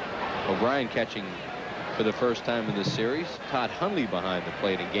 O'Brien catching for the first time in this series. Todd Hundley behind the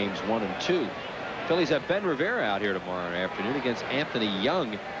plate in games 1 and 2. Phillies have Ben Rivera out here tomorrow afternoon against Anthony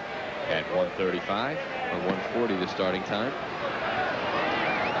Young at 1:35 or 1:40 the starting time.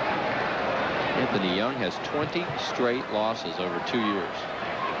 Anthony Young has 20 straight losses over 2 years.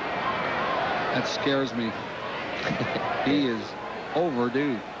 That scares me. He is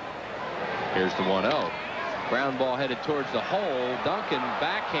overdue. Here's the 1-0. Ground ball headed towards the hole. Duncan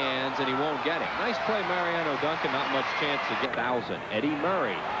backhands, and he won't get it. Nice play, Mariano Duncan. Not much chance to get 1,000. Eddie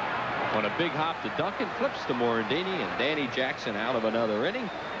Murray on a big hop to Duncan, flips to Morandini, and Danny Jackson out of another inning.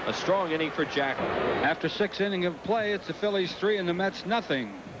 A strong inning for Jackson. After 6 innings of play, it's the Phillies 3 and the Mets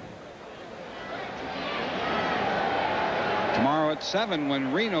nothing. Tomorrow Tomorrow at 7,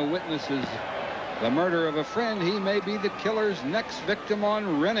 when Reno witnesses the murder of a friend, he may be the killer's next victim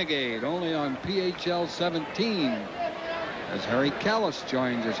on Renegade, only on PHL 17. As Harry Callis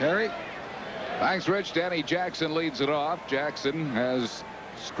joins us. Harry. Thanks, Rich. Danny Jackson leads it off. Jackson has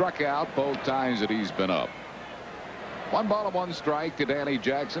struck out both times that he's been up. 1 ball and 1 strike to Danny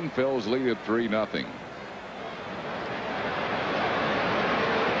Jackson. Phil's lead at 3-0.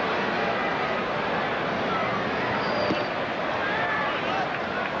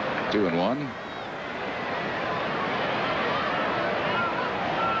 Two and one.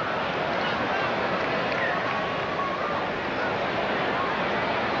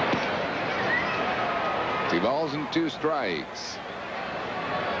 Two balls and 2 strikes.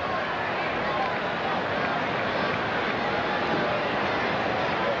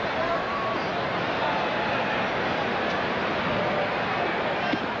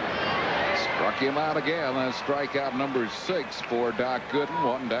 Struck him out again. That's strikeout number 6 for Doc Gooden.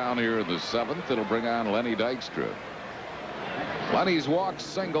 1 down here in the 7th. It'll bring on Lenny Dykstra. Lenny's walked,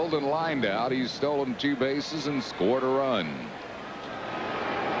 singled, and lined out. He's stolen 2 bases and scored a run.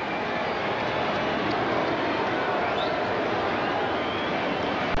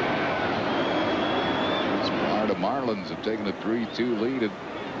 Marlins have taken a 3-2 lead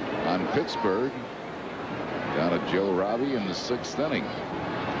on Pittsburgh. Down to Joe Robbie in the 6th inning.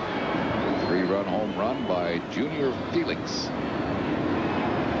 3-run home run by Junior Felix.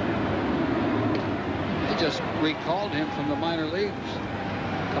 They just recalled him from the minor leagues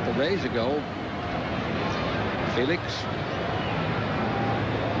a couple days ago. Felix.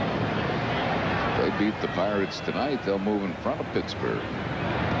 If they beat the Pirates tonight, they'll move in front of Pittsburgh.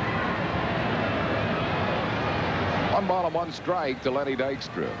 1 ball and 1 strike to Lenny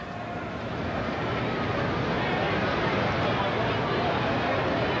Dykstra.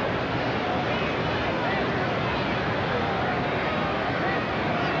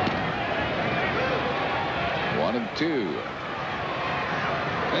 One and 2.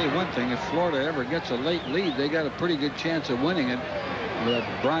 Hey, one thing, if Florida ever gets a late lead, they got a pretty good chance of winning it with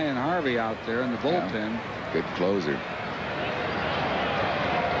Brian Harvey out there in the bullpen. Yeah, good closer.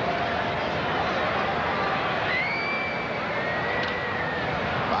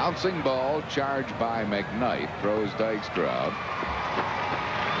 Bouncing ball, charged by McKnight, throws Dykstra out.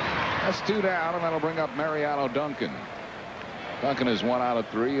 That's 2 down, and that'll bring up Mariano Duncan. Duncan is 1 out of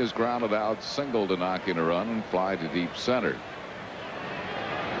 3, is grounded out, single to knock in a run and fly to deep center.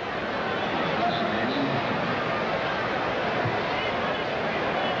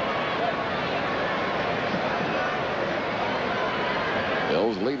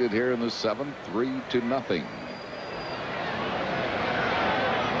 Bills lead it here in the 7th, 3-0.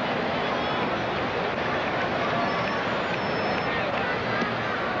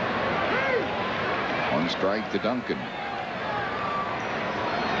 Strike to Duncan.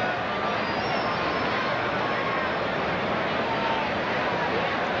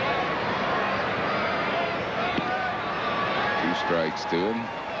 Two strikes to him.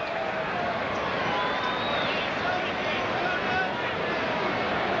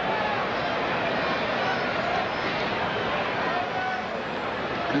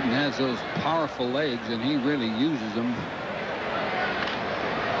 Gooden has those powerful legs, and he really uses them.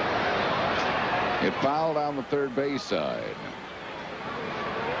 It fouled on the 3rd base side.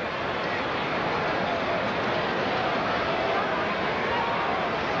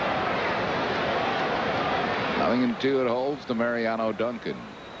 Nothing in 2. It holds to Mariano Duncan.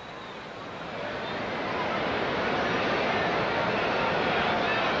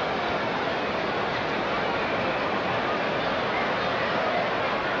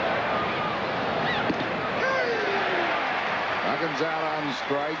 Out on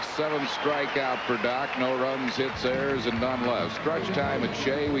strikes. 7th strikeout for Doc. No runs, hits, errors, and none left. Stretch time at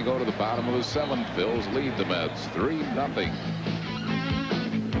Shea. We go to the bottom of the 7th. Phils lead the Mets 3-0.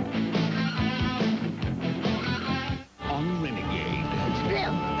 On Renegade.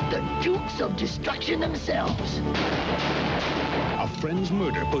 Them, the Dukes of Destruction themselves. A friend's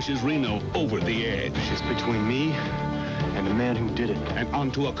murder pushes Reno over the edge. It's between me and the man who did it. And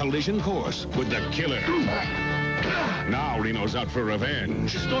onto a collision course with the killer. Now Reno's out for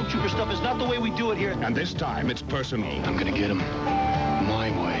revenge. The stormtrooper stuff is not the way we do it here. And this time it's personal. I'm gonna get him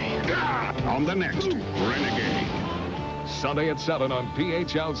my way. On the next Renegade. Sunday at 7 on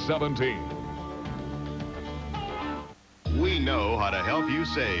PHL 17. We know how to help you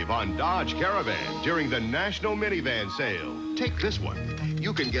save on Dodge Caravan during the National Minivan Sale. Take this one.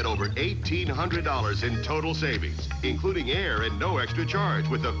 You can get over $1,800 in total savings, including air and no extra charge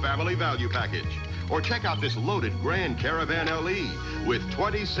with the Family Value Package. Or check out this loaded Grand Caravan LE with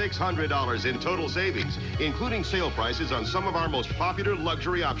 $2,600 in total savings, including sale prices on some of our most popular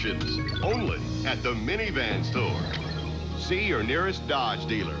luxury options. Only at the Minivan Store. See your nearest Dodge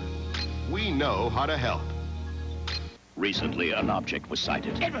dealer. We know how to help. Recently, an object was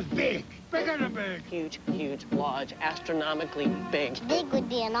sighted. It was big. Bigger than big. Huge, huge, large, astronomically big. Big would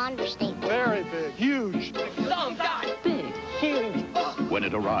be an understatement. Very big. Huge. Oh, God. Big, huge. When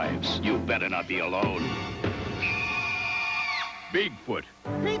it arrives, you better not be alone. Bigfoot.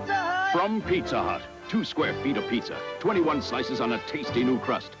 Pizza Hut. From Pizza Hut. 2 square feet of pizza. 21 slices on a tasty new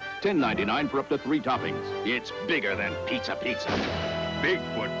crust. $10.99 for up to 3 toppings. It's bigger than pizza.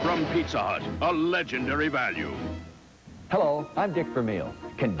 Bigfoot from Pizza Hut. A legendary value. Hello, I'm Dick Vermeil.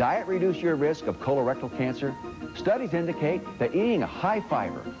 Can diet reduce your risk of colorectal cancer? Studies indicate that eating a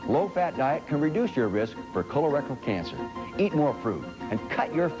high-fiber, low-fat diet can reduce your risk for colorectal cancer. Eat more fruit and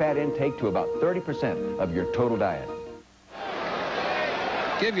cut your fat intake to about 30% of your total diet.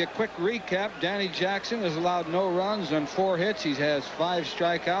 Give you a quick recap. Danny Jackson has allowed no runs on 4 hits. He has 5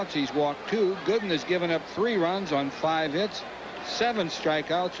 strikeouts. He's walked 2. Gooden has given up 3 runs on 5 hits, 7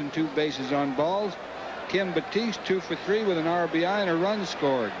 strikeouts and 2 bases on balls. Kim Batiste 2 for 3 with an RBI and a run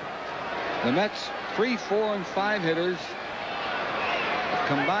scored. The Mets 3, 4, and 5 hitters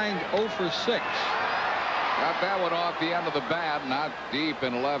combined 0 for 6. Got that one off the end of the bat, not deep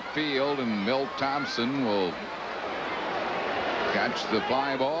in left field, and Milt Thompson will catch the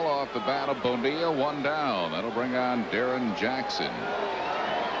fly ball off the bat of Bonilla. 1 down. That'll bring on Darren Jackson.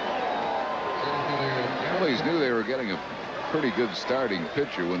 The Phillies knew they were getting a pretty good starting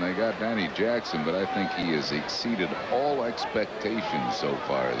pitcher when they got Danny Jackson, but I think he has exceeded all expectations so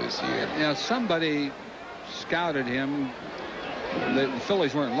far this year. Yeah, somebody scouted him. The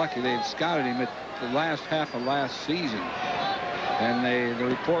Phillies weren't lucky. They had scouted him at the last half of last season, and the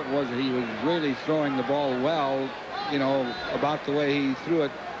report was that he was really throwing the ball well, you know, about the way he threw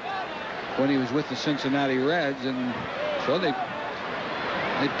it when he was with the Cincinnati Reds, and so they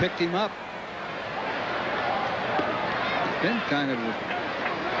picked him up. Been kind of,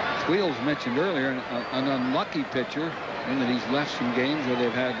 Squeals mentioned earlier, an unlucky pitcher in that he's left some games where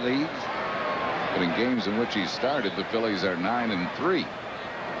they've had leads. But in games in which he started, the Phillies are 9-3.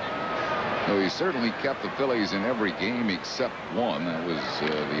 So he certainly kept the Phillies in every game except one. That was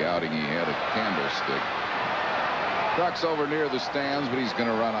the outing he had at Candlestick. Trucks over near the stands, but he's going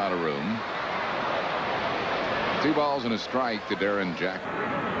to run out of room. 2 balls and a strike to Darren Jackson.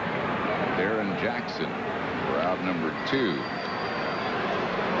 Darren Jackson for out number 2.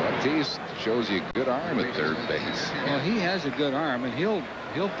 Batiste shows you a good arm at third base. Well, he has a good arm, and he'll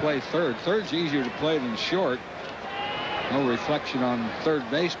play third. Third's easier to play than short. No reflection on third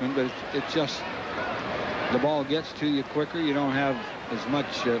baseman, but it's just the ball gets to you quicker. You don't have as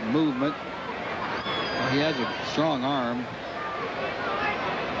much movement. Well, he has a strong arm.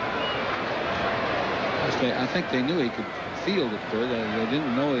 I think they knew he could field at third. They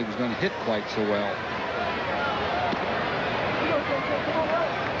didn't know he was going to hit quite so well.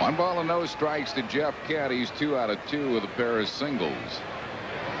 1 ball and no strikes to Jeff Kent. He's 2 out of 2 with a pair of singles.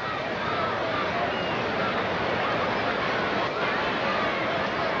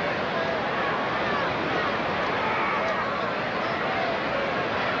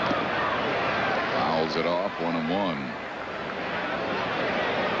 Fouls it off, 1-1.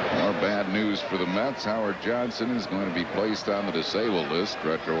 More bad news for the Mets. Howard Johnson is going to be placed on the disabled list,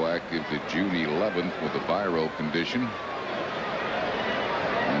 retroactive to June 11th with a viral condition.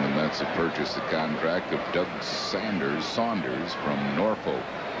 And the Mets have purchased the contract of Doug Saunders from Norfolk,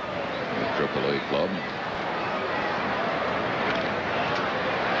 the AAA club.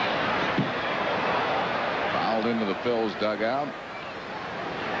 Fouled into the Phil's dugout.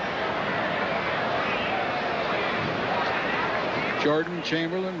 Jordan,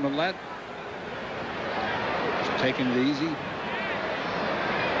 Chamberlain, Millette. Just taking it easy.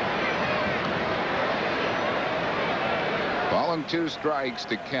 Falling 2 strikes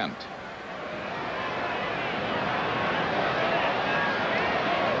to Kent.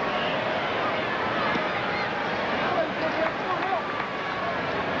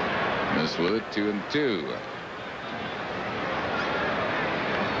 Missed with it, 2-2.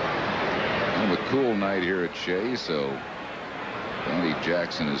 Kind of a cool night here at Shea, so Danny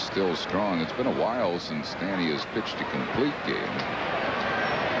Jackson is still strong. It's been a while since Danny has pitched a complete game.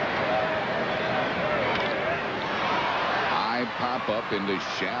 High pop up into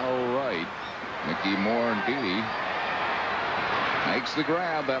shallow right. Mickey Morandini makes the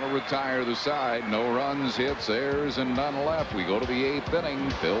grab. That'll retire the side. No runs, hits, errors, and none left. We go to the 8th inning.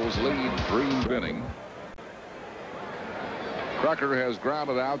 Phil's lead, 3 inning. Trucker has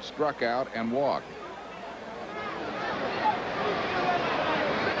grounded out, struck out, and walked.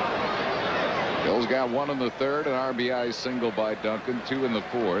 Phil's got 1 in the 3rd, an RBI single by Duncan, 2 in the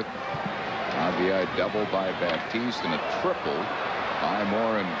 4th. RBI double by Baptiste and a triple by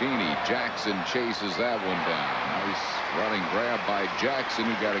Morandini. Jackson chases that one down. Nice running grab by Jackson,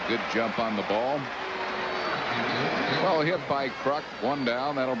 who got a good jump on the ball. Well hit by Kruk, 1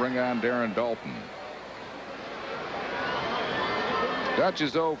 down. That'll bring on Darren Dalton. Dutch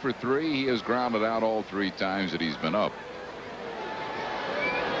is 0 for 3. He has grounded out all 3 times that he's been up.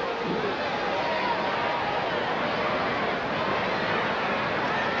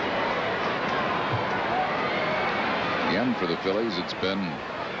 Again for the Phillies, it's been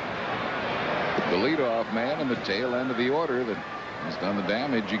the leadoff man in the tail end of the order that has done the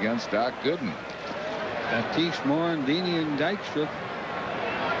damage against Doc Gooden. Baptiste, Morandini, and Dykstra.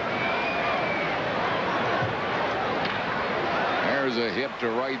 There's a hit to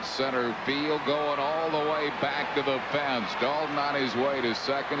right center field, going all the way back to the fence. Dalton on his way to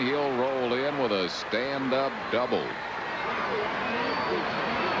second. He'll roll in with a stand-up double.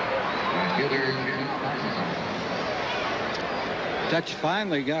 Dutch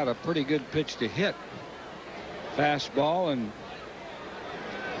finally got a pretty good pitch to hit. Fastball and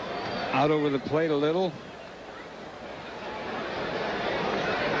out over the plate a little.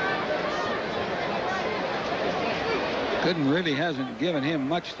 Gooden really hasn't given him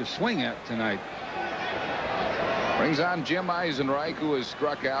much to swing at tonight. Brings on Jim Eisenreich, who has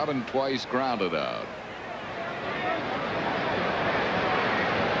struck out and twice grounded out.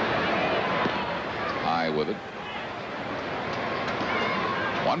 High with it.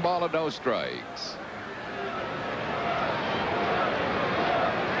 1 ball and no strikes.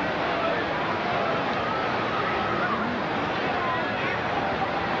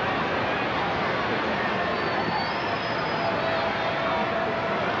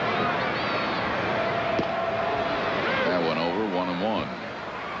 That one over, 1-1.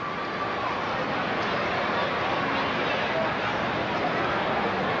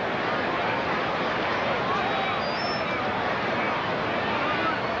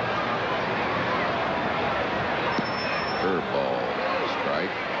 Curveball,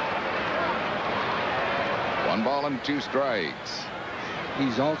 strike. 1 ball and 2 strikes.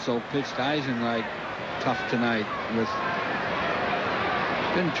 He's also pitched Eisenreich tough tonight.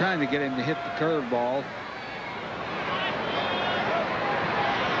 Been trying to get him to hit the curveball.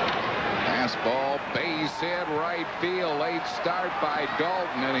 Fastball, base hit, right field. Late start by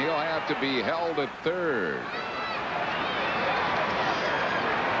Dalton, and he'll have to be held at third.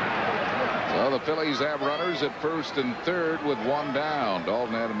 So the Phillies have runners at first and third with 1 down.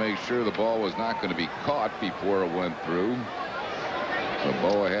 Dalton had to make sure the ball was not going to be caught before it went through. So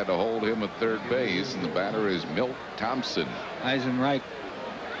Boa had to hold him at third base, and the batter is Milt Thompson. Eisenreich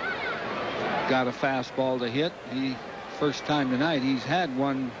got a fastball to hit. First time tonight he's had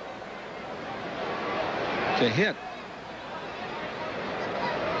one to hit.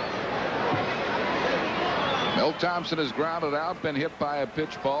 Milt Thompson has grounded out, been hit by a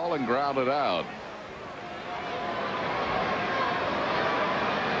pitch ball and grounded out.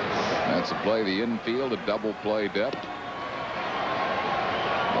 That's a play the infield, a double play depth.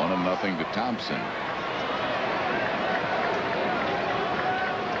 1-0 to Thompson.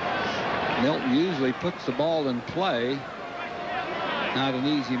 Milton usually puts the ball in play. Not an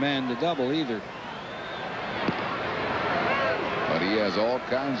easy man to double either. But he has all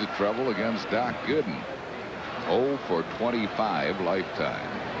kinds of trouble against Doc Gooden. 0 for 25 lifetime.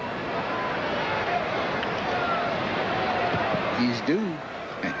 He's due.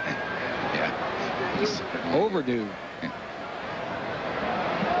 Yeah. Overdue.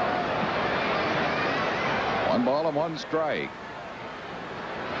 1 ball and 1 strike.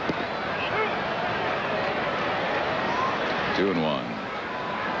 Two and one.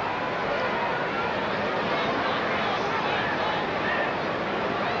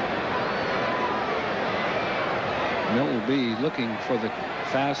 Milt will be looking for the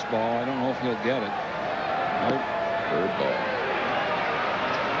fastball. I don't know if he'll get it. Nope.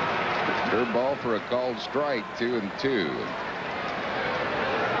 Curveball for a called strike. 2-2.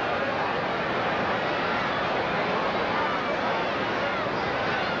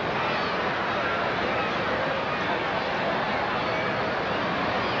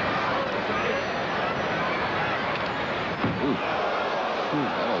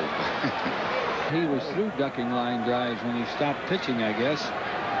 He was through ducking line drives when he stopped pitching, I guess.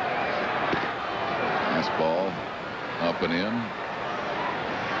 Fastball up and in.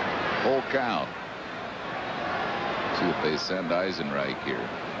 Full count. See if they send Eisenreich here.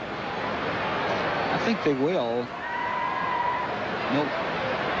 I think they will. Nope.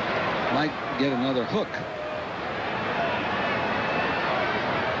 Might get another hook.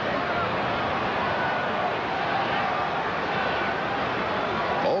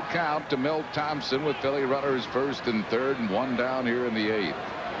 count to Milt Thompson with Philly runners first and third and one down here in the 8th.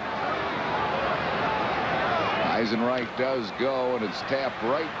 Eisenreich does go, and it's tapped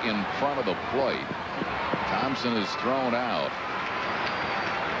right in front of the plate. Thompson is thrown out.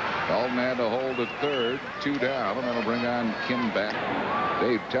 Dalton had to hold at third, 2 down, and that'll bring on Kim back.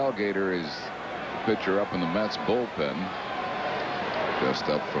 Dave Telgater is the pitcher up in the Mets bullpen, just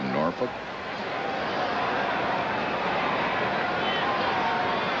up from Norfolk.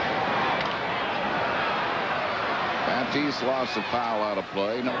 Batiste lost a foul out of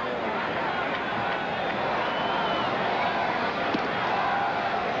play. No.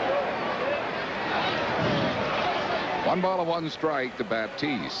 One ball and one strike to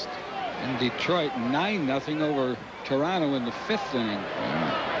Batiste. And Detroit 9-0 over Toronto in the 5th inning.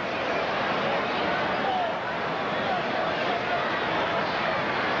 Yeah.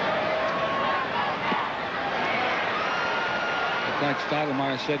 Like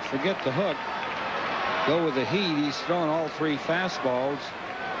Stoudemire said, forget the hook. Go with the heat. He's thrown all 3 fastballs.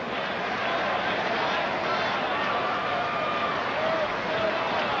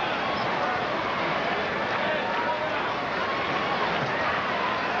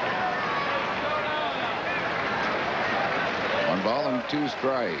 One ball and 2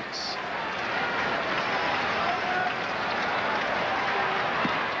 strikes.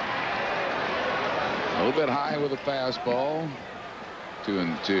 A little bit high with a fastball.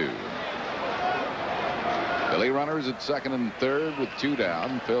 2-2. Philly runners at second and third with 2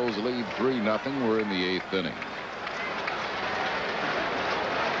 down. Phil's lead 3-0. We're in the 8th inning.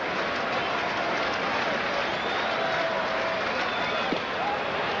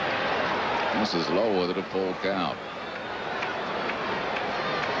 This is low with it, a full count.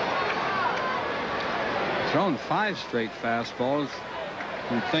 Thrown 5 straight fastballs.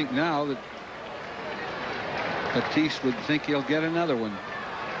 You think now that Batiste would think he'll get another one.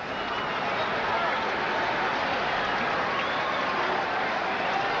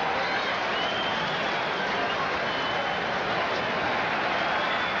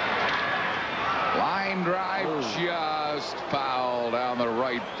 Line drive, just foul down the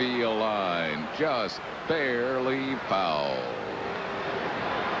right field line. Just barely foul.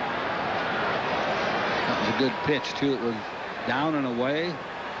 That was a good pitch, too. It was down and away.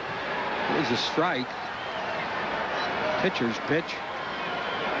 It was a strike. Pitcher's pitch.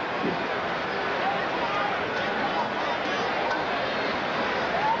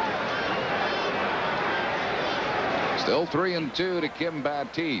 Still 3-2 to Kim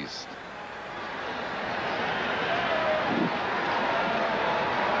Batiste.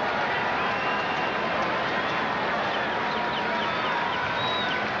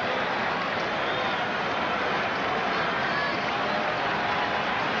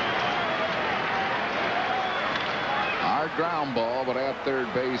 Ground ball, but at third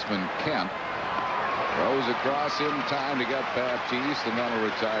baseman Kent throws across in time to get Batiste, and that'll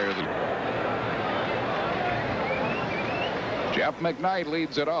retire the. Jeff McKnight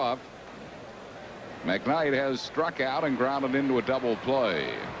leads it off. McKnight has struck out and grounded into a double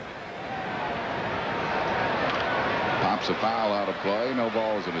play. Pops a foul out of play. No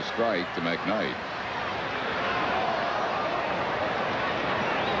balls and a strike to McKnight.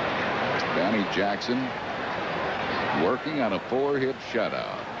 Danny Jackson working on a 4-hit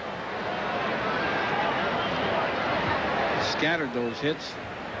shutout. Scattered those hits.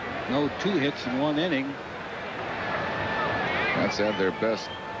 No 2 hits in 1 inning. That's had their best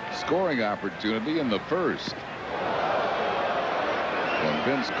scoring opportunity in the first. When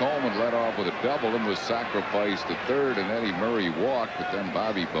Vince Coleman led off with a double and was sacrificed to third, and Eddie Murray walked, but then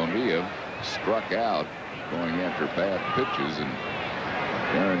Bobby Bonilla struck out going after bad pitches, and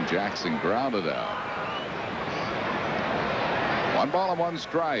Aaron Jackson grounded out. 1 ball and 1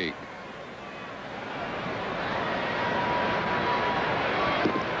 strike.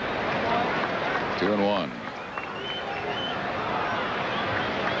 Two and one.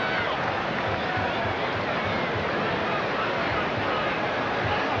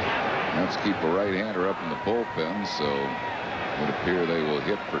 Let's keep a right-hander up in the bullpen, so it would appear they will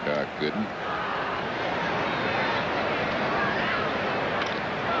hit for Doc Gooden.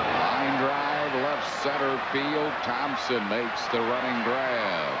 Line drive, left center field. Thompson makes the running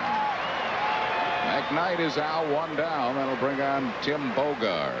grab. McKnight is out, 1 down. That'll bring on Tim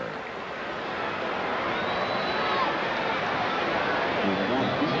Bogar.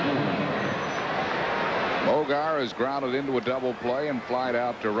 Bogar is grounded into a double play and flied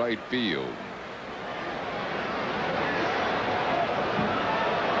out to right field.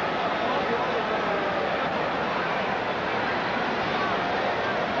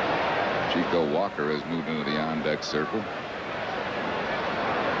 Chico Walker has moved into the on-deck circle.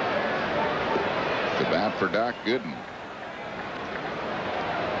 Bat for Doc Gooden.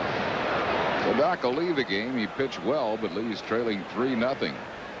 Well, Doc will leave the game. He pitched well, but Lee's trailing 3-0.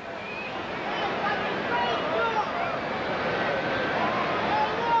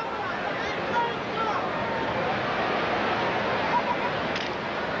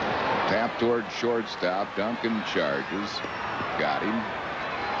 Tap toward shortstop. Duncan charges. Got him.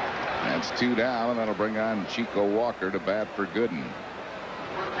 That's 2 down, and that'll bring on Chico Walker to bat for Gooden.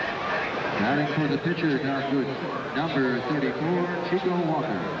 Batting for the pitcher, Doc Gooden, number 34, Chico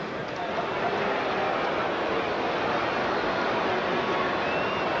Walker.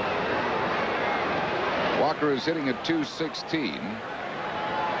 Walker is hitting at .216.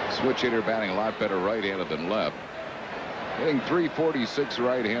 Switch hitter, batting a lot better right-handed than left. Hitting .346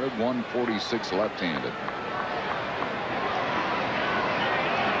 right-handed, .146 left-handed.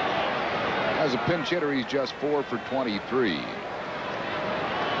 As a pinch hitter, he's just 4 for 23. And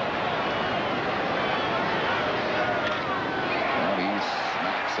he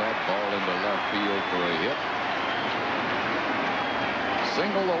smacks that ball into left field for a hit.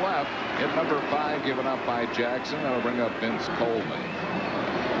 Single to left. Hit number 5 given up by Jackson. That'll bring up Vince Coleman.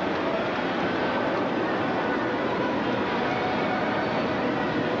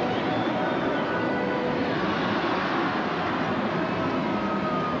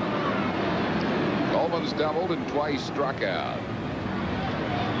 Coleman's doubled and twice struck out.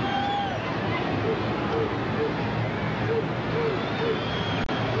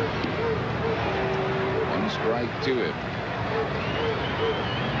 One strike to him.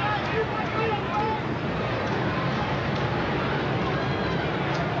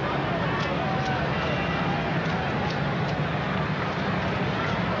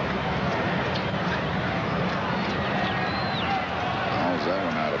 How's that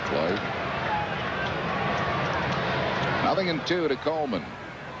one out of play? 0-2 to Coleman.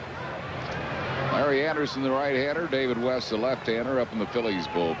 Larry Anderson, the right-hander. David West, the left-hander, up in the Phillies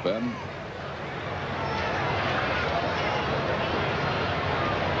bullpen.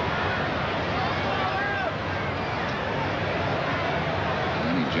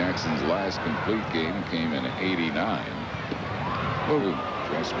 Danny Jackson's last complete game came in '89. Ooh,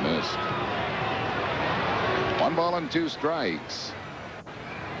 just missed. 1 ball and 2 strikes.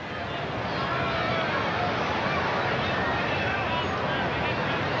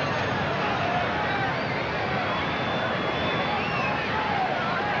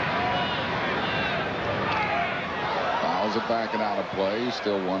 It back and out of play.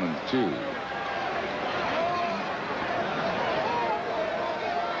 Still 1-2.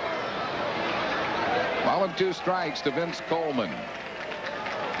 Ball and 2 strikes to Vince Coleman.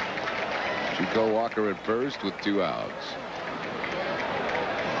 Chico Walker at first with 2 outs.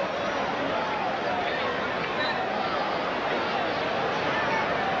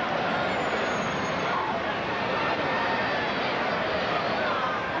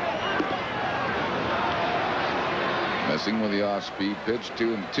 Messing with the off-speed pitch.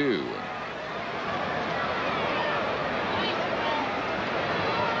 2-2.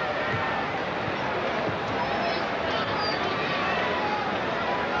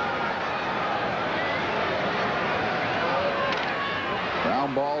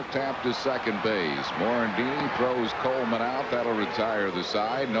 Ground ball tapped to second base. Morandini throws Coleman out. That'll retire the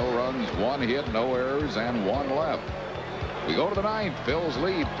side. No runs, 1 hit, no errors, and 1 left. We go to the 9th. Phil's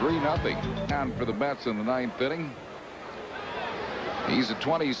lead 3-0. Down for the Mets in the 9th inning. He's a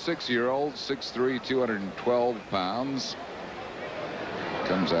 26-year-old, 6'3", 212 pounds.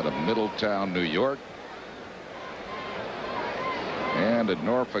 Comes out of Middletown, New York. And at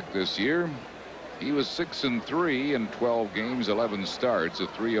Norfolk this year, he was 6-3 in 12 games, 11 starts, a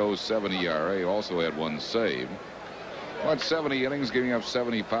 3.07 ERA. Also had 1 save. Went 70 innings, giving up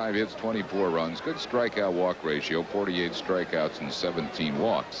 75 hits, 24 runs. Good strikeout walk ratio, 48 strikeouts and 17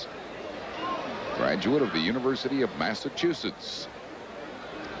 walks. Graduate of the University of Massachusetts.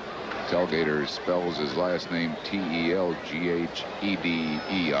 Telgater spells his last name T-E-L-G-H-E-D-E-R.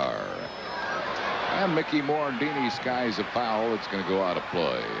 And Mickey Morandini skies a foul. It's going to go out of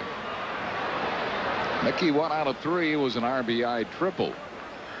play. Mickey 1 out of 3 was an RBI triple.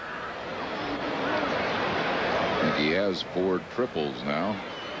 Mickey has 4 triples now.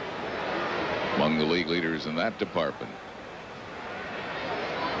 Among the league leaders in that department.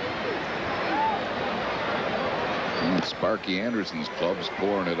 And Sparky Anderson's club's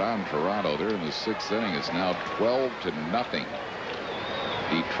pouring it on Toronto. They're in the 6th inning. It's now 12-0.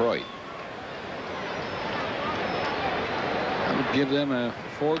 Detroit. That would give them a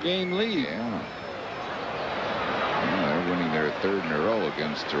 4-game lead. Yeah. They're winning their 3rd in a row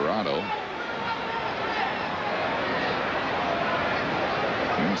against Toronto.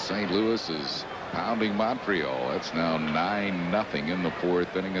 And St. Louis is pounding Montreal. That's now 9-0 in the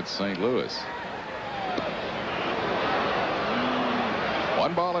 4th inning at St. Louis.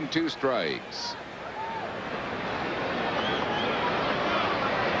 1 ball and 2 strikes.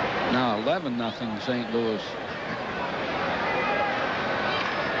 Now 11-0 St. Louis.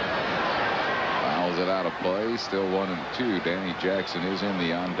 Fouls it out of play. Still 1-2. Danny Jackson is in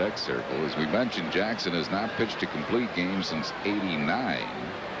the on-deck circle. As we mentioned, Jackson has not pitched a complete game since '89.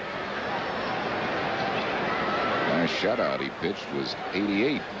 Last shutout he pitched was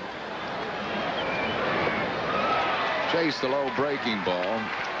 '88. Chase the low breaking ball.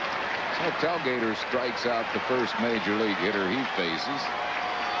 So Tailgater strikes out the first major league hitter he faces.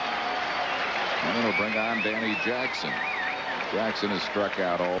 And it'll bring on Danny Jackson. Jackson has struck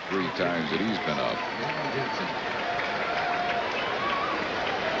out all 3 times that he's been up.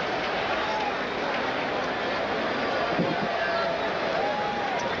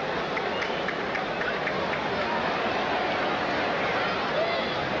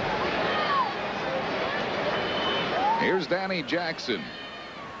 Here's Danny Jackson.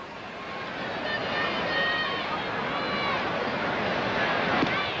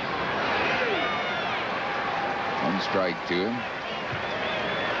 Strike to him.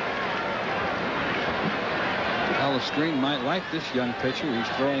 Well, the screen might like this young pitcher. He's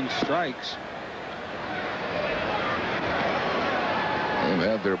throwing strikes. They've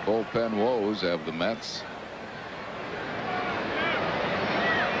had their bullpen woes, have the Mets.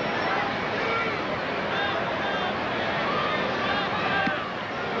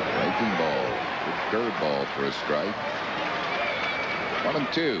 Breaking ball. Good curveball for a strike.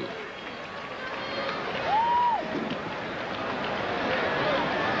 1-2.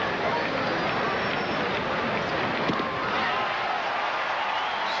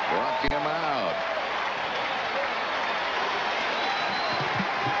 Him out.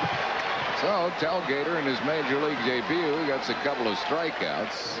 So Tailgater in his major league debut gets a couple of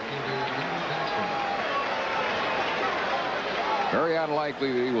strikeouts. Very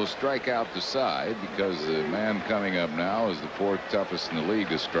unlikely that he will strike out the side, because the man coming up now is the 4th toughest in the league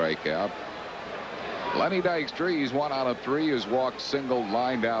to strike out. Lenny Dykstra, he's 1 out of 3, has walked, singled,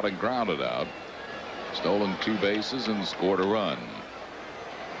 lined out, and grounded out. Stolen 2 bases and scored a run.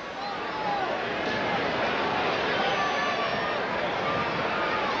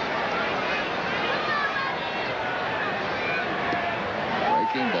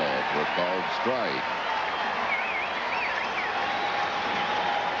 Ball for a called strike.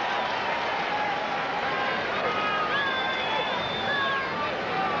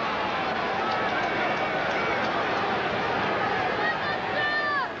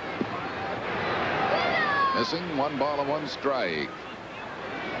 Missing. 1 ball and 1 strike.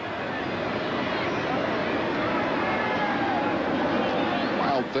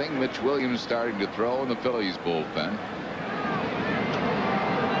 Wild thing, Mitch Williams starting to throw in the Phillies bullpen.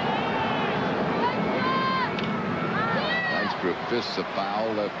 Fists a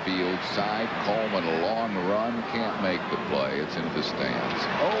foul left field side. Coleman a long run, can't make the play. It's into the stands.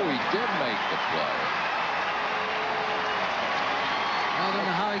 Oh, he did make the play. I don't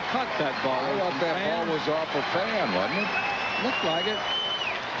know how he caught that ball. I thought that ball was off a fan, wasn't it? Looked like it.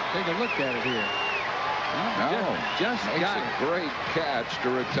 Take a look at it here. No, just makes got a great catch to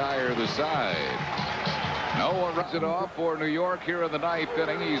retire the side. No one runs it off for New York here in the 9th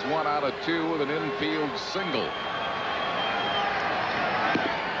inning. He's 1 out of 2 with an infield single.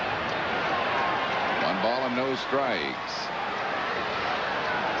 1 ball and no strikes.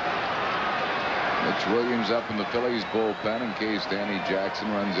 Mitch Williams up in the Phillies bullpen in case Danny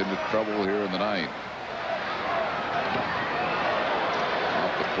Jackson runs into trouble here in the 9th.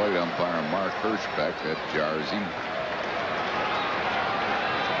 Off the plate umpire Mark Hirschbeck, that jars him.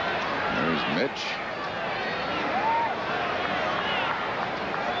 There's Mitch.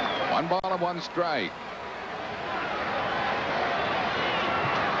 1 ball and 1 strike.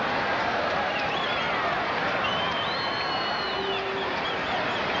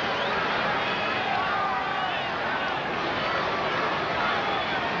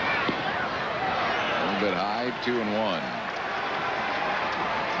 Bit high, 2-1.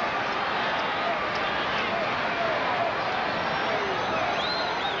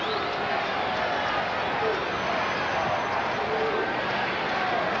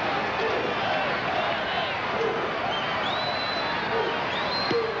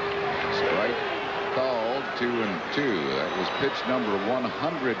 Strike called, 2-2. That was pitch number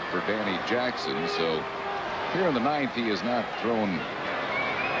 100 for Danny Jackson. So here in the 9th, he has not thrown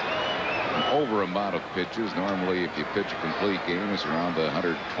over amount of pitches. Normally, if you pitch a complete game, it's around the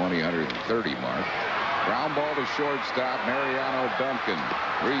 120, 130 mark. Ground ball to shortstop. Mariano Duncan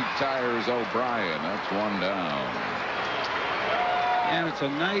retires O'Brien. That's one down. And it's a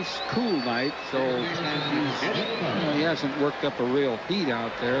nice, cool night, so he hasn't worked up a real heat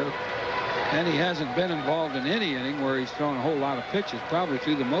out there. And he hasn't been involved in any inning where he's thrown a whole lot of pitches. Probably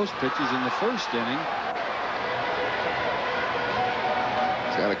threw the most pitches in the first inning.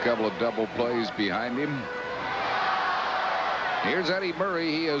 He's got a couple of double plays behind him. Here's Eddie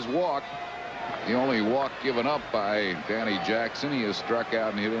Murray. He has walked. The only walk given up by Danny Jackson. He has struck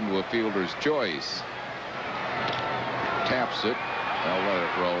out and hit into a fielder's choice. Taps it. They'll let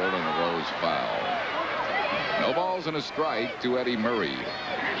it roll, and it goes foul. No balls and a strike to Eddie Murray.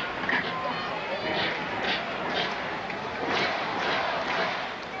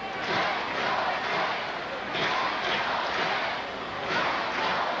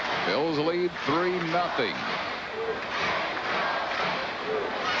 Bills lead 3-0.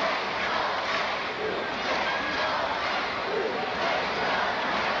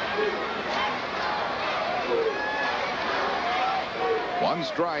 One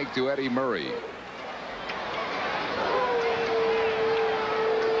strike to Eddie Murray.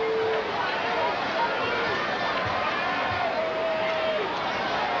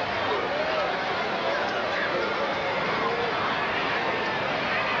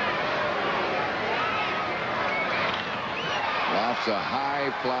 Lofts a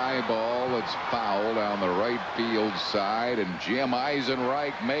high fly ball that's foul down the right field side, and Jim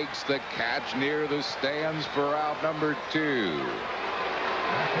Eisenreich makes the catch near the stands for out number 2.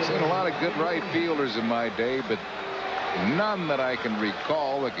 I've seen a lot of good right fielders in my day, but none that I can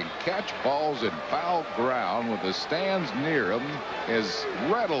recall that can catch balls in foul ground with the stands near them as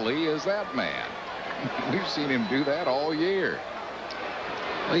readily as that man. We've seen him do that all year.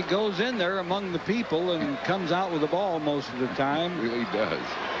 Well, he goes in there among the people and comes out with the ball most of the time. Really does.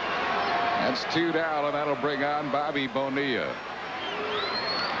 That's 2 down, and that'll bring on Bobby Bonilla.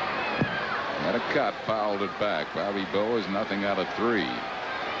 Had a cut, fouled it back. Bobby Bo is nothing out of 3.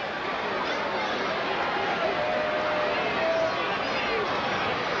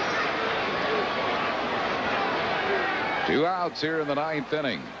 Two outs here in the 9th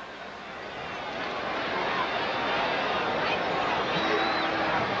inning.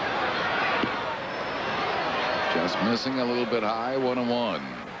 Just missing a little bit high, 1-1.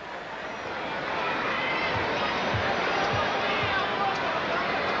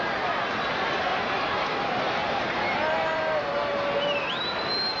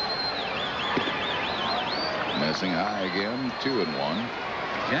 Missing high again, 2-1.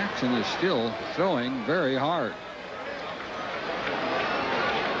 Jackson is still throwing very hard.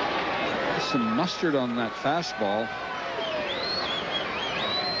 Some mustard on that fastball.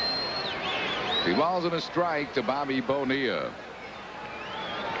 2 balls and a strike to Bobby Bonilla.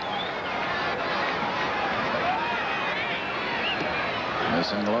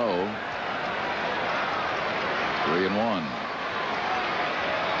 Missing low. 3-1.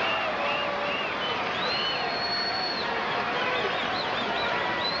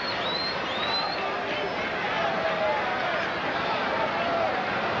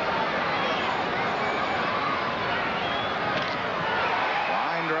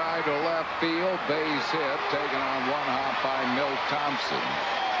 Field, base hit, taken on 1 hop by Milt Thompson.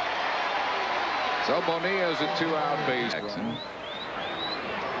 So Bonilla is a 2-out base. Jackson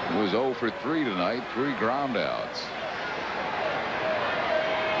was 0 for 3 tonight, 3 ground outs.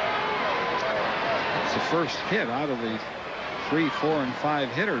 It's the first hit out of the 3, 4, and 5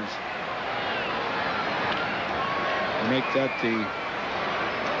 hitters. Make that the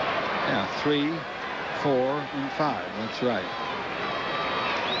 3, 4, and 5. That's right.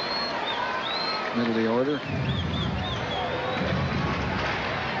 Middle of the order.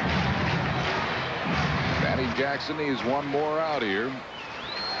 Danny Jackson needs 1 more out here.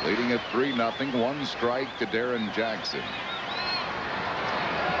 Leading at 3-0. 1 strike to Darren Jackson.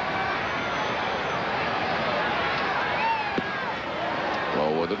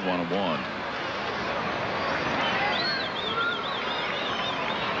 Low with it, 1-1.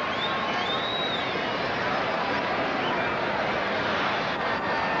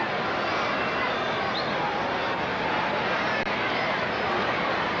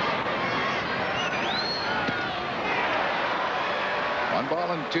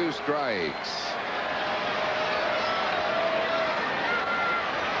 Ball and 2 strikes.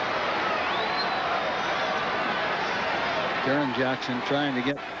 Darren Jackson trying to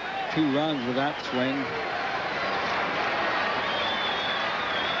get 2 runs with that swing.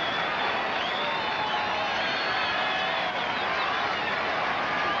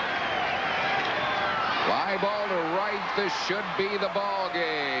 Fly ball to right. This should be the ball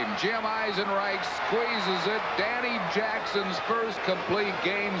game. Jim Eisenreich squeezes it. Danny Jackson's first complete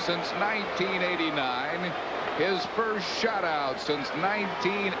game since 1989. His first shutout since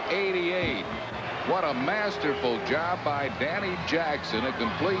 1988. What a masterful job by Danny Jackson. A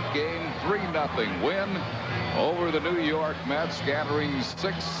complete game, 3-0 win over the New York Mets, scattering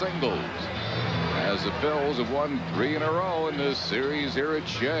 6 singles. As the Phils have won 3 in a row in this series here at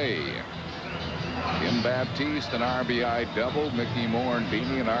Shea. Kim Baptiste, an RBI double. Mickey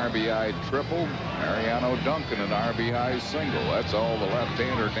Morandini, an RBI triple. Mariano Duncan, an RBI single. That's all the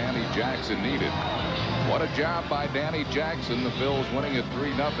left-hander Danny Jackson needed. What a job by Danny Jackson. The Phils winning at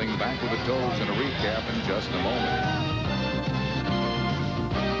 3-0. Back with the totals and a recap in just a moment.